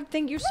god,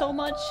 thank you so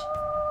much!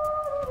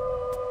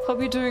 Hope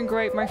you're doing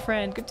great, my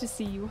friend. Good to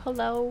see you.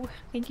 Hello.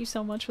 Thank you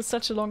so much for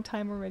such a long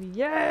time already.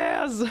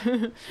 Yes!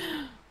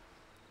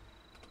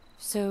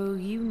 So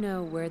you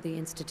know where the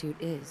Institute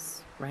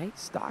is, right?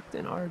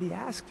 Stockton already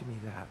asked me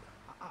that.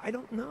 I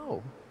don't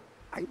know.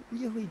 I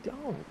really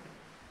don't.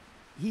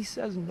 He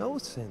says no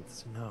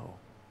synths know.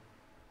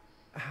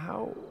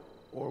 How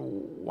or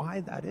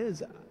why that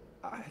is,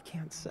 I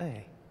can't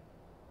say.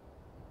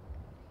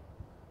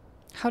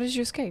 How did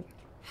you escape?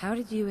 How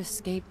did you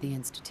escape the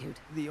Institute?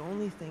 The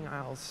only thing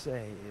I'll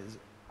say is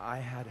I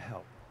had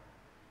help.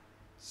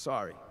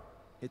 Sorry.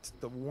 It's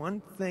the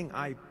one thing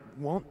I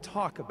won't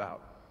talk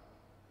about.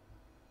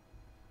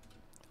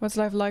 What's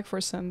life like for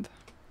a synth?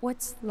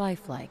 What's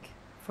life like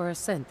for a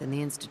synth in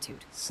the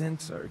Institute?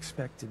 Synths are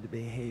expected to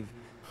behave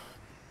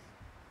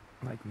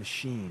like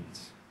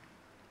machines.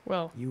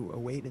 Well, you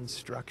await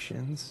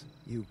instructions,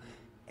 you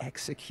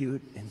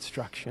execute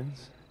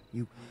instructions,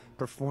 you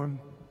perform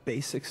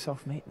basic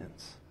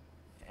self-maintenance.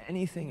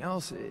 Anything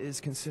else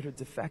is considered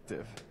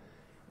defective.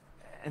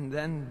 And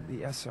then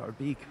the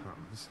SRB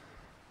comes.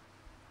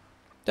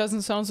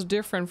 Doesn't sound so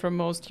different from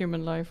most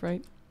human life,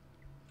 right?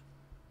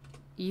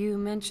 You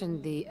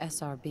mentioned the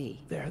SRB.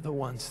 They're the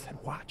ones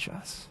that watch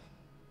us.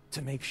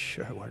 To make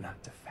sure we're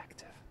not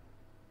defective.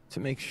 To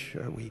make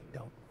sure we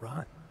don't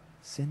run.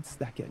 Synths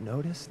that get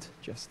noticed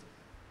just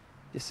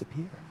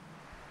disappear.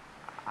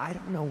 I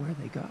don't know where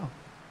they go.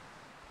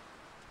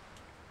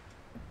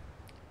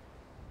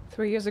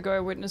 3 years ago, I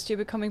witnessed you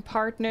becoming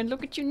partner, and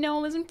look at you now,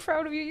 Liz, I'm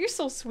proud of you. You're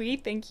so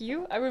sweet, thank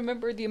you. I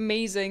remember the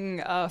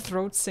amazing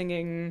throat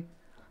singing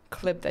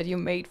clip that you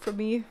made for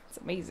me. It's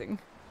amazing.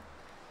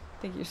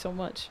 Thank you so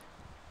much.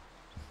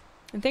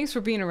 And thanks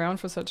for being around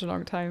for such a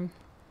long time.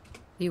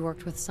 You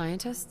worked with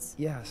scientists?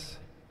 Yes,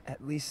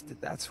 at least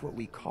that's what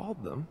we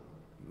called them.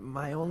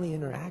 My only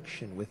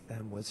interaction with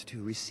them was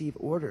to receive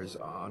orders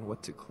on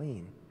what to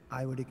clean.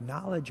 I would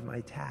acknowledge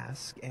my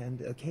task and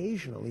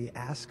occasionally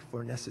ask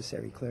for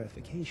necessary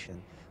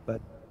clarification,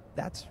 but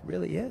that's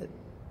really it.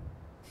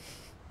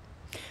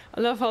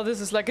 I love how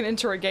this is like an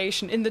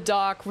interrogation in the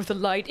dark with a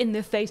light in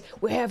their face.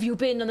 Where have you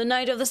been on the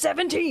night of the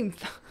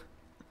 17th?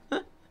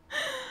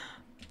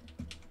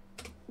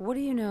 What do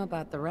you know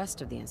about the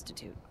rest of the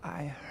Institute?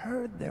 I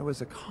heard there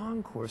was a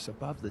concourse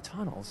above the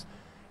tunnels.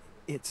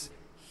 It's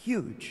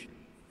huge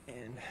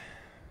and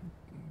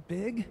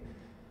big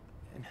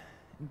and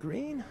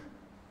green.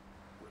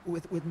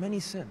 With many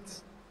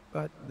synths,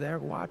 but they're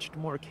watched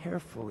more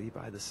carefully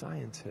by the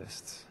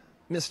scientists.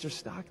 Mr.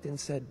 Stockton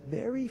said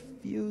very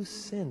few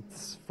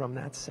synths from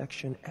that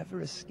section ever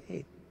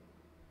escape.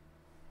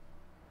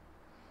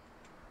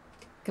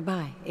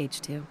 Goodbye,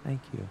 H2.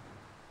 Thank you.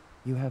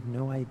 You have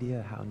no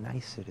idea how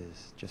nice it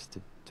is just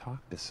to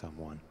talk to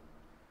someone.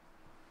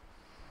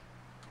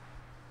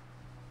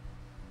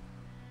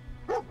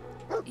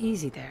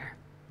 Easy there.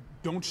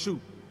 Don't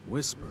shoot.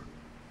 Whisper,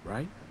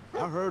 right?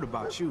 I heard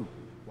about you.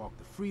 Walked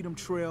the Freedom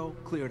Trail,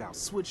 cleared out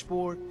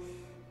Switchboard.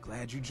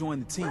 Glad you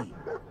joined the team.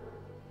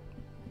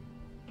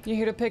 You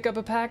here to pick up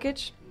a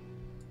package?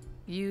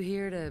 You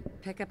here to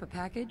pick up a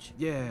package?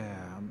 Yeah,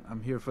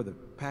 I'm here for the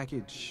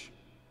package.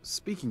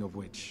 Speaking of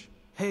which,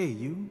 hey,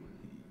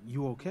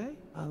 you okay?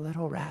 A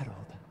little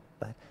rattled,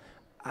 but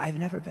I've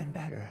never been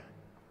better.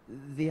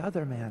 The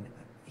other man,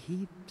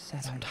 he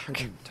said I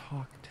shouldn't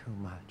talk too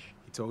much.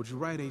 He told you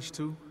right,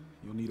 H2.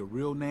 You'll need a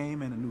real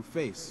name and a new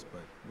face,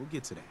 but we'll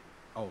get to that.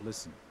 Oh,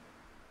 listen.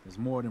 There's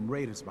more than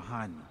raiders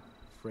behind me.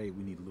 Afraid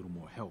we need a little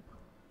more help.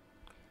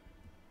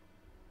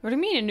 What do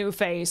you mean a new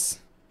face?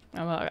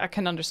 I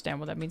can understand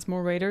what that means.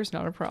 More raiders,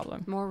 not a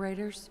problem. More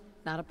raiders,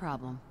 not a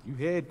problem. You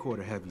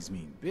headquarter heavies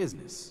mean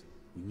business.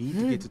 We need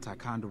to get to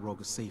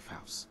Ticonderoga's safe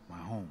house, my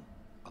home.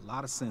 A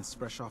lot of synths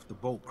fresh off the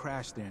boat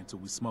crashed there until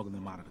we smuggled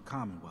them out of the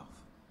Commonwealth.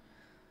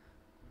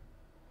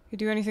 You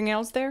do anything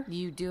else there?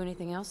 You do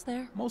anything else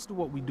there? Most of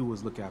what we do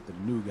is look after the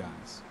new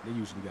guys. They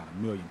usually got a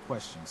million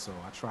questions, so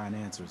I try and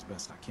answer as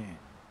best I can.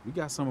 We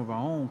got some of our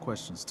own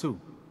questions, too,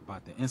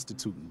 about the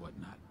Institute and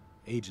whatnot.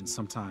 Agents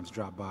sometimes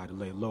drop by to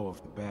lay low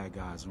if the bad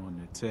guys are on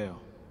their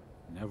tail.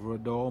 Never a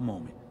dull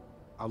moment.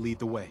 I'll lead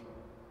the way.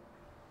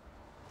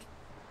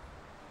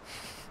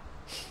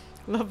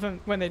 Love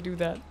them when they do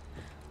that.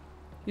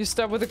 You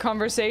start with a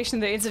conversation,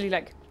 they instantly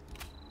like...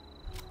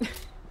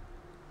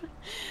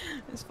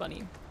 It's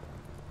funny.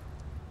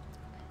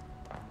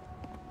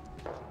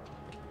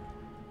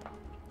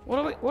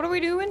 What are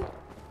we doing?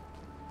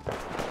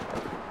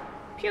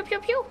 Pew pew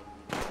pew.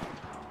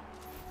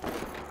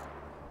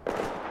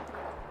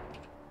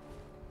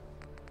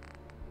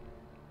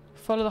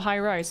 Follow the high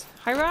rise.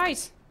 High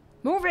rise!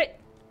 Move it!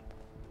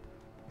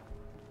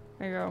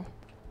 There you go.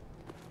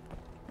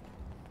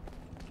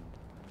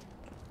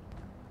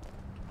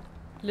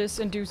 LIZZ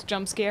induced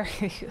jump scare.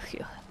 What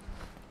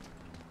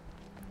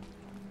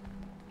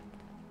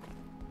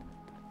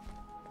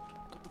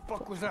the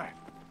fuck was that?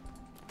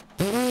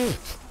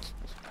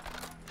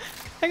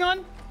 Hang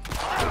on.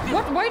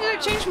 What? Why did I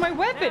change my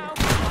weapon?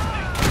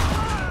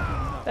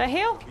 The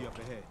hell?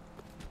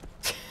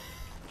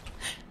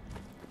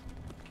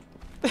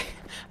 I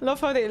love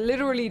how they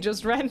literally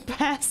just ran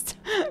past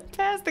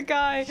as the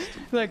guy.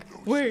 Like,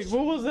 wait,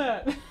 what was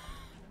that?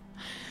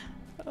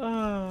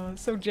 Oh,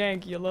 so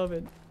janky, I love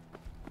it.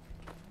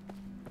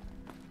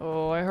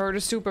 Oh, I heard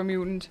a super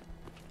mutant.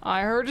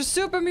 I heard a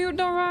super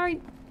mutant,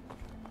 alright.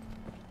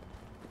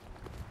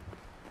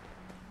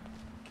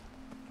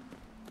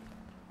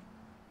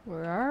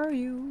 Where are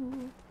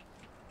you?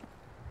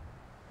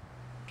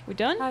 We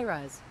done? High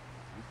rise.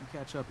 We can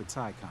catch up at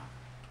Tycon.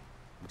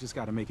 We just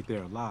gotta make it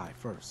there alive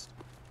first.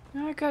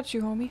 I got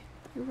you, homie.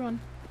 You run.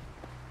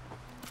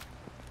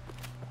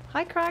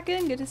 Hi,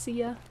 Kraken. Good to see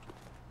ya.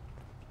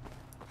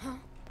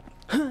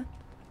 What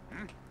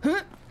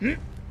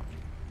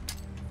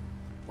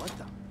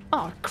the?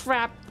 Oh,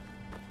 crap.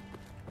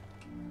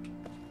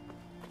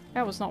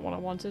 That was not what I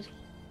wanted.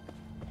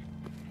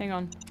 Hang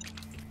on.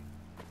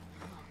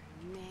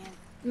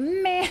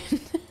 Man.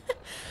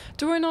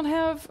 Do I not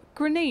have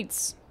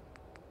grenades?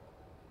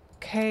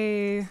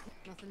 Okay.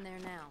 Nothing there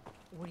now.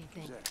 What do you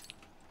think?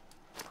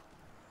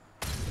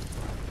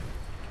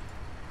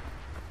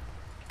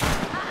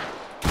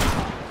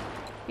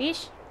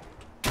 Fish?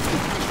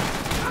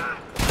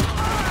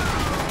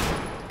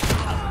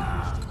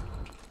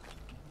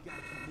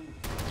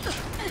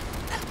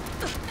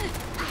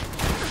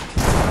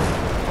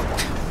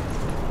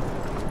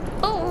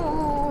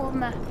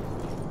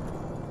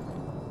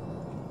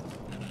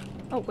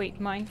 Oh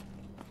wait, mine.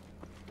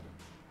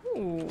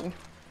 Ooh.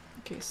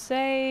 Okay,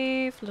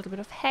 save. A little bit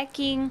of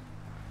hacking.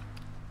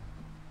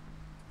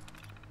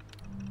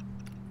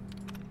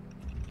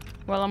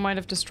 Well, I might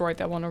have destroyed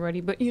that one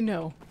already, but you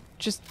know,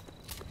 just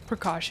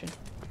precaution.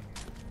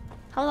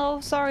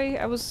 Hello, sorry,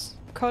 I was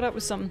caught up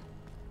with something.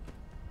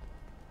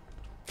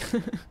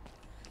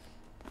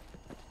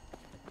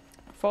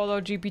 Follow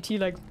GPT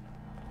like...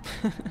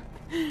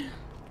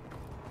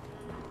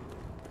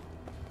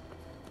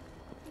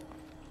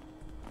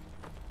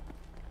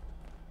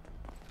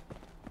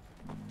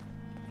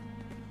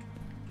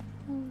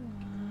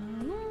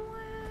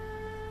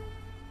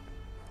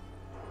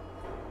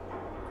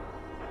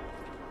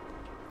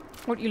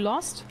 What, you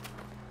lost?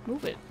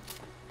 Move it.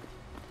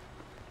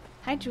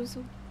 Hi,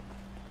 Juzu.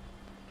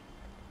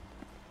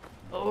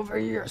 Over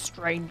here,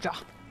 stranger.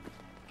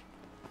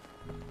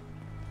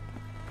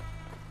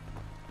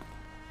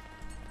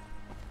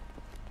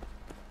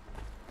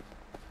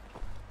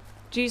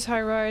 Jeez,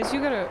 High Rise, you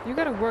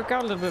gotta work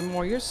out a little bit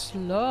more. You're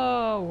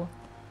slow.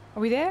 Are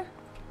we there?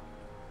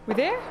 We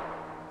there?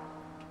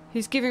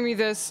 He's giving me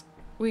this.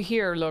 We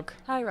here, look.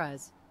 High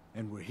Rise.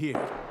 And we're here.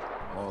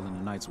 All in the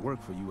night's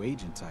work for you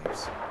agent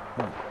types.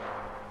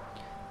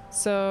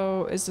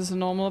 So, is this a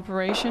normal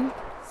operation?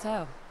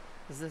 So,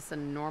 is this a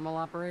normal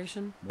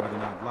operation? More than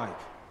I'd like.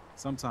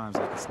 Sometimes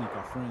I can sneak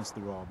our friends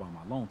through all by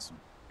my lonesome.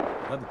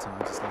 Other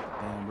times it's like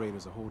the damn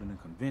raiders are holding a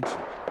convention.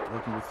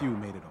 Working with you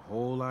made it a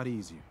whole lot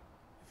easier.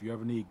 If you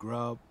ever need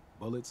grub,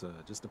 bullets, or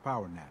just a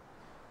power nap,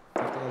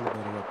 take the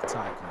elevator up to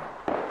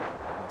Tycon.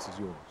 The house is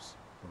yours.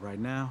 But right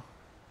now,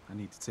 I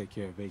need to take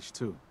care of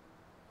H2.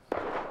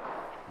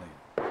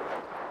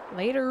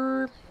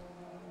 Later.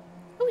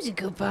 Who's a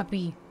good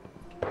puppy?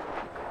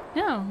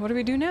 Now, what do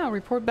we do now?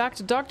 Report back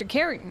to Dr.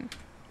 Carrington.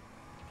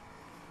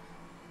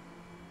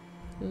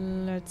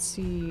 Let's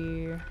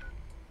see.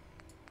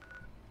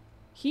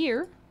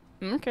 Here?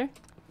 Okay.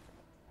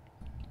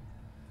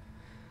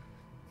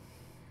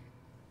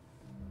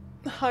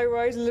 High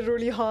Rise,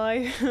 literally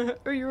high.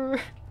 You're...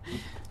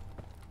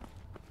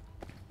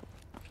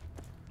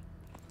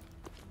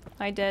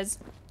 Hi, Des.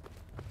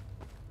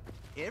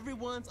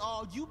 Everyone's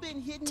all you've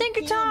been hitting Take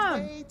your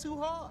time. way too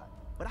hard.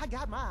 But I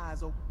got my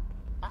eyes open.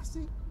 I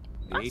see.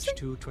 The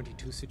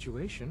H222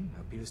 situation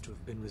appears to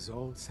have been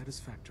resolved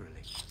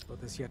satisfactorily, but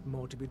there's yet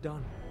more to be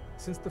done.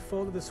 Since the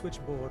fall of the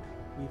switchboard,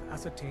 we've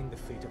ascertained the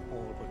fate of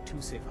all but 2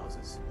 safe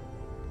houses.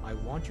 I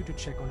want you to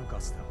check on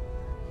Augusta.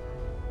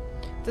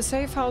 The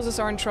safe houses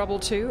are in trouble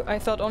too. I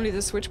thought only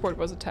the switchboard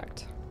was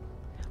attacked.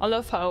 I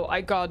love how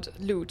I got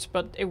loot,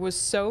 but it was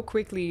so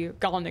quickly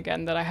gone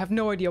again that I have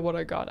no idea what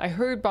I got. I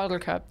heard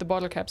the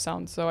bottle cap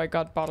sound, so I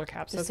got bottle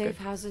caps. The That's safe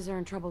good. houses are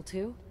in trouble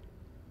too?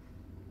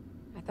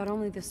 I thought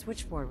only the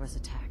switchboard was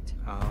attacked.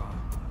 Ah,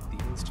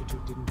 the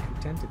Institute didn't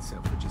content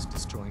itself with just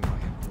destroying our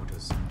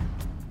headquarters.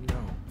 No.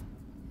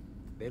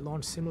 They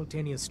launched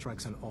simultaneous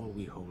strikes on all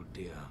we hold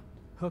dear.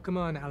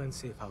 Herkimer and Allen's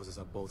safe houses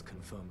are both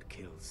confirmed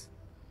kills.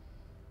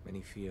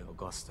 Many fear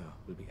Augusta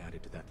will be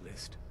added to that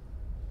list.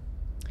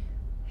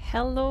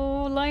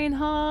 Hello,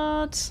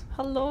 Lionheart.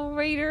 Hello,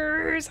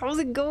 Raiders. How's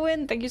it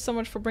going? Thank you so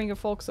much for bringing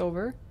folks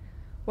over.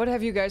 What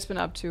have you guys been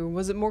up to?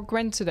 Was it more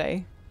Gwent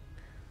today?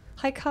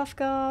 Hi,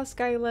 Kafka.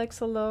 Skylex,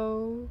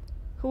 hello.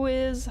 Who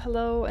is?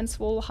 Hello. And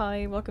Swole,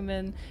 hi. Welcome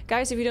in.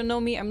 Guys, if you don't know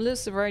me, I'm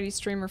Liz, a variety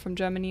streamer from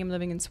Germany. I'm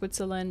living in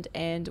Switzerland,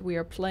 and we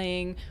are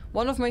playing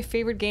one of my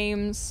favorite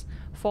games,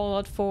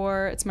 Fallout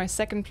 4. It's my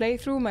second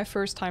playthrough, my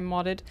first time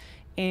modded,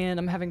 and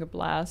I'm having a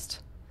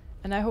blast.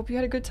 And I hope you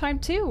had a good time,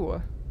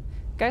 too.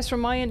 Guys,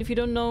 from my end, if you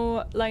don't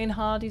know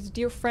Lionheart, he's a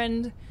dear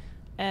friend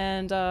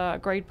and a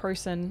great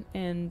person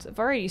and a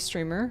variety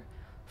streamer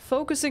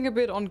focusing a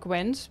bit on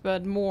Gwent,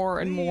 but more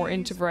and more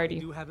into variety.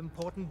 You have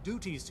important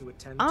duties to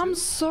attend I'm to.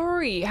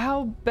 sorry.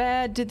 How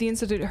bad did the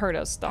Institute hurt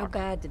us, Doc? How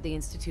bad did the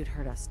Institute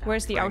hurt us, Doc?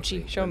 Where's the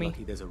Frankly, ouchie? Show we're me.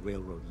 lucky there's a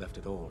railroad left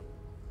at all.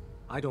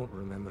 I don't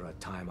remember a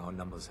time our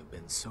numbers have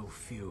been so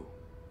few.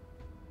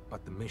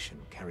 But the mission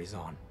carries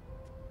on.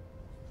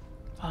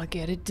 I'll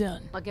get it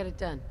done. I'll get it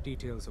done.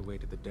 Details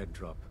await at the dead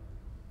drop.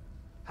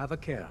 Have a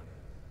care.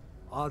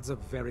 Odds are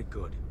very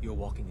good you're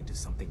walking into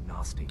something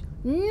nasty.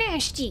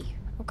 Nasty!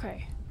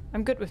 Okay.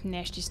 I'm good with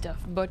nasty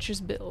stuff.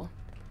 Butcher's Bill.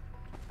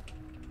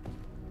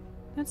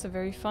 That's a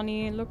very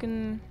funny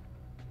looking,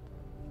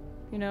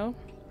 you know,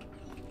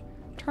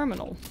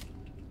 terminal.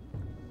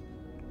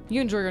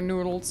 You enjoy your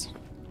noodles.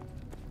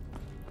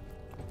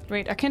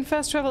 Wait, I can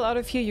fast travel out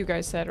of here, you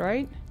guys said,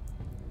 right?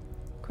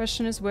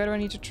 Question is, where do I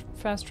need to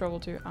fast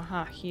travel to?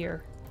 Aha,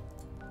 here.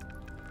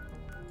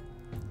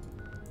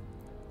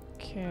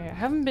 Okay, I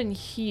haven't been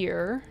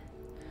here.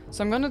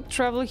 So I'm gonna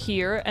travel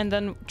here and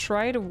then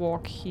try to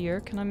walk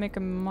here. Can I make a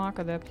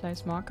marker there?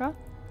 Place marker.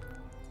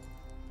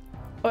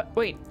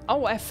 Wait.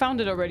 Oh, I found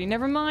it already.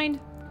 Never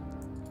mind.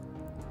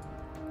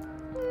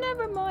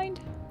 Never mind.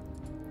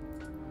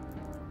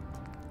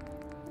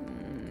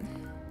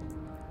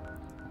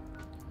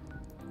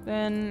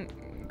 Then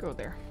go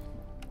there.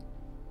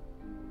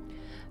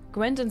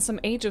 Gwent and some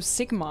Age of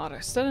Sigmar.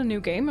 Is that a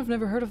new game? I've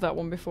never heard of that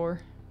one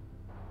before.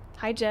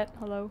 Hi, Jet.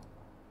 Hello.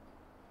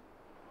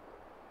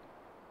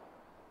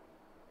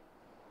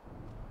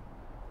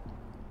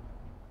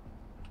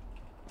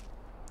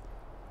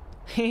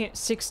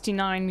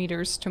 69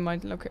 meters to my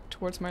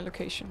towards my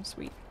location.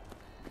 Sweet.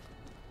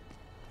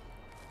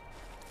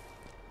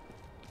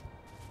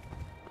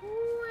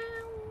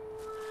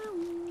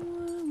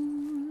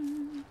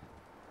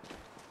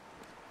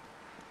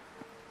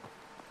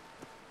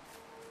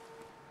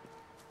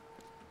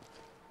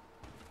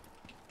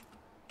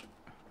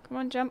 Come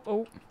on, jump.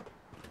 Oh.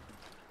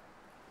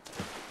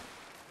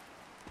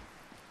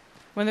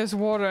 When there's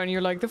water and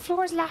you're like, the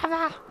floor is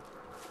lava!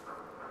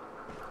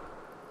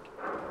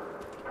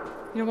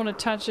 You don't want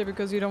to touch it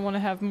because you don't want to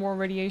have more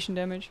radiation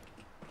damage.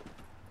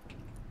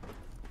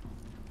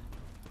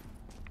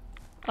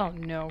 Oh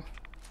no.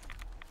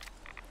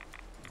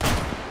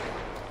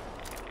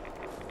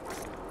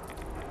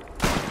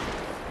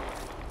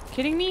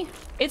 Kidding me?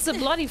 It's a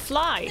bloody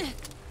fly!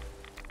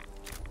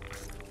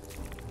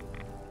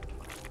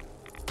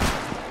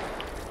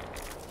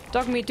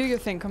 Dog meat, do your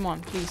thing, come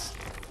on, please.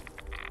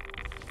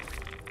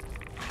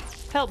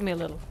 Help me a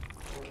little.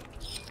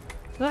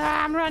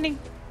 Ah, I'm running!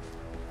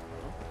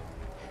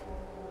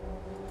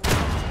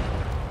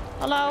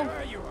 Hello?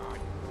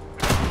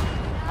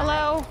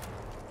 Hello?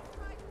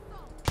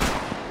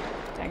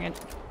 Dang it.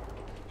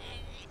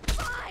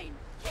 Fine.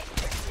 Keep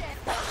your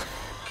shit.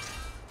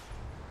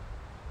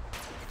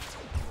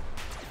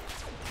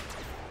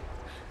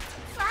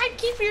 Fine,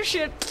 keep your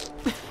shit.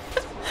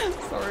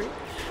 Sorry.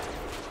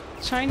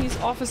 Chinese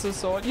officer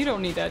sword. You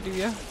don't need that, do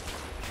you?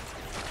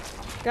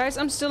 Guys,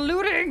 I'm still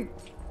looting.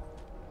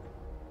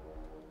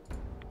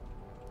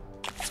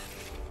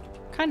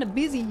 Kinda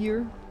busy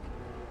here.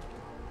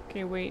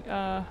 Okay, wait,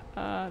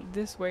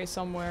 this way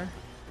somewhere.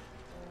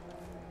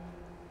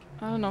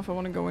 I don't know if I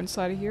want to go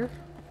inside of here.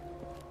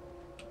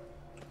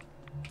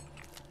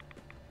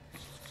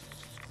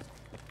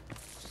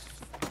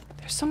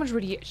 There's so much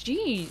radiation.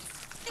 Jeez.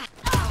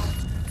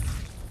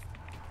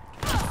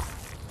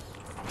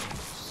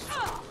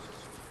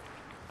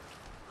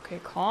 Okay,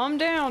 calm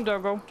down,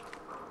 Doggo.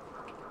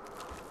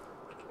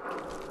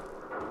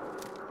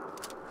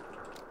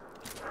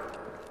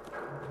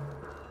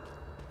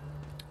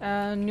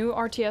 New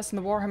RTS in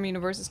the Warhammer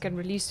universe is getting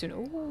released soon.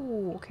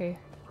 Oh, okay.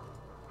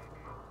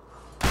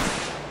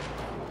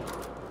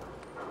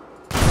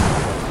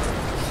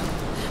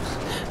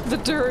 The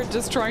turret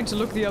just trying to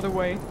look the other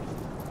way.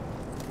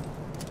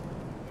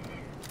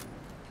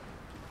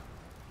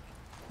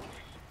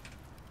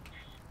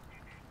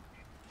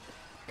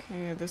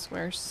 Okay, this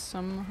way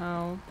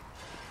somehow.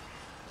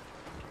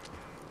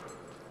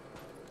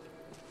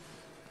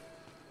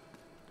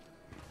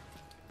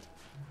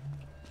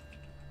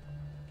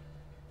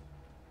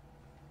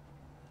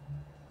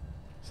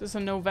 Is this a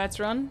no vets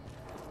run?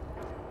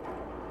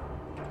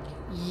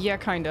 Yeah,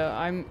 kinda.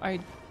 I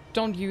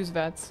don't use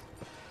vets.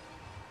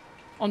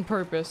 On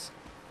purpose.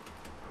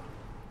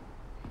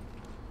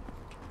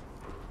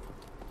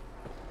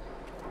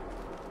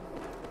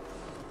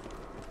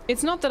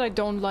 It's not that I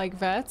don't like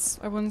vets,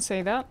 I wouldn't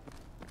say that.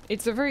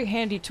 It's a very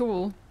handy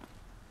tool.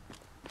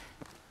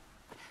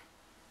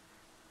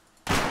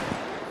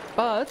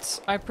 But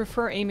I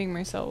prefer aiming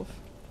myself.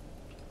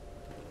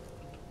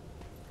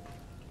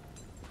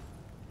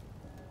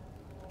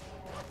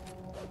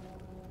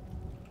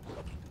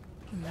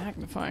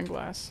 Magnifying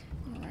glass.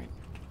 Alright.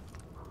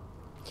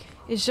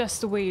 It's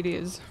just the way it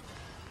is.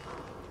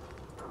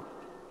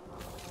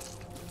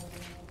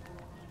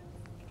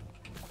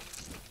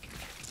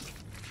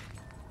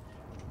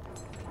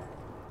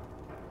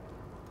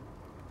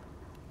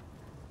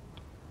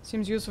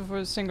 Seems useful for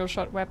a single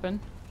shot weapon.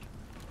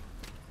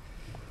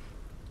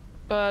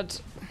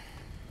 But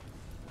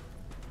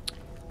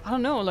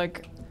don't know,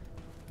 like,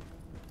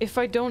 if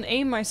I don't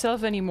aim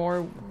myself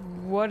anymore,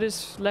 what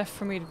is left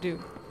for me to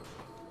do?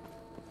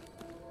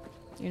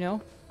 You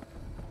know?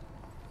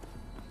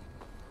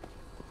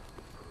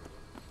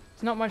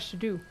 There's not much to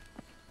do.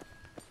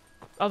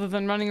 Other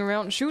than running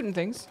around and shooting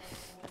things.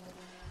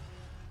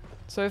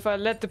 So if I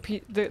let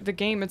the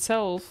game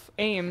itself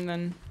aim,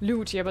 then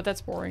loot, yeah, but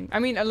that's boring. I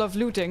mean, I love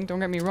looting, don't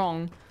get me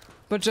wrong.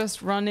 But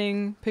just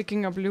running,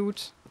 picking up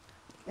loot...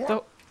 Who's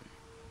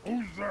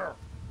there?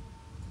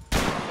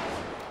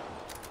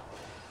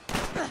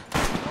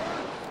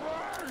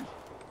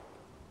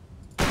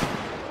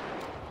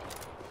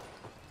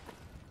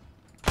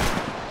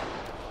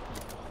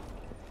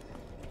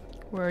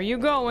 Where are you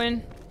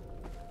going?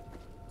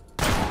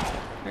 There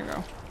you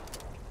go.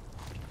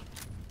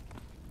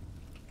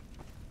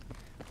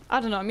 I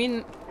don't know, I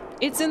mean,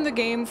 it's in the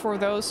game for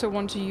those who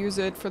want to use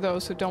it. For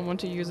those who don't want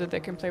to use it,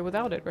 they can play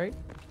without it, right?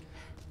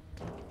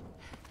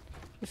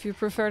 If you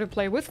prefer to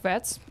play with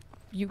vets,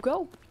 you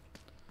go.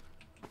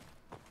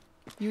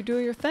 You do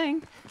your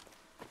thing.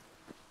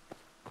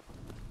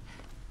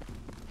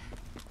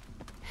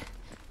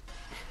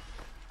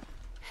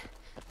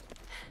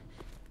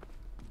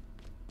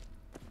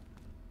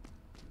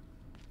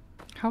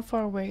 How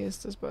far away is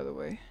this, by the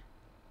way?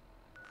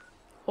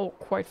 Oh,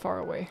 quite far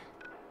away.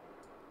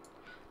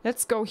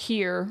 Let's go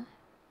here,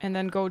 and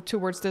then go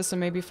towards this and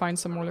maybe find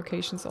some more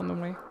locations on the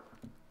way.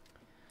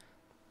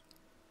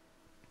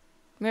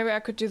 Maybe I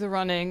could do the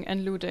running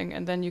and looting,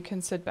 and then you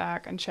can sit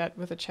back and chat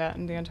with the chat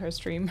in the entire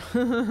stream.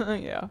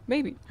 Yeah,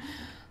 maybe.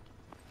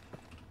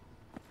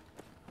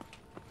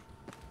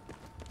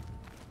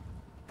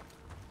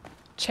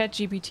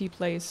 ChatGPT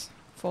plays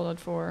Fallout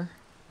 4.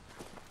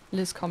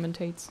 LIZZ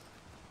commentates.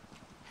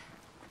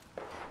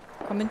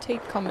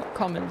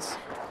 Comments.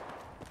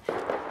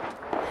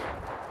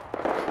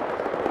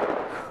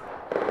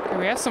 Okay,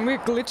 we have some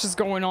weird glitches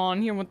going on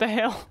here, what the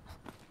hell?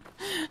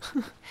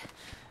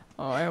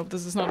 Oh, I hope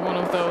this is not one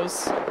of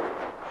those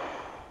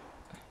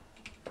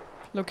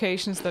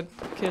locations that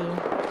kill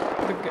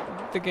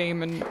the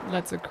game and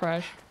lets it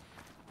crash.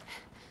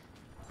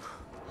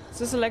 Is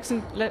this a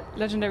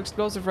legendary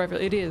explosive rifle?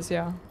 It is,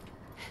 yeah.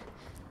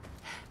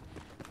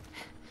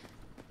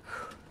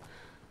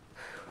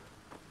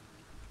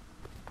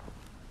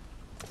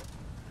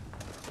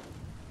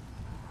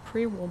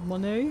 Pre-war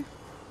money.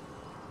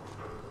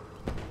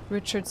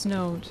 Richard's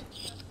note.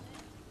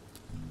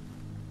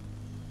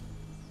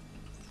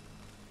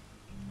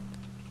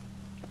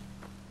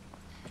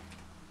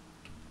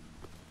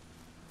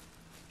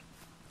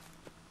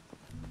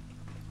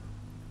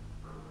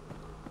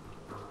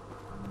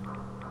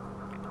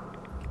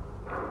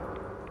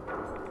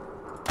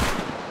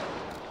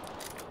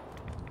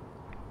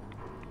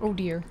 Oh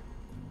dear.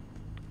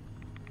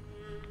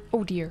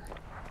 Oh dear.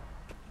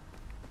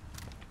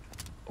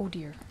 Oh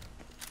dear.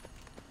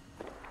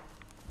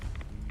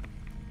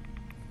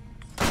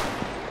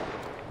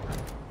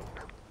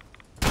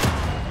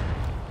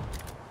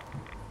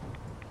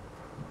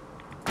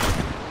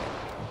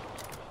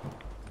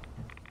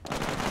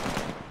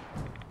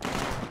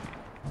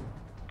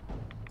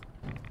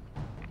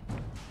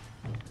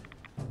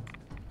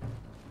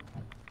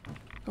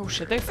 Oh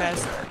shit, they're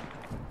fast.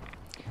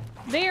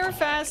 They are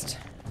fast.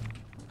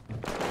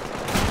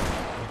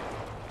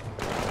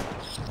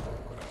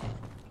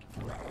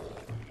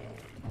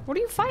 What are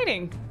you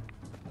fighting?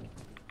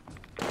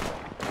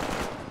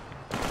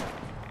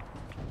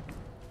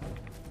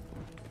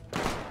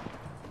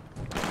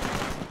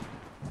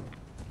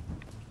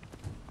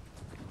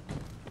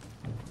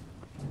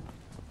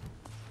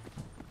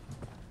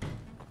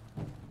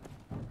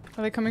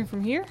 Are they coming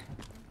from here?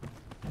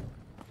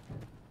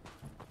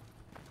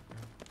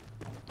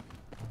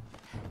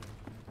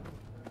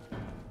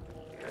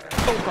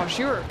 Oh gosh,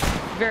 you're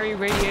very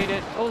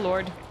radiated. Oh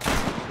lord.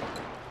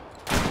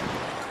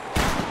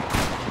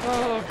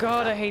 Oh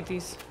god, I hate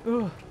these.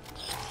 Ugh.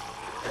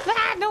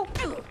 Ah, no!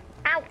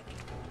 Ow!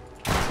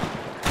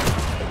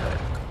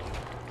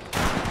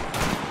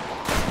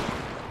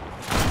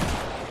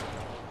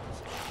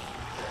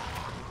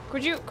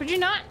 Could you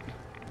not?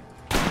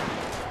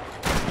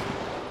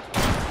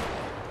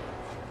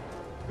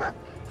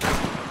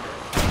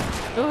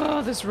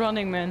 Oh, this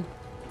running, man.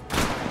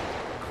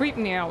 Creep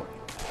me out.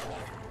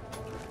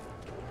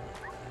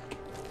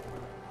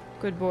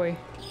 Good boy.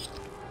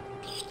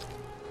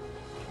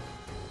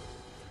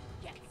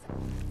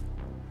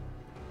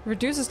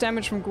 Reduces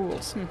damage from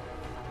ghouls.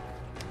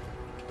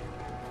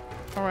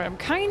 Alright, I'm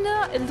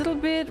kinda a little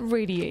bit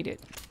radiated.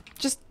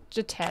 Just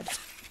a tad.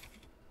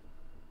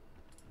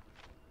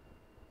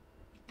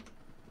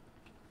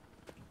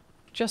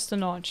 Just a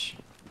notch.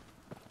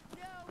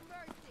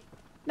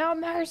 No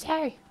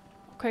mercy!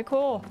 Okay,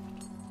 cool.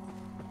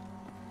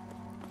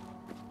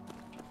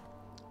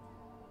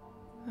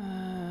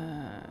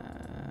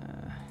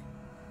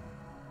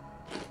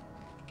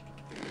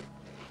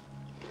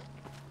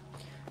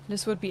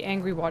 This would be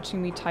angry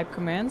watching me type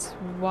commands.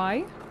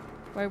 Why?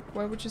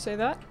 Why would you say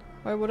that?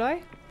 Why would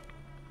I?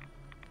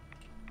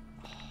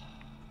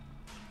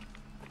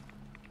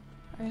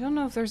 I don't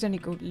know if there's any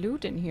good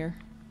loot in here.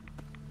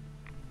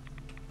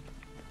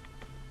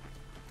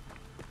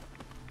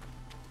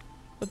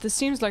 But this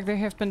seems like they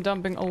have been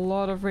dumping a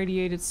lot of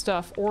radiated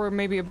stuff, or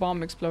maybe a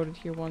bomb exploded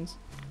here once.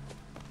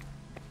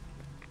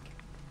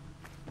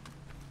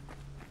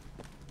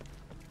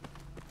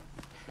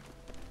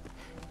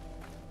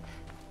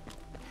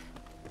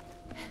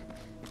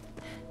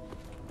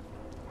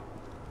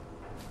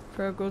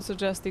 Virgo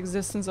suggests the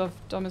existence of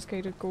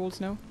domesticated ghouls,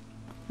 no?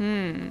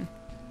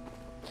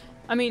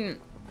 I mean,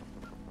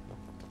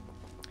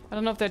 I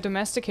don't know if they're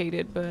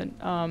domesticated, but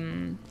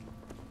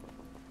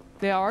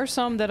there are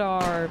some that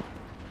are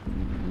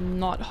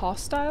not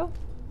hostile.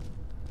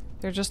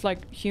 They're just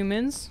like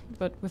humans,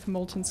 but with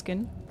molten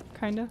skin,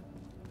 kinda.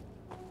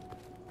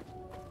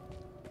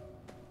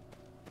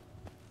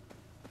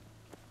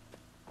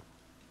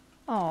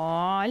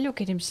 Aw,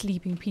 look at him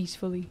sleeping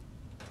peacefully.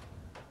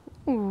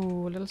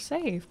 Ooh, a little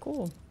save,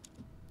 cool.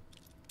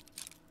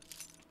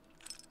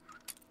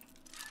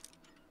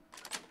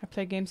 I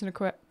play games in a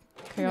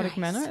chaotic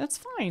manner, that's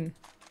fine.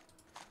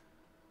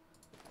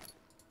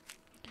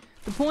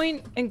 The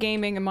point in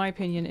gaming, in my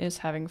opinion, is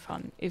having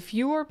fun. If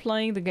you are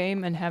playing the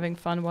game and having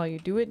fun while you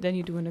do it, then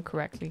you're doing it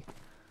correctly.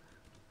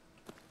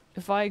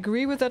 If I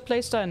agree with that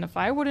playstyle and if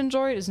I would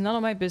enjoy it, it's none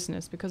of my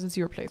business, because it's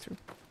your playthrough.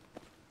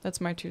 That's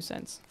my 2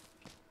 cents.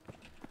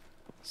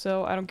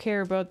 So I don't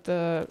care about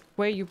the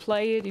way you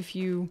play it, if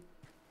you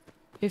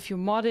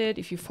mod it,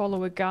 if you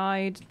follow a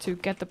guide to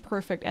get the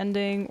perfect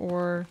ending,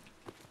 or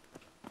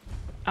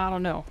I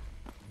don't know.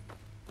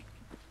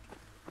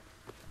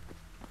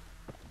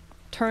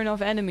 Turn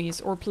off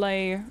enemies or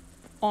play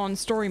on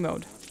story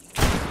mode.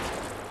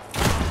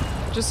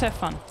 Just have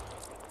fun.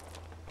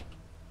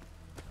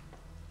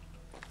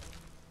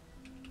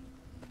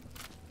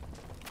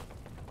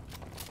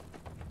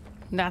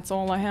 That's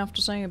all I have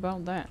to say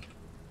about that.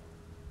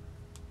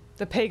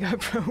 The Pega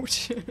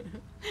approach.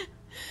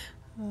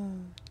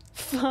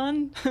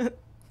 Fun.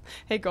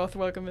 Hey Goth,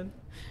 welcome in.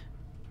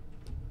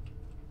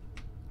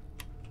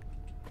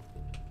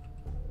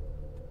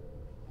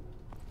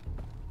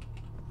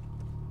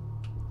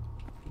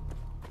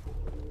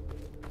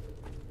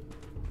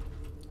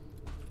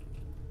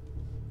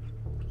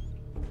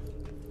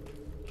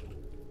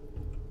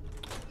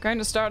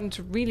 Kinda starting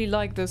to really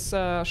like this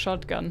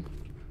shotgun.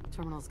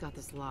 Terminal's got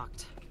this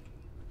locked.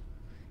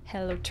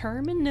 Hello,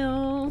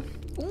 Terminal.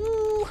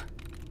 Ooh.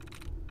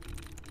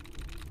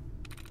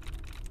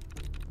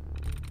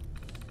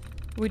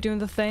 We doing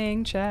the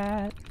thing,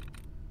 chat.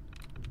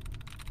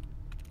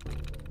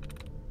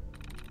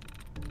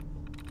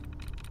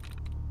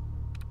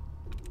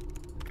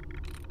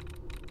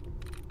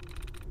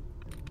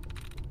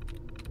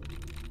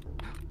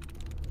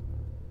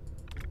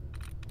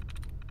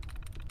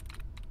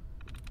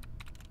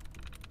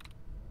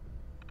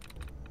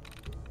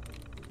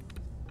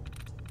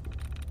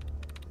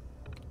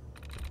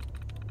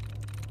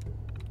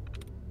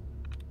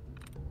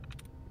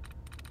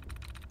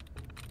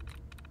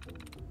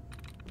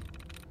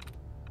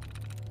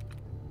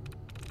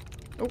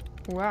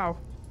 Wow.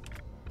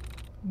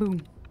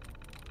 Boom.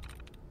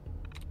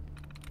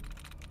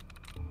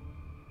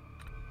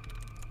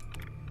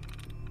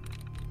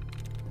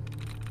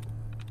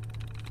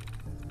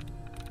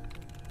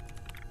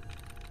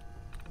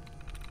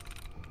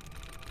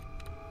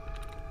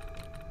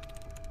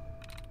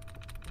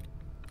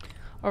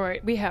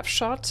 Alright, we have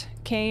shot,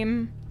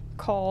 came,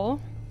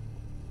 call,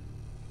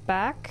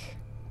 back,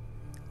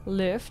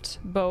 lift,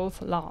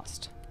 both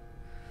lost.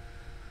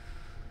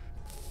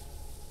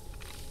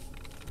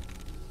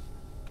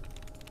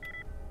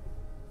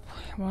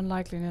 One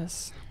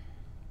likeliness.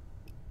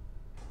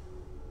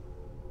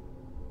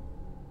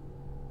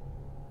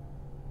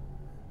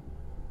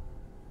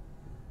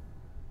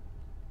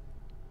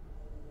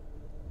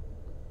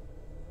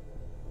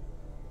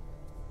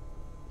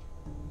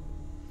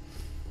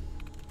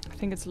 I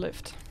think it's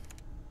lift.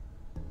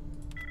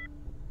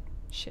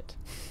 Shit.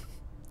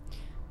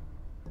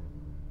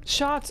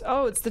 Shot!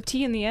 Oh, it's the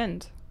T in the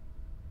end.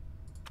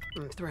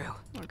 Through.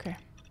 Okay.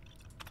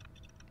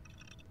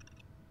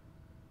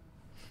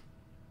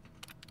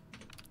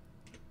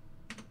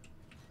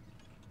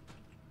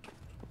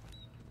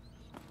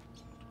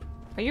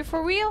 Are you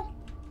for real?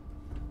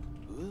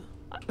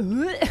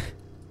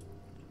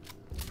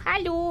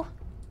 Hello.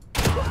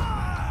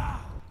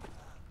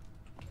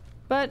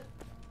 But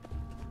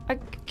I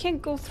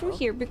can't go through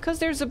here because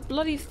there's a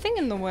bloody thing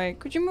in the way.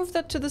 Could you move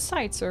that to the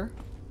side, sir?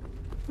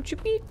 Would you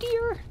be a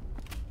dear?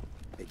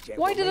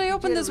 Why did I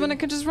open this when I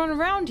could just run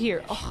around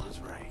here? Oh.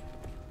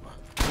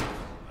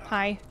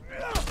 Hi.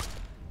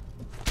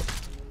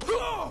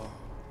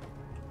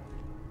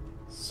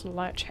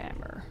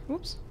 Sledgehammer.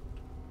 Oops.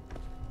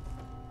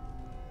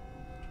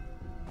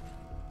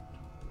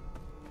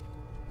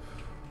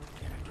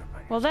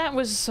 Well, that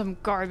was some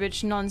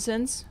garbage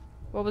nonsense.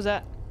 What was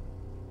that?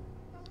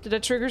 Did I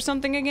trigger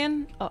something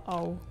again?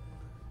 Uh-oh.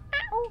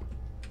 Ow.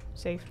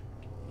 Safe.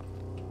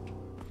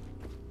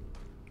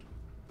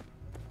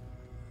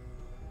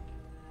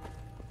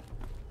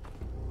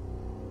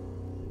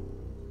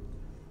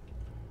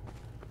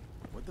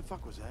 What the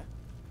fuck was that?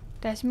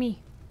 That's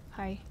me.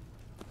 Hi.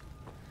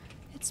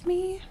 It's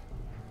me.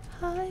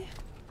 Hi.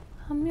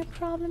 I'm your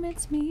problem,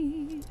 it's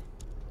me.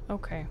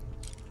 Okay.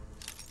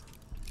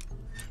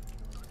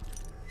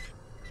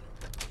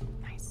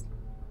 Nice.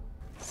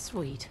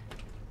 Sweet.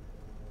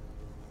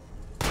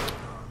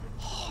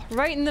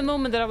 Right in the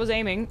moment that I was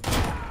aiming,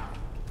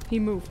 he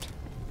moved.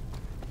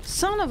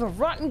 Son of a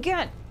rotten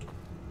gat!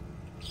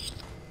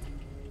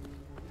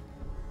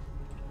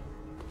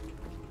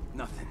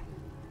 Nothing.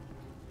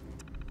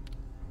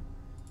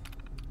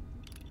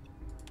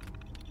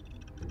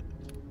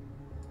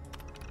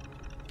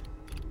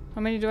 How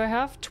many do I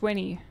have?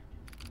 20.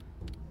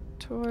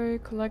 Toy,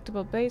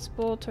 collectible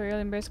baseball, toy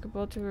alien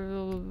basketball,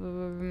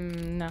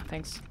 nah,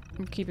 thanks.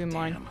 I'm keeping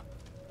mine.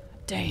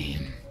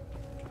 Damn.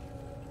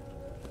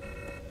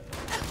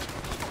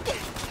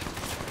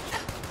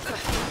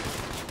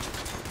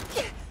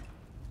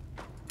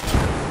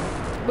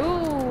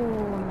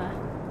 Boom!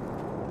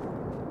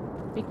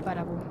 Big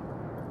bada boom.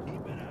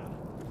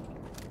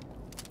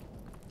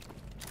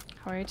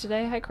 How are you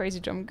today? Hi, Crazy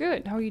Jump.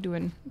 Good. How are you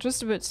doing?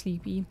 Just a bit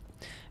sleepy.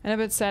 And a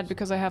bit sad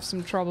because I have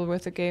some trouble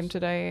with the game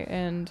today,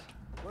 and...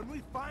 When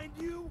we find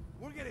you,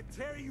 we're gonna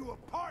tear you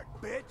apart,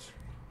 bitch!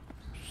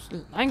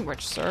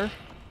 Language, sir.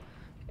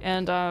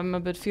 And I'm a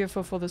bit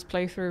fearful for this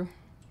playthrough.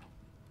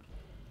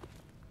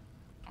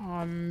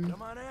 Come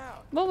on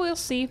out. Well, we'll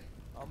see.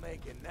 I'll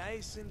make it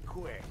nice and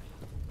quick.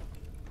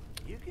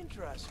 You can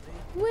trust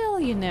me.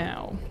 Will you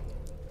now?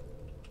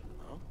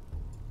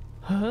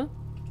 Huh?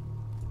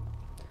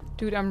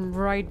 Dude, I'm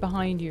right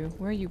behind you.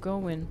 Where are you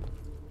going?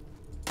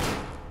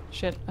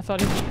 Shit, I thought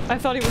he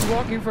was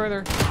walking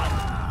further.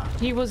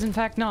 He was in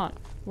fact not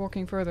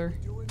walking further.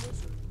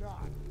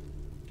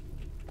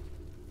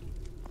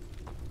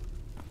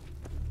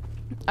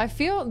 I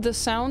feel the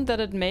sound that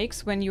it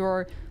makes when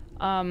you're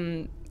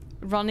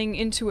running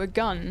into a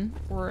gun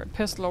or a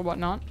pistol or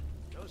whatnot.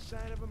 No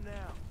sign of him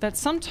now. That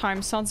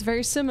sometimes sounds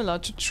very similar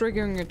to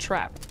triggering a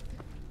trap.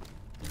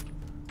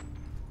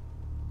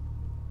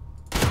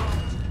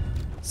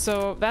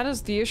 So that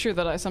is the issue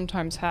that I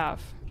sometimes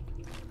have.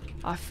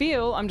 I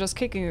feel I'm just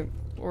kicking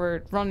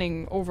or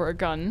running over a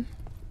gun,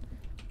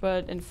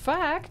 but in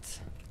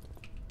fact,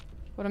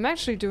 what I'm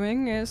actually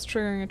doing is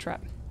triggering a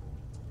trap.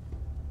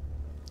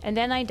 And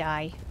then I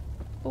die.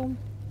 Boom.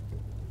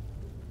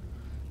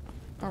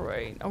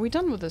 Alright, are we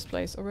done with this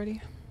place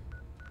already?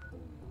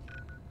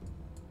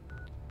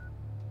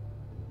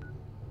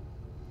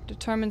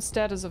 Determine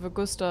status of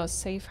Augusta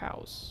safe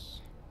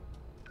house.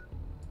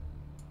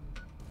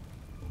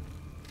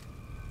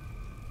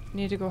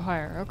 Need to go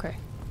higher, okay.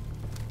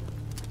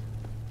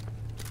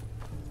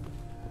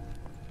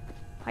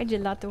 Hi,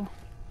 Gelato.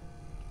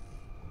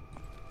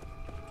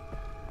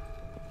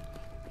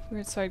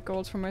 Weird side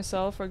goals for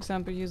myself, for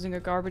example, using a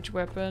garbage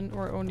weapon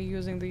or only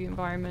using the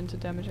environment to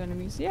damage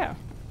enemies. Yeah.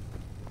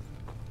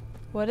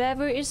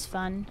 Whatever is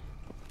fun.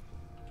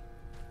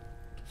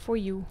 For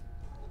you.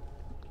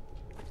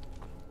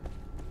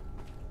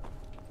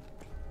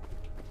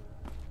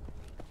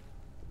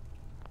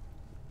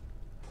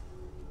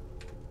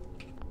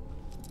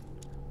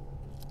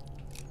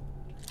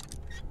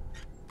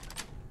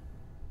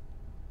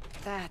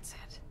 That's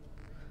it.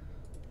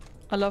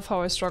 I love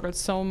how I struggled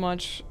so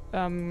much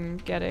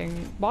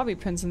getting bobby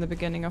pins in the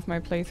beginning of my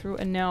playthrough,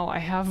 and now I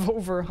have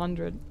over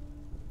 100.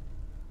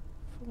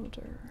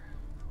 Folder.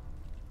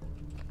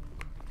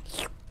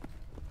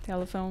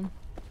 Telephone.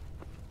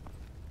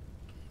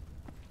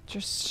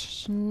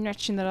 Just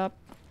snatching it up.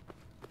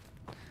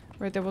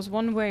 Right, there was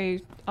one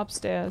way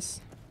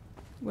upstairs.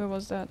 Where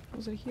was that?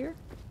 Was it here?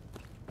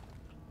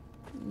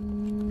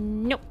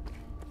 Nope.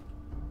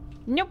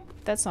 Nope,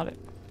 that's not it.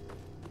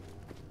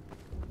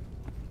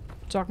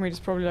 Dogmeat is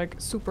probably like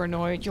super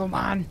annoyed. Yo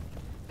man,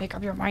 make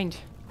up your mind.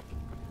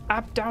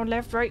 Up, down,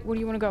 left, right, where do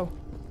you want to go?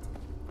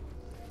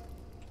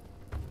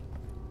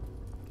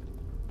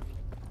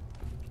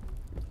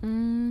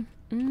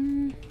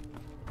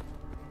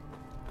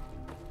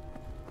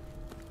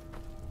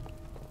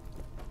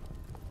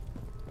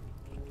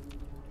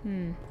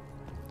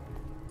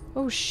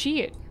 Oh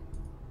shit.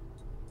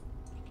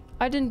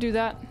 I didn't do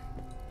that.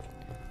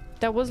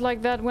 That was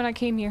like that when I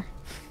came here.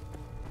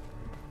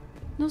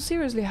 No,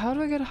 seriously, how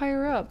do I get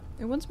higher up?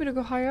 It wants me to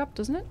go higher up,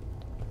 doesn't it?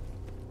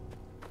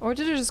 Or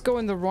did I just go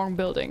in the wrong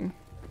building?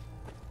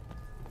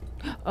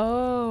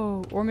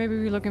 Oh, or maybe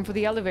we're looking for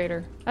the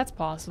elevator. That's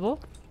possible.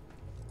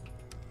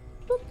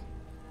 Boop.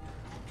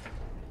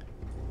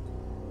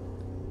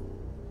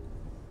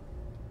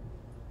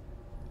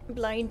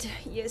 Blind,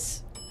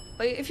 yes.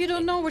 If you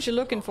don't know what you're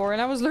looking for,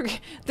 and I was looking...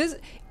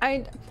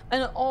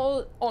 in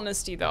all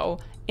honesty though,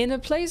 in a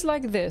place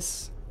like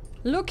this,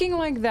 looking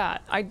like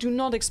that, I do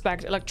not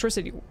expect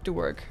electricity to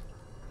work.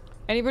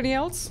 Anybody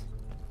else?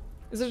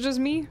 Is it just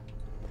me?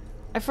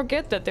 I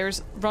forget that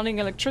there's running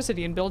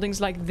electricity in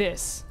buildings like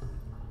this.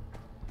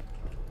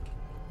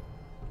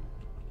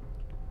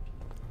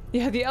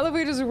 Yeah, the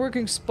elevators are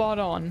working spot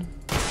on.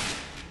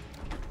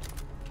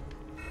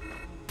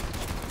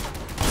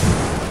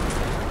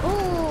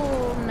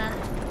 Boom!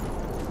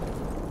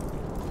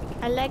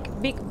 I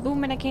like big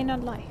boom and I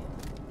cannot lie.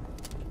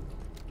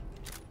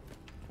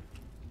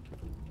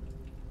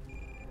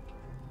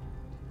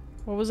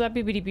 What was that?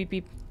 Beepity beep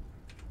beep.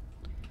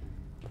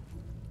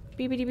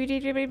 Beepity beep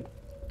beep beep.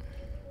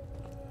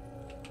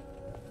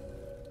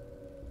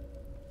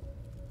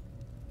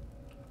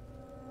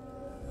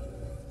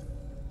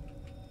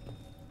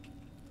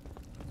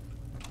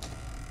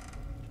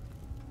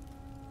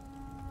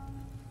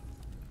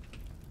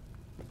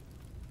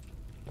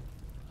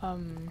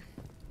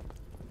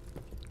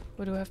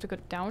 What, do I have to go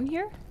down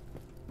here?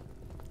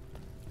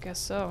 Guess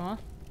so, huh?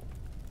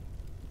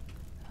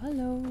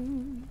 Hello.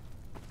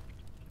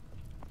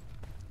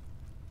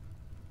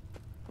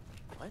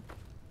 What?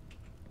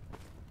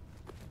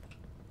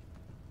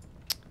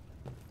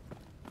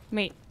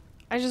 Mate,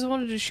 I just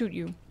wanted to shoot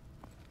you.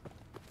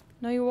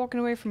 Now you're walking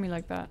away from me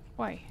like that.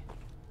 Why?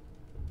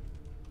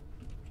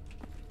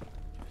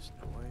 Just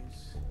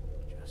noise.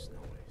 Just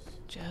noise.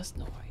 Just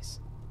noise.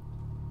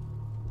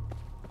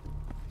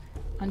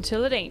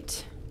 Until it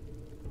ain't.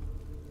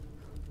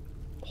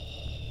 Oh,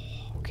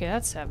 okay,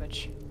 that's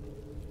savage.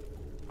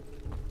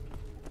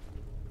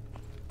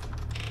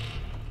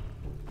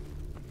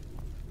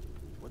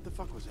 What the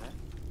fuck was that?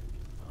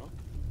 Huh?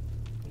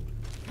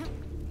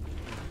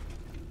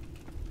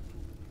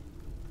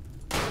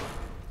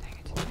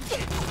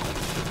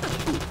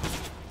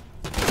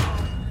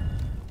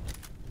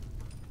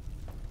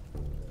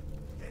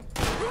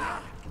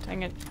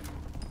 Dang it.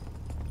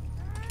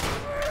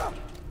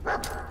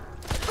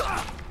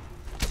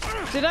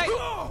 Did I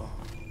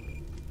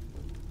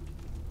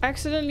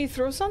accidentally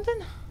throw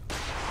something?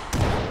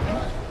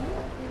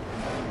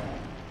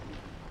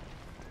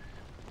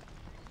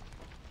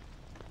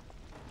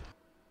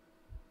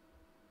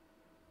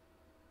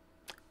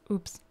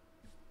 Oops.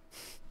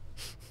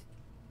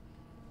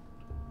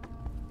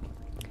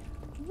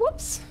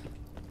 Whoops.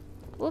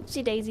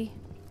 Whoopsie daisy.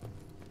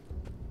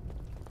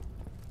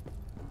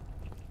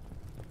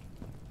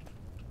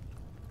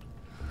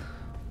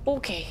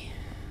 Okay.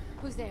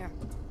 Who's there?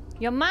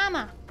 Your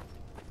mama.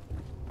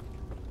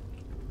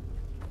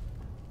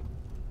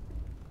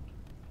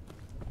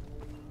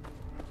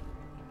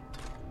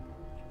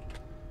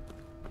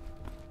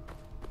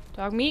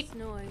 Dog meat. Just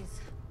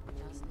noise.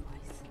 Just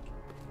noise.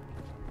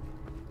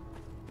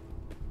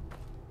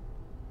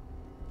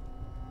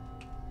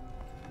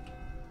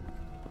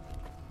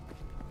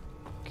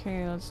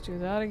 Okay, let's do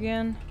that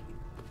again.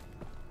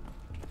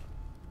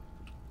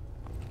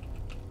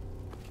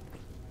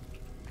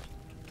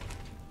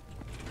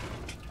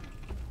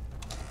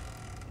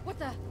 What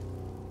the?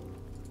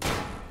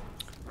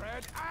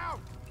 Spread out!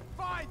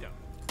 Find him!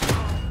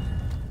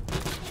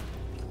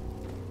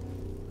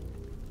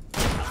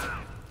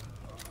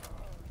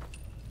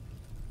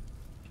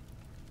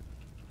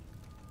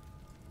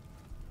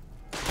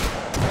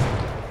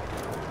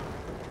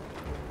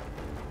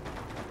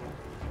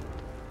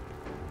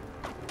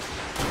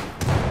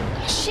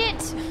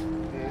 Shit!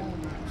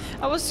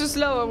 I was too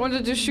slow. I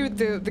wanted to shoot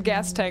the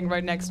gas tank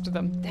right next to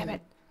them. Damn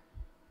it.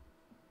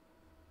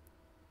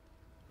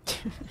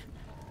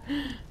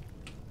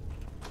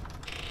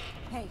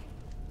 Hey,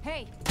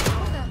 hey!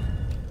 What the?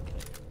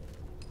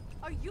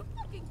 Are you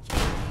fucking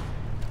kidding me?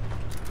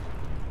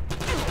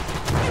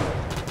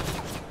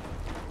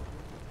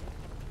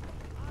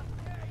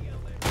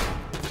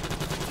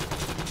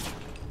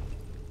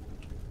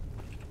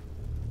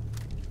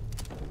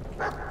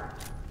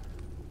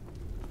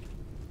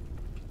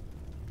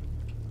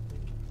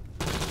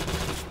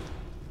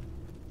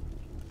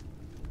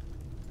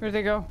 Where'd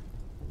they go?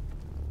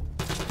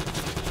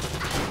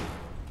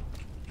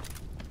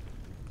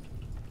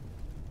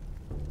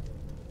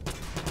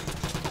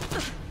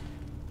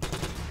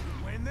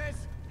 Win this?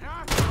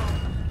 Huh?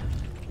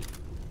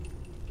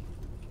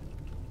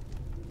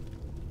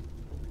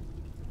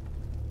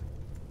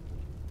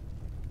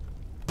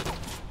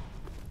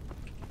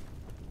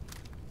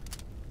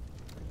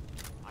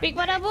 Big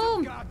bada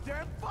boom!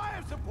 Goddamn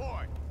fire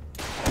support!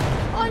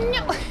 Oh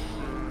no!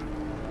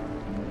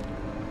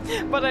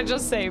 But I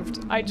just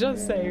saved. I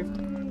just saved.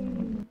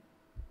 Can't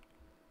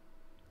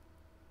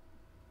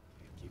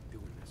keep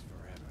doing this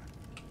forever.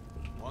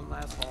 One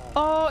last haul.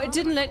 Oh, it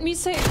didn't let me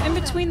save in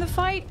between the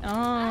fight? Oh.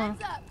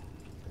 Hands up!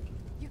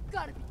 You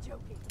gotta be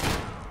joking.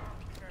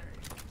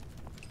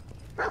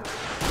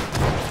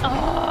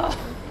 Oh.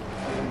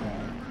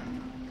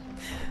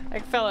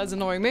 That fella is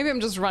annoying. Maybe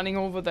I'm just running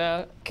over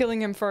there,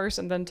 killing him first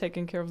and then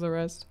taking care of the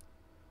rest.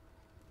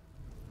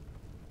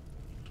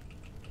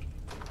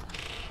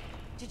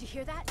 Did you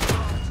hear that?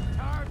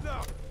 Time's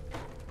up!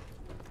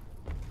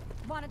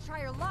 Wanna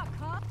try your luck,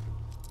 huh?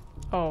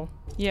 Oh,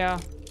 yeah.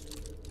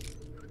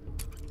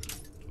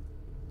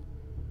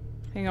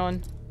 Hang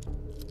on.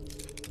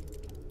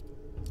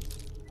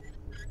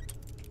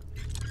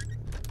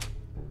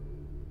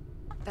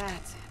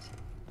 That's it.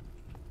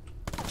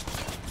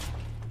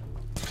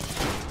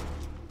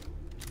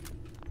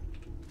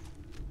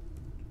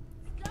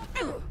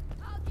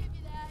 I'll give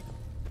you that.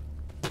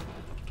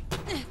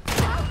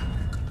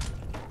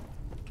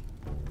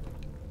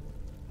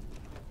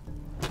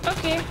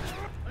 Okay.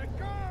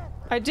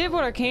 I did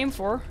what I came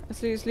for.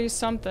 At least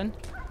something.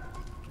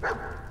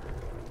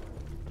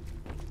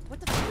 What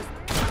the fuck is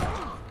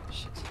that?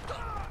 Shit.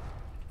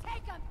 Take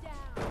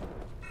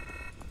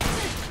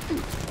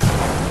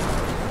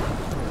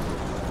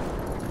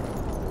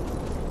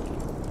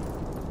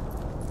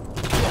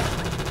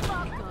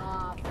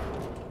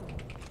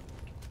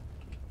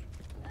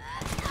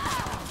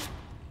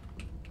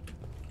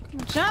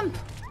Jump!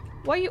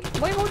 Why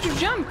won't you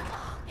jump?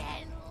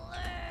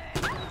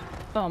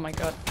 Oh my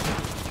god.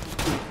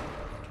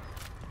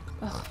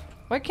 Ugh.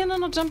 Why can't I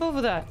not jump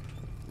over that?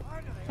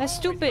 That's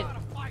stupid.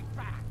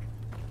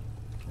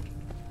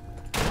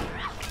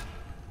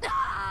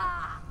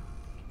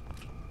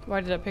 Why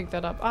did I pick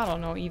that up? I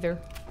don't know either.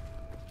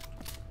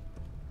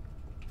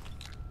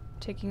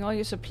 Taking all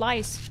your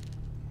supplies.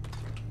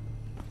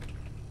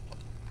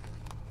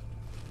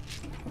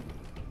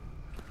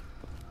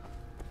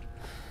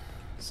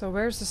 So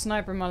where's the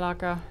sniper,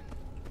 Malaka?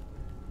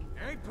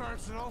 Ain't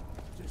personal,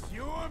 just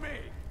you or me.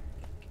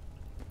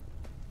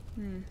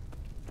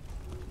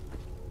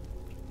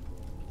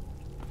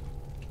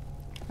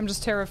 I'm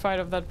just terrified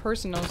of that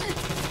person I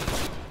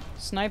was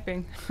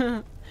sniping.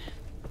 I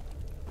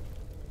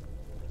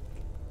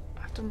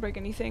don't break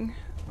anything.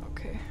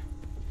 Okay.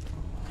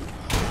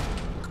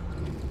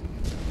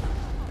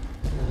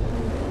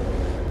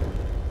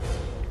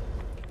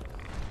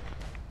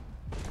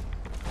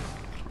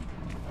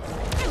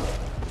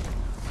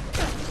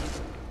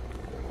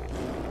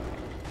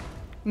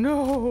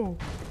 No!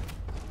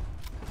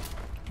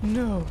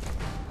 No!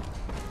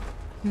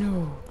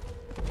 No!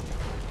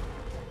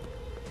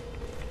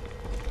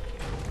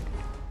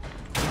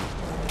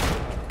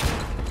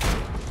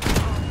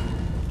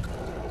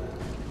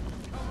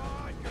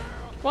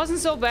 Wasn't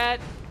so bad.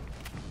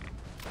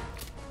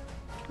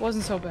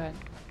 Wasn't so bad.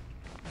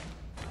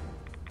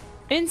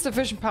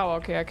 Insufficient power.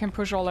 Okay, I can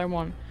push all I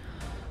want.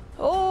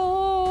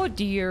 Oh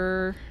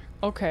dear.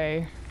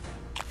 Okay.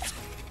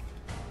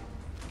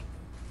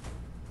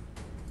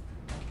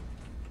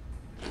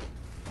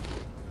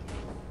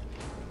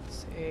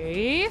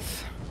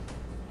 Safe.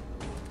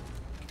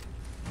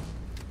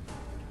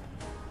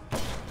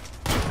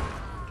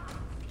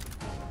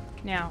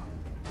 Now.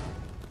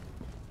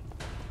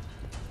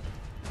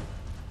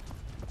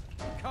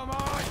 Come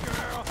on,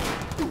 girl.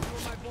 You and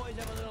my boys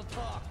have a little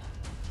talk.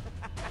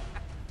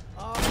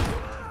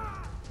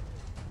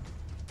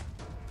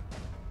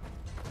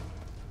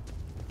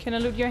 Can I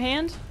loot your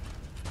hand?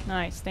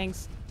 Nice,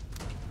 thanks.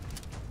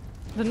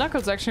 The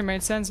knuckles actually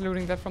made sense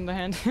looting that from the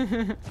hand.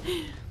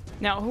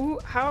 Now,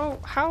 how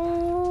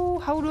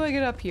do I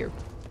get up here?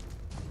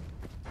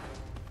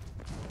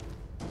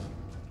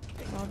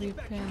 Lobby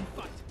pin.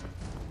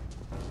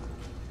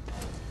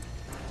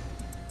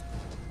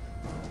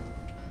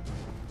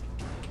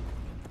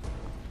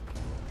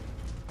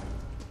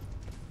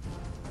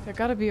 There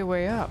gotta be a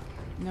way up,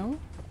 no?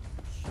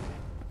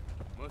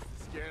 Must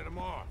have scared them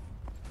off.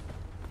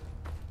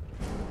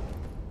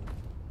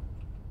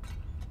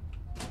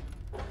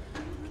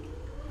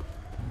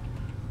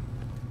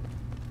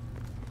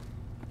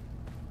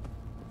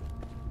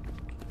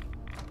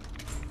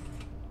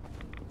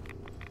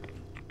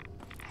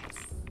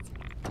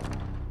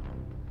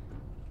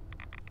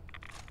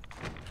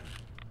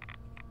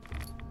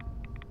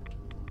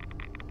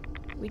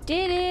 We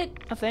did it,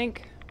 I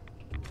think.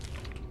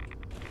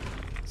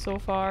 So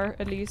far,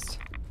 at least.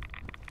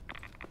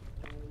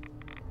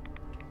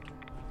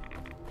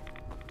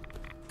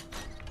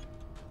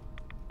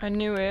 I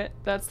knew it.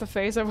 That's the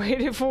face I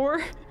waited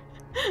for.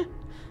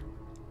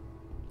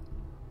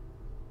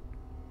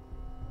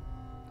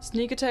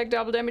 Sneak attack,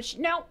 double damage.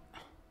 No!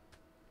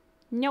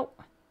 No.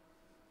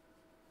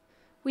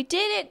 We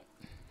did it!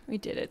 We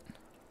did it.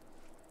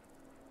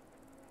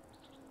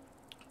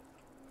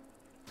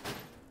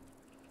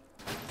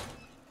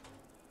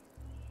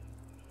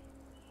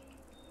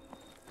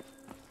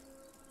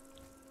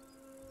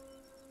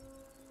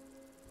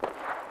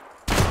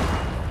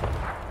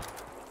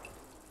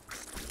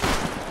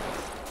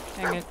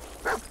 Dang it.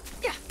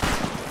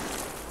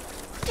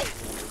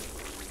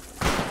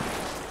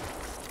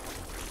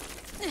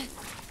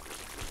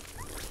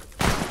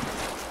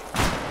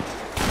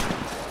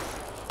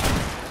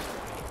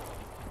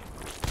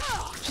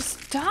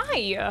 Just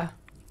die!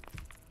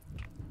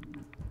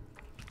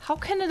 How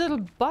can a little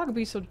bug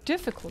be so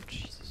difficult?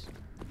 Jesus.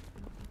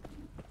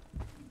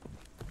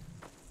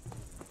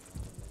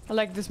 I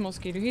like this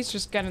mosquito. He's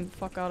just getting the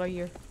fuck out of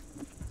here.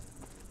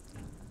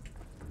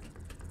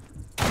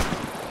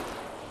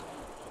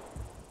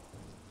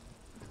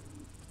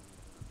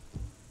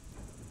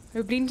 Are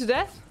you bleeding to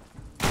death?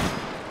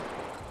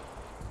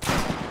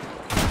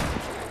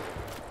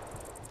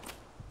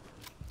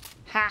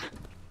 Ha!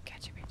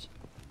 Gotcha, bitch.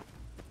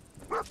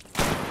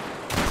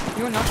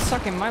 You're not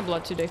sucking my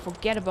blood today.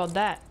 Forget about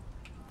that.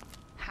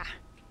 Ha!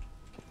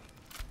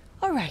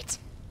 Alright.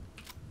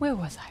 Where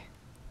was I?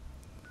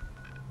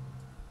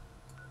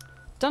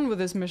 Done with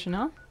this mission,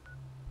 huh?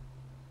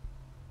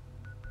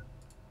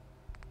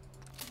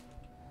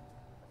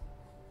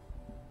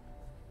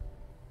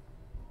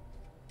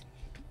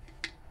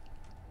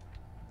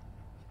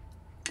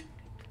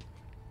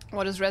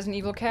 What is Resident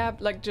Evil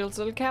cap? Like Jill's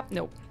little cap?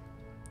 Nope.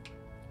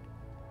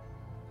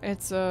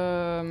 It's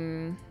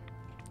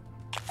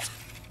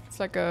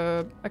like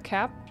a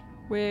cap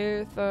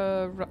with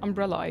a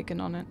umbrella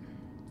icon on it.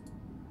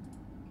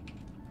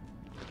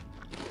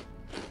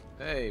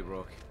 Hey,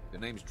 Rook. The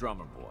name's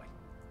Drummer Boy.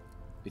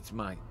 It's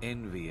my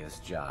envious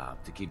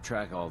job to keep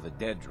track of all the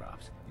dead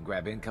drops and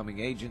grab incoming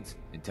agents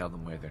and tell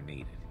them where they're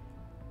needed.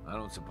 I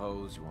don't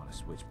suppose you want to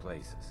switch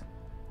places.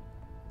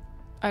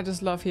 I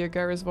just love hearing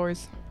Garrett's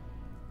voice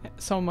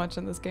so much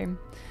in this game.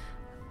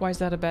 Why is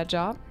that a bad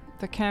job?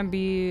 That can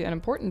be an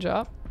important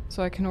job,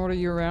 so I can order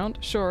you around.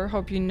 Sure,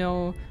 hope you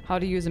know how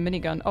to use a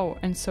minigun. Oh,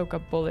 and soak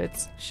up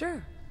bullets.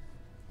 Sure.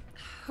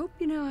 Hope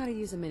you know how to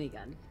use a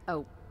minigun.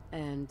 Oh,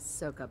 and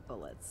soak up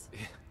bullets.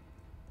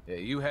 Yeah,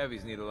 you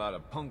heavies need a lot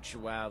of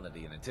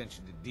punctuality and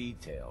attention to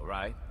detail,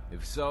 right?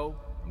 If so,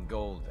 I'm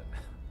golden.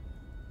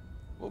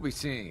 We'll be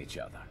seeing each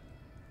other.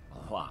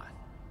 A lot.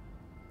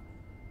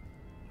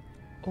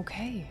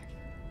 Okay.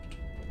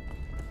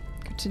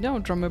 Good to know,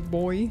 drummer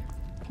boy.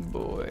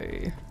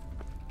 Boy.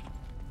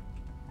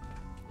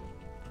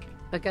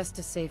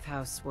 Augusta's safe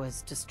house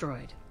was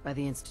destroyed by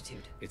the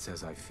Institute. It's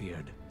as I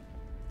feared.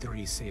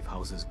 3 safe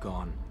houses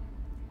gone.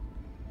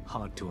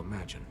 Hard to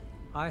imagine.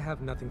 I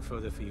have nothing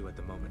further for you at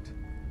the moment.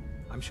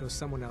 I'm sure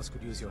someone else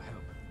could use your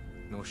help.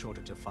 No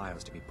shortage of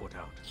fires to be put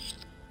out.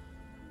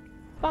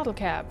 Bottle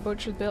cap,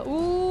 butcher's bill.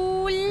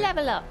 Ooh,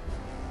 level up.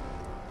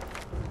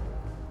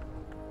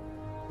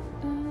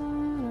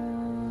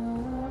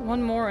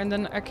 One more and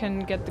then I can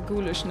get the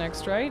ghoulish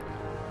next, right?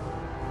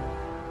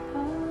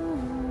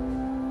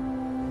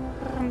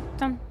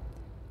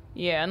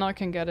 Yeah, and I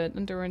can get it.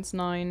 Endurance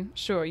 9.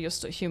 Sure, you're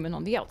still human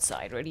on the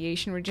outside.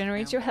 Radiation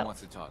regenerates your health.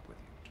 Wants to talk with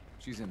you.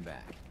 She's in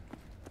back.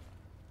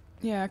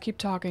 Yeah, keep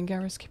talking,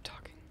 Garrus. Keep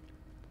talking.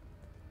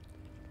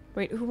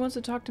 Wait, who wants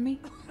to talk to me?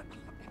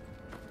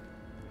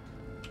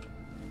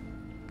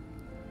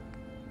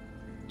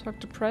 Talk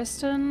to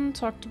Preston.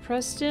 Talk to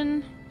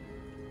Preston.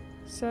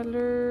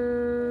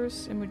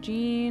 Settlers.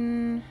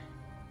 Imogen.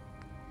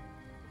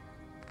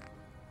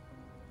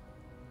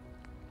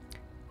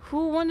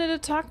 Who wanted to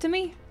talk to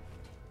me?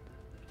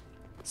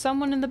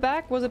 Someone in the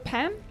back? Was it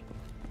Pam?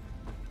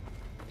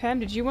 Pam,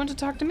 did you want to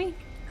talk to me?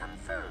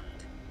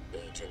 Confirmed.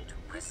 Agent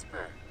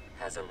Whisper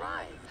has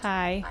arrived.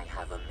 Hi. I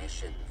have a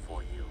mission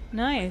for you.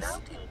 Nice.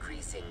 Without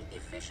increasing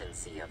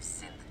efficiency of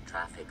synth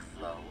traffic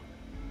flow,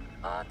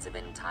 odds of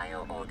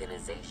entire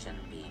organization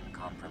being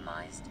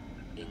compromised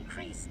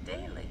increase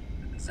daily.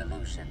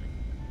 Solution.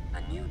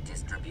 A new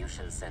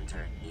distribution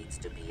center needs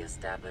to be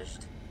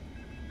established.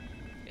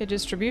 A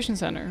distribution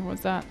center?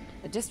 What's that?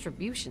 A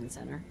distribution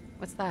center?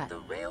 What's that? The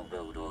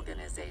railroad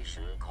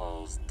organization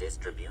calls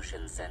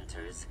distribution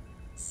centers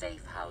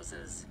safe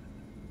houses.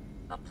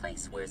 A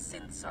place where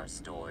synths are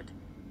stored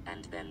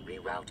and then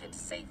rerouted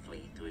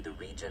safely through the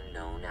region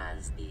known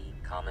as the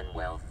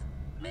Commonwealth.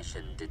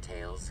 Mission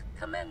details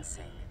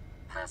commencing.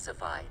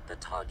 Pacify the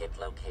target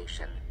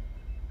location.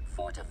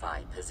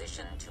 Fortify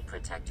position to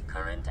protect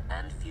current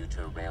and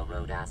future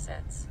railroad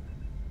assets.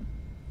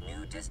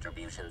 New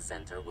distribution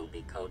center will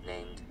be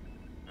codenamed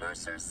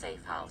Mercer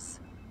Safe House.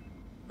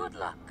 Good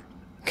luck.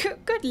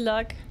 Good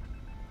luck.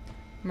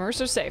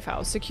 Mercer Safe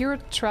House. Secure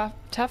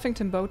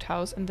Taffington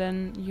Boathouse and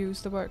then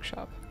use the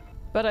workshop.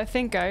 But I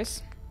think,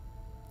 guys,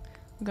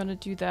 I'm gonna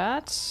do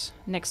that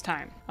next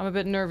time. I'm a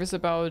bit nervous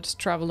about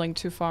traveling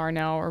too far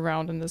now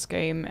around in this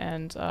game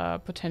and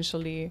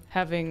potentially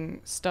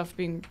having stuff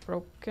being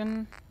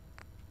broken.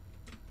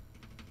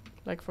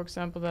 Like, for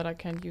example, that I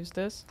can't use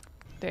this.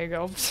 There you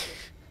go.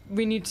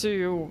 We need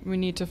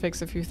to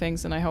fix a few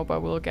things, and I hope I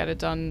will get it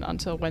done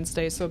until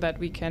Wednesday so that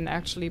we can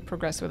actually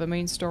progress with the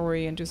main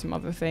story and do some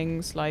other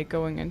things like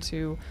going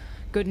into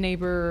Good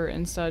Neighbor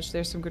and such.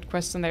 There's some good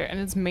quests in there, and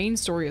it's main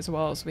story as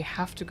well, so we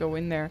have to go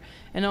in there.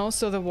 And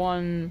also the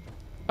one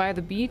by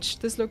the beach,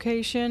 this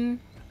location.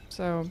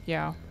 So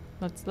yeah,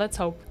 let's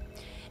hope.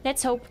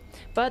 Let's hope.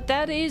 But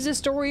that is a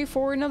story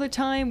for another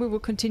time. We will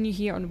continue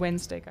here on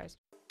Wednesday, guys.